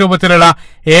അവസാനിപ്പിക്കുക. ഇതേ രൂപത്തിലുള്ള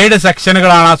 7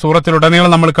 സെക്ഷനുകളാണ് ആ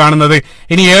സൂറത്തിലുടനീളം നമ്മൾ കാണുന്നത്.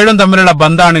 ഇനി 7ഉം തമ്മിലുള്ള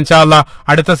ബന്ധമാണ് ഇൻഷാ അല്ലാഹ്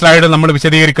അടുത്ത സ്ലൈഡിൽ നമ്മൾ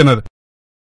വിശദീകരിക്കുന്നത്.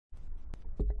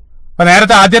 അപ്പൊ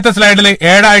നേരത്തെ ആദ്യത്തെ സ്ലൈഡിൽ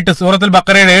 7 സൂറത്തുൽ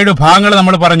ബഖറയുടെ 7 ഭാഗങ്ങൾ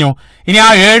നമ്മൾ പറഞ്ഞു. ഇനി ആ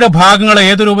 7 ഭാഗങ്ങൾ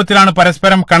ഏത് രൂപത്തിലാണ്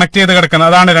പരസ്പരം കണക്ട് ചെയ്ത് കിടക്കുന്നത്,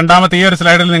 അതാണ് 2-ാമത്തെ ഈ ഒരു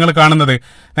സ്ലൈഡിൽ നിങ്ങൾ കാണുന്നത്.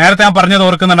 നേരത്തെ ഞാൻ പറഞ്ഞത്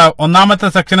ഓർക്കുന്നുണ്ടാവും, 1-ാമത്തെ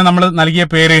സെക്ഷന് നമ്മൾ നൽകിയ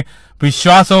പേര്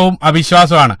വിശ്വാസവും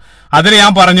അവിശ്വാസവുമാണ്. അതിൽ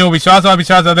ഞാൻ പറഞ്ഞു വിശ്വാസം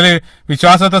അവിശ്വാസം, അതിൽ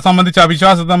വിശ്വാസത്തെ സംബന്ധിച്ച്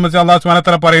അവിശ്വാസത്തെ സംബന്ധിച്ച് അള്ളാഹു സുബ്ഹാനഹു വ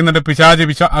തആല പറയുന്നുണ്ട് പിശാച്,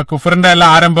 കുഫറിന്റെ എല്ലാ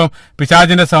ആരംഭം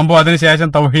പിശാചിന്റെ സംഭവം,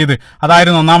 അതിനുശേഷം തൗഹീദ്.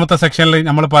 അതായിരുന്നു 1-ാമത്തെ സെക്ഷനിൽ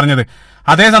നമ്മൾ പറഞ്ഞത്.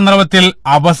 അതേ സന്ദർഭത്തിൽ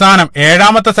അവസാനം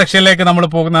 7-ാമത്തെ സെക്ഷനിലേക്ക് നമ്മൾ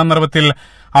പോകുന്ന സന്ദർഭത്തിൽ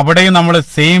അവിടെയും നമ്മൾ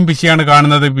സെയിം വിഷയമാണ്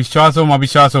കാണുന്നത്, വിശ്വാസവും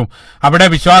അവിശ്വാസവും. അവിടെ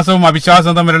വിശ്വാസവും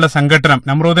അവിശ്വാസവും തമ്മിലുള്ള സംഘട്ടനം,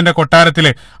 നമ്രൂദിന്റെ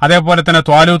കൊട്ടാരത്തില്, അതേപോലെ തന്നെ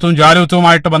ത്വാലൂത്തും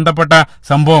ജാലൂത്തുമായിട്ട് ബന്ധപ്പെട്ട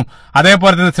സംഭവം,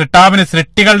 അതേപോലെ തന്നെ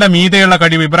സൃഷ്ടികളുടെ മീതെയുള്ള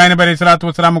കഴിവ്, ഇബ്രാഹിം നബി അലൈഹി സ്വലാത്തു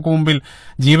വസ്സലാമുക്ക് മുമ്പിൽ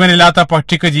ജീവനില്ലാത്ത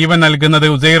പക്ഷിക്ക് ജീവൻ നൽകുന്നത്,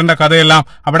 ഉസൈറിന്റെ കഥയെല്ലാം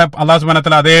അവിടെ അള്ളാഹു സുബ്ഹാനഹു വ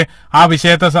തആല അതേ ആ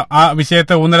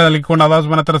വിഷയത്തെ ഊന്നൽ നൽകിക്കൊണ്ട് അള്ളാഹു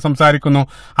സുബ്ഹാനഹു വ തആല സംസാരിക്കുന്നു.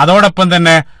 അതോടൊപ്പം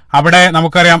തന്നെ അവിടെ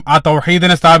നമുക്കറിയാം ആ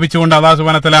തൗഹീദിനെ സ്ഥാപിച്ചുകൊണ്ട് അള്ളാഹു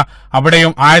സുബ്ഹാനഹു വ തആല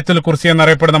അവിടെയും ആയത്തുൽ കുർസി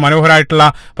എന്നറിയപ്പെടുന്ന മനോഹരമായിട്ടുള്ള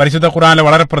പരിശുദ്ധ ഖുർആനിലെ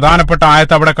വളരെ പ്രധാനപ്പെട്ട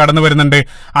ആയത്ത് അവിടെ കടന്നു വരുന്നുണ്ട്.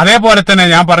 അതേപോലെ തന്നെ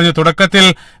ഞാൻ പറഞ്ഞു, തുടക്കത്തിൽ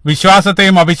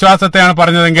വിശ്വാസത്തെയും അവിശ്വാസത്തെയാണ്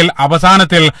പറഞ്ഞതെങ്കിൽ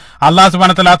അവസാനത്തിൽ അള്ളാഹു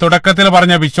സുബ്ഹാനഹു വ തആല തുടക്കത്തിൽ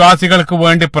പറഞ്ഞ വിശ്വാസികൾക്ക്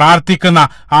വേണ്ടി പ്രാർത്ഥിക്കുന്ന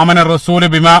ആമന റസൂലു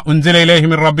ബിമാ ഉൻസില ഇലൈഹി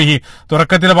മിർ റബ്ബിഹി,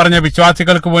 തുടക്കത്തിൽ പറഞ്ഞ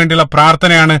വിശ്വാസികൾക്ക് വേണ്ടിയുള്ള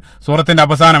പ്രാർത്ഥനയാണ് സൂറത്തിന്റെ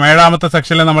അവസാനം 7-ാമത്തെ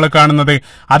സെക്ഷനിൽ നമ്മൾ കാണുന്നത്.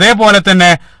 അതേപോലെ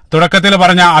തന്നെ തുടക്കത്തിൽ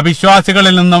പറഞ്ഞ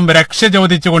അവിശ്വാസികളിൽ നിന്നും രക്ഷ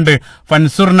ചോദിച്ചുകൊണ്ട്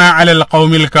ഫൻസുർന അലൽ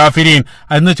ഖൗമിൽ കാഫിരീൻ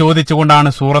എന്ന് ചോദിച്ചുകൊണ്ടാണ്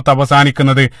സൂറത്ത്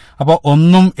അവസാനിക്കുന്നത്. അപ്പോൾ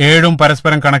 1ഉം 7ഉം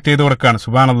പരസ്പരം കണക്ട് ചെയ്ത് കൊടുക്കുകയാണ്.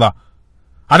 സുബ്ഹാനല്ലാഹ്.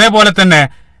 അതേപോലെ തന്നെ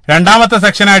 2-ാമത്തെ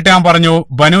സെക്ഷനായിട്ട് ഞാൻ പറഞ്ഞു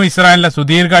ബനു ഇസ്രായേലിന്റെ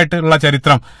സുദീർഘമായിട്ടുള്ള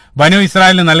ചരിത്രം, ബനു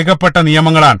ഇസ്രായേലിന് നൽകപ്പെട്ട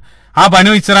നിയമങ്ങളാണ്. ആ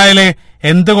ബനു ഇസ്രായേല്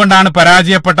എന്തുകൊണ്ടാണ്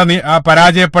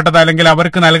പരാജയപ്പെട്ടത്, അല്ലെങ്കിൽ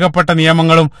അവർക്ക് നൽകപ്പെട്ട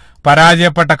നിയമങ്ങളും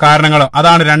പരാജയപ്പെട്ട കാരണങ്ങളും,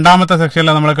 അതാണ് രണ്ടാമത്തെ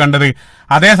സെക്ഷനിൽ നമ്മൾ കണ്ടത്.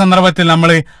 അതേ സന്ദർഭത്തിൽ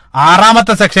നമ്മൾ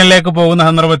 6ാമത്തെ സെക്ഷനിലേക്ക് പോകുന്ന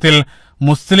സന്ദർഭത്തിൽ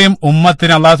മുസ്ലിം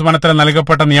ഉമ്മത്തിന് അള്ളാഹു സുബ്ഹാനഹു വ തആല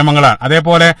നൽകപ്പെട്ട നിയമങ്ങളാണ്.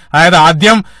 അതേപോലെ അതായത്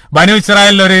ആദ്യം ബനു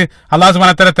ഇസ്രായേലിൽ ഒരു അള്ളാഹു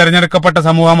സുബ്ഹാനഹു വ തആല തെരഞ്ഞെടുക്കപ്പെട്ട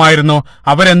സമൂഹമായിരുന്നു,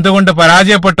 അവരെന്തുകൊണ്ട്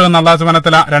പരാജയപ്പെട്ടു എന്ന് അള്ളാഹു സുബ്ഹാനഹു വ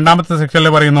തആല രണ്ടാമത്തെ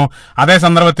സെക്ഷനിൽ പറയുന്നു. അതേ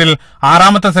സന്ദർഭത്തിൽ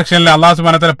 6ാമത്തെ സെക്ഷനിൽ അള്ളാഹു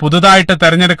സുബ്ഹാനഹു വ തആല പുതുതായിട്ട്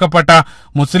തെരഞ്ഞെടുക്കപ്പെട്ട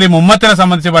മുസ്ലിം ഉമ്മത്തിനെ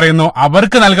സംബന്ധിച്ച് പറയുന്നു,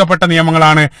 അവർക്ക് നൽകപ്പെട്ട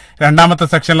നിയമങ്ങളാണ് രണ്ടാമത്തെ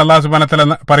സെക്ഷനിൽ അള്ളാഹു സുബ്ഹാനഹു വ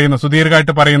തആല പറയുന്നു,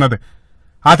 സുദീർഘമായിട്ട് പറയുന്നത്.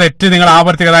 ആ തെറ്റ് നിങ്ങൾ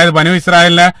ആവർത്തിക്കുക. അതായത് ബനു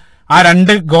ഇസ്രായേലിലെ ആ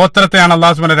 2 ഗോത്രത്തെയാണ്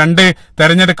അള്ളാഹു സുബ്ഹാനഹു വ തആല, 2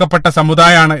 തെരഞ്ഞെടുക്കപ്പെട്ട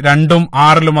സമുദായമാണ് 2ഉം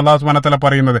 6ലും അള്ളാഹു സുബ്ഹാനഹു വ തആല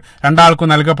പറയുന്നത്. രണ്ടാൾക്കും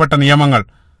നൽകപ്പെട്ട നിയമങ്ങൾ,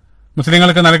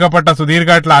 മുസ്ലിങ്ങൾക്ക് നൽകപ്പെട്ട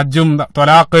സുദീർഘമായിട്ടുള്ള ഹജ്ജും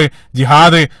ത്വലാഖ്,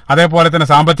 ജിഹാദ്, അതേപോലെ തന്നെ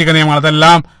സാമ്പത്തിക നിയമങ്ങൾ,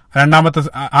 അതെല്ലാം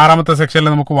 6ാമത്തെ സെക്ഷനിൽ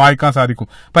നമുക്ക് വായിക്കാൻ സാധിക്കും.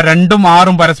 അപ്പൊ 2ഉം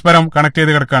 6ഉം പരസ്പരം കണക്ട്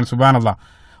ചെയ്ത് കിടക്കുകയാണ്. സുബ്ഹാനല്ലാഹ്.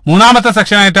 3ാമത്തെ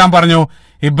സെക്ഷനായിട്ട് ഞാൻ പറഞ്ഞു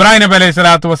ഇബ്രാഹിം നബി അലൈഹി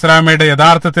സ്വലാത്തു വസ്സലാമയുടെ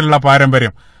യഥാർത്ഥത്തിലുള്ള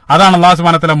പാരമ്പര്യം. അതാണ് അള്ളാഹു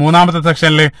സുബ്ഹാനഹു വ തആല 3ാമത്തെ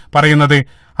സെക്ഷനിൽ പറയുന്നത്.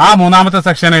 ആ 3ാമത്തെ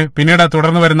സെക്ഷന് പിന്നീട്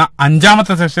തുടർന്ന് വരുന്ന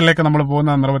 5ാമത്തെ സെക്ഷനിലേക്ക് നമ്മൾ പോകുന്ന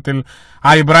സന്ദർഭത്തിൽ ആ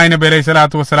ഇബ്രാഹിം നബി അലൈഹി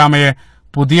സ്വലാത്തു വസ്സലാമയെ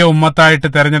പുതിയ ഉമ്മത്തായിട്ട്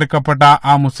തെരഞ്ഞെടുക്കപ്പെട്ട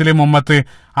ആ മുസ്ലിം ഉമ്മത്ത്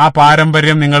ആ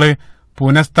പാരമ്പര്യം നിങ്ങൾ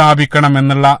പുനഃസ്ഥാപിക്കണം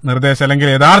എന്നുള്ള നിർദ്ദേശം, അല്ലെങ്കിൽ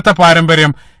യഥാർത്ഥ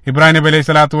പാരമ്പര്യം ഇബ്രാഹിം നബി അലൈഹി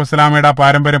സ്വലാത്തു വസ്സലാമയുടെ ആ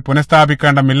പാരമ്പര്യം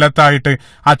പുനഃസ്ഥാപിക്കേണ്ട മില്ലത്തായിട്ട്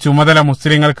ആ ചുമതല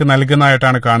മുസ്ലിങ്ങൾക്ക്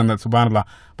നൽകുന്നതായിട്ടാണ് കാണുന്നത്. സുബ്ഹാനല്ലാഹ്.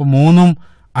 അപ്പൊ 3ഉം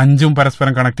 5ഉം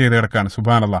പരസ്പരം കണക്ട് ചെയ്ത് കിടക്കുകയാണ്.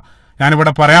 സുബ്ഹാനല്ലാഹ്.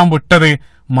 ഞാനിവിടെ പറയാൻ വിട്ടത്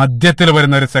മധ്യത്തിൽ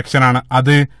വരുന്ന ഒരു സെക്ഷനാണ്.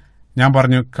 അത് ഞാൻ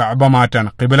പറഞ്ഞു കഅബ മാറ്റാണ്,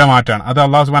 ഖിബ്ല മാറ്റാണ്. അത്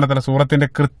അല്ലാഹു സുബ്ഹാനഹു വ തആല സൂറത്തിന്റെ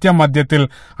കൃത്യം മധ്യത്തിൽ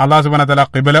അല്ലാഹു സുബ്ഹാനഹു വ തആല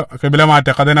ഖിബ്ല മാറ്റ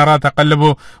ഖദ് നറാ തഖല്ലബു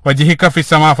വജ്ഹിക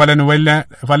ഫിസ്സമാ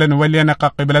ഫലനുവല്ലിയനക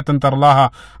ഖിബ്ലതൻ തർലാഹ,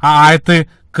 ആ ആയത്ത്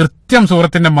കൃത്യം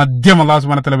സൂറത്തിന്റെ മധ്യം അല്ലാഹു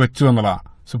സുബ്ഹാനഹു വ തആല വെച്ചു എന്നുള്ളതാണ്.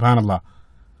 സുബ്ഹാനല്ലാഹ്.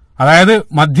 അതായത്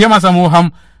മധ്യമ സമൂഹം,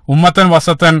 ഉമ്മത്തൻ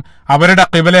വസത്തൻ, അവരുടെ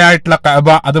ഖിബ്ലയായിട്ടുള്ള കഅബ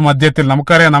അത് മധ്യത്തിൽ.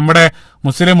 നമുക്കറിയാം നമ്മുടെ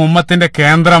മുസ്ലിം ഉമ്മത്തിന്റെ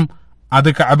കേന്ദ്രം അത്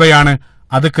കഅബയാണ്.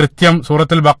 അത് കൃത്യം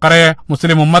സൂറത്തുൽ ബഖറയെ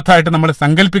മുസ്ലിം ഉമ്മത്തായിട്ട് നമ്മൾ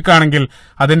സങ്കല്പിക്കുകയാണെങ്കിൽ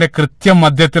അതിന്റെ കൃത്യം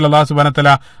മധ്യത്തിൽ അല്ലാഹു സുബ്ഹാനഹു വ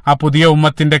തആല ആ പുതിയ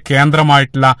ഉമ്മത്തിന്റെ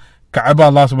കേന്ദ്രമായിട്ടുള്ള കഅബ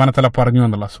അല്ലാഹു സുബ്ഹാനഹു വ തആല പറഞ്ഞു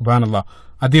എന്നുള്ള. സുബ്ഹാനല്ലാഹ്.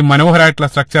 അതിമനോഹരമായിട്ടുള്ള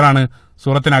സ്ട്രക്ചറാണ്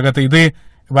സൂറത്തിനകത്ത്. ഇത്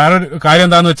വേറൊരു കാര്യം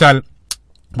എന്താന്ന് വെച്ചാൽ,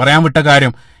 പറയാൻ വിട്ട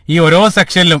കാര്യം, ഈ ഓരോ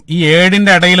സെക്ഷനിലും ഈ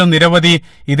 7ന്റെ ഇടയിലും നിരവധി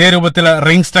ഇതേ രൂപത്തിലുള്ള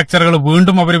റിംഗ് സ്ട്രക്ചറുകൾ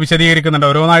വീണ്ടും അവർ വിശദീകരിക്കുന്നുണ്ട്.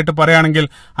 ഓരോന്നായിട്ട് പറയുകയാണെങ്കിൽ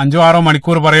 5-6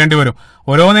 മണിക്കൂർ പറയേണ്ടി വരും.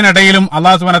 ഓരോന്നിനിടയിലും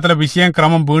അല്ലാഹു സുബ്ഹാനഹു വ തആല വിഷയം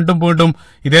ക്രമം വീണ്ടും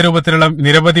ഇതേ രൂപത്തിലുള്ള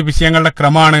നിരവധി വിഷയങ്ങളുടെ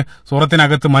ക്രമമാണ്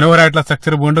സൂറത്തിനകത്ത്. മനോഹരമായിട്ടുള്ള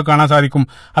സ്ട്രക്ചർ വീണ്ടും കാണാൻ സാധിക്കും.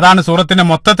 അതാണ് സൂറത്തിന്റെ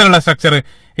മൊത്തത്തിലുള്ള സ്ട്രക്ചർ.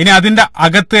 ഇനി അതിന്റെ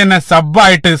അകത്ത് തന്നെ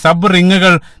സബ്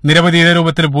റിങ്ങുകൾ നിരവധി ഇതേ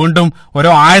രൂപത്തിൽ വീണ്ടും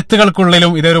ഓരോ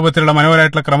ആയത്തുകൾക്കുള്ളിലും ഇതേ രൂപത്തിലുള്ള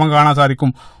മനോഹരമായിട്ടുള്ള ക്രമം കാണാൻ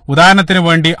സാധിക്കും. ഉദാഹരണത്തിന്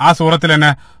വേണ്ടി ആ സൂറത്തിൽ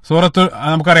തന്നെ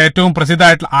നമുക്കറിയാം ഏറ്റവും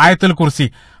പ്രസിദ്ധമായിട്ടുള്ള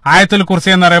ആയത്തുൽ കുർസി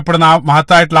എന്നറിയപ്പെടുന്ന ആ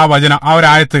മഹത്തായിട്ടുള്ള ആ വചനം, ആ ഒരു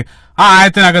ആയത്ത്, ആ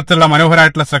ആയത്തിനകത്തുള്ള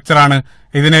മനോഹരമായിട്ടുള്ള സ്ട്രക്ചറാണ്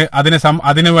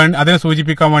അതിനെ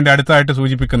സൂചിപ്പിക്കാൻ വേണ്ടി അടുത്തതായിട്ട്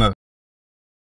സൂചിപ്പിക്കുന്നത്.